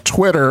folks on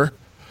Twitter.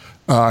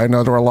 I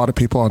know there are a lot of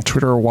people on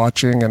Twitter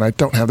watching, and I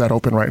don't have that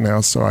open right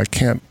now, so I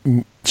can't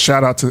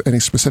shout out to any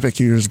specific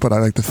users, but I'd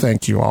like to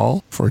thank you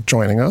all for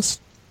joining us.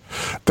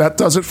 That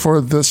does it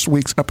for this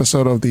week's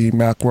episode of the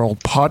Macworld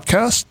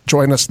Podcast.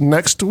 Join us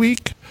next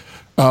week.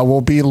 We'll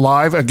be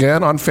live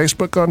again on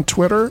Facebook, on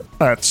Twitter.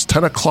 It's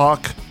 10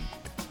 o'clock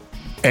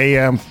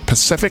a.m.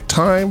 Pacific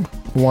time,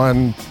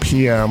 1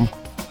 p.m.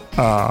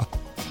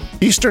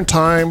 Eastern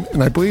time,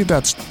 and I believe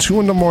that's 2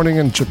 in the morning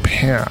in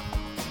Japan.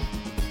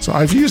 So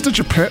I've used a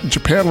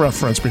Japan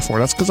reference before.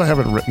 That's because I have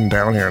it written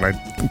down here, and I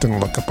didn't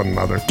look up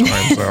another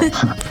time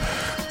zone.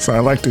 So I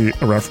like to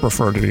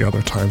refer to the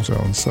other time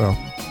zones. So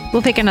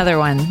We'll pick another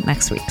one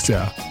next week.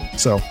 yeah.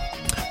 So,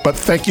 but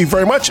thank you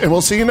very much, and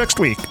we'll see you next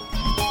week.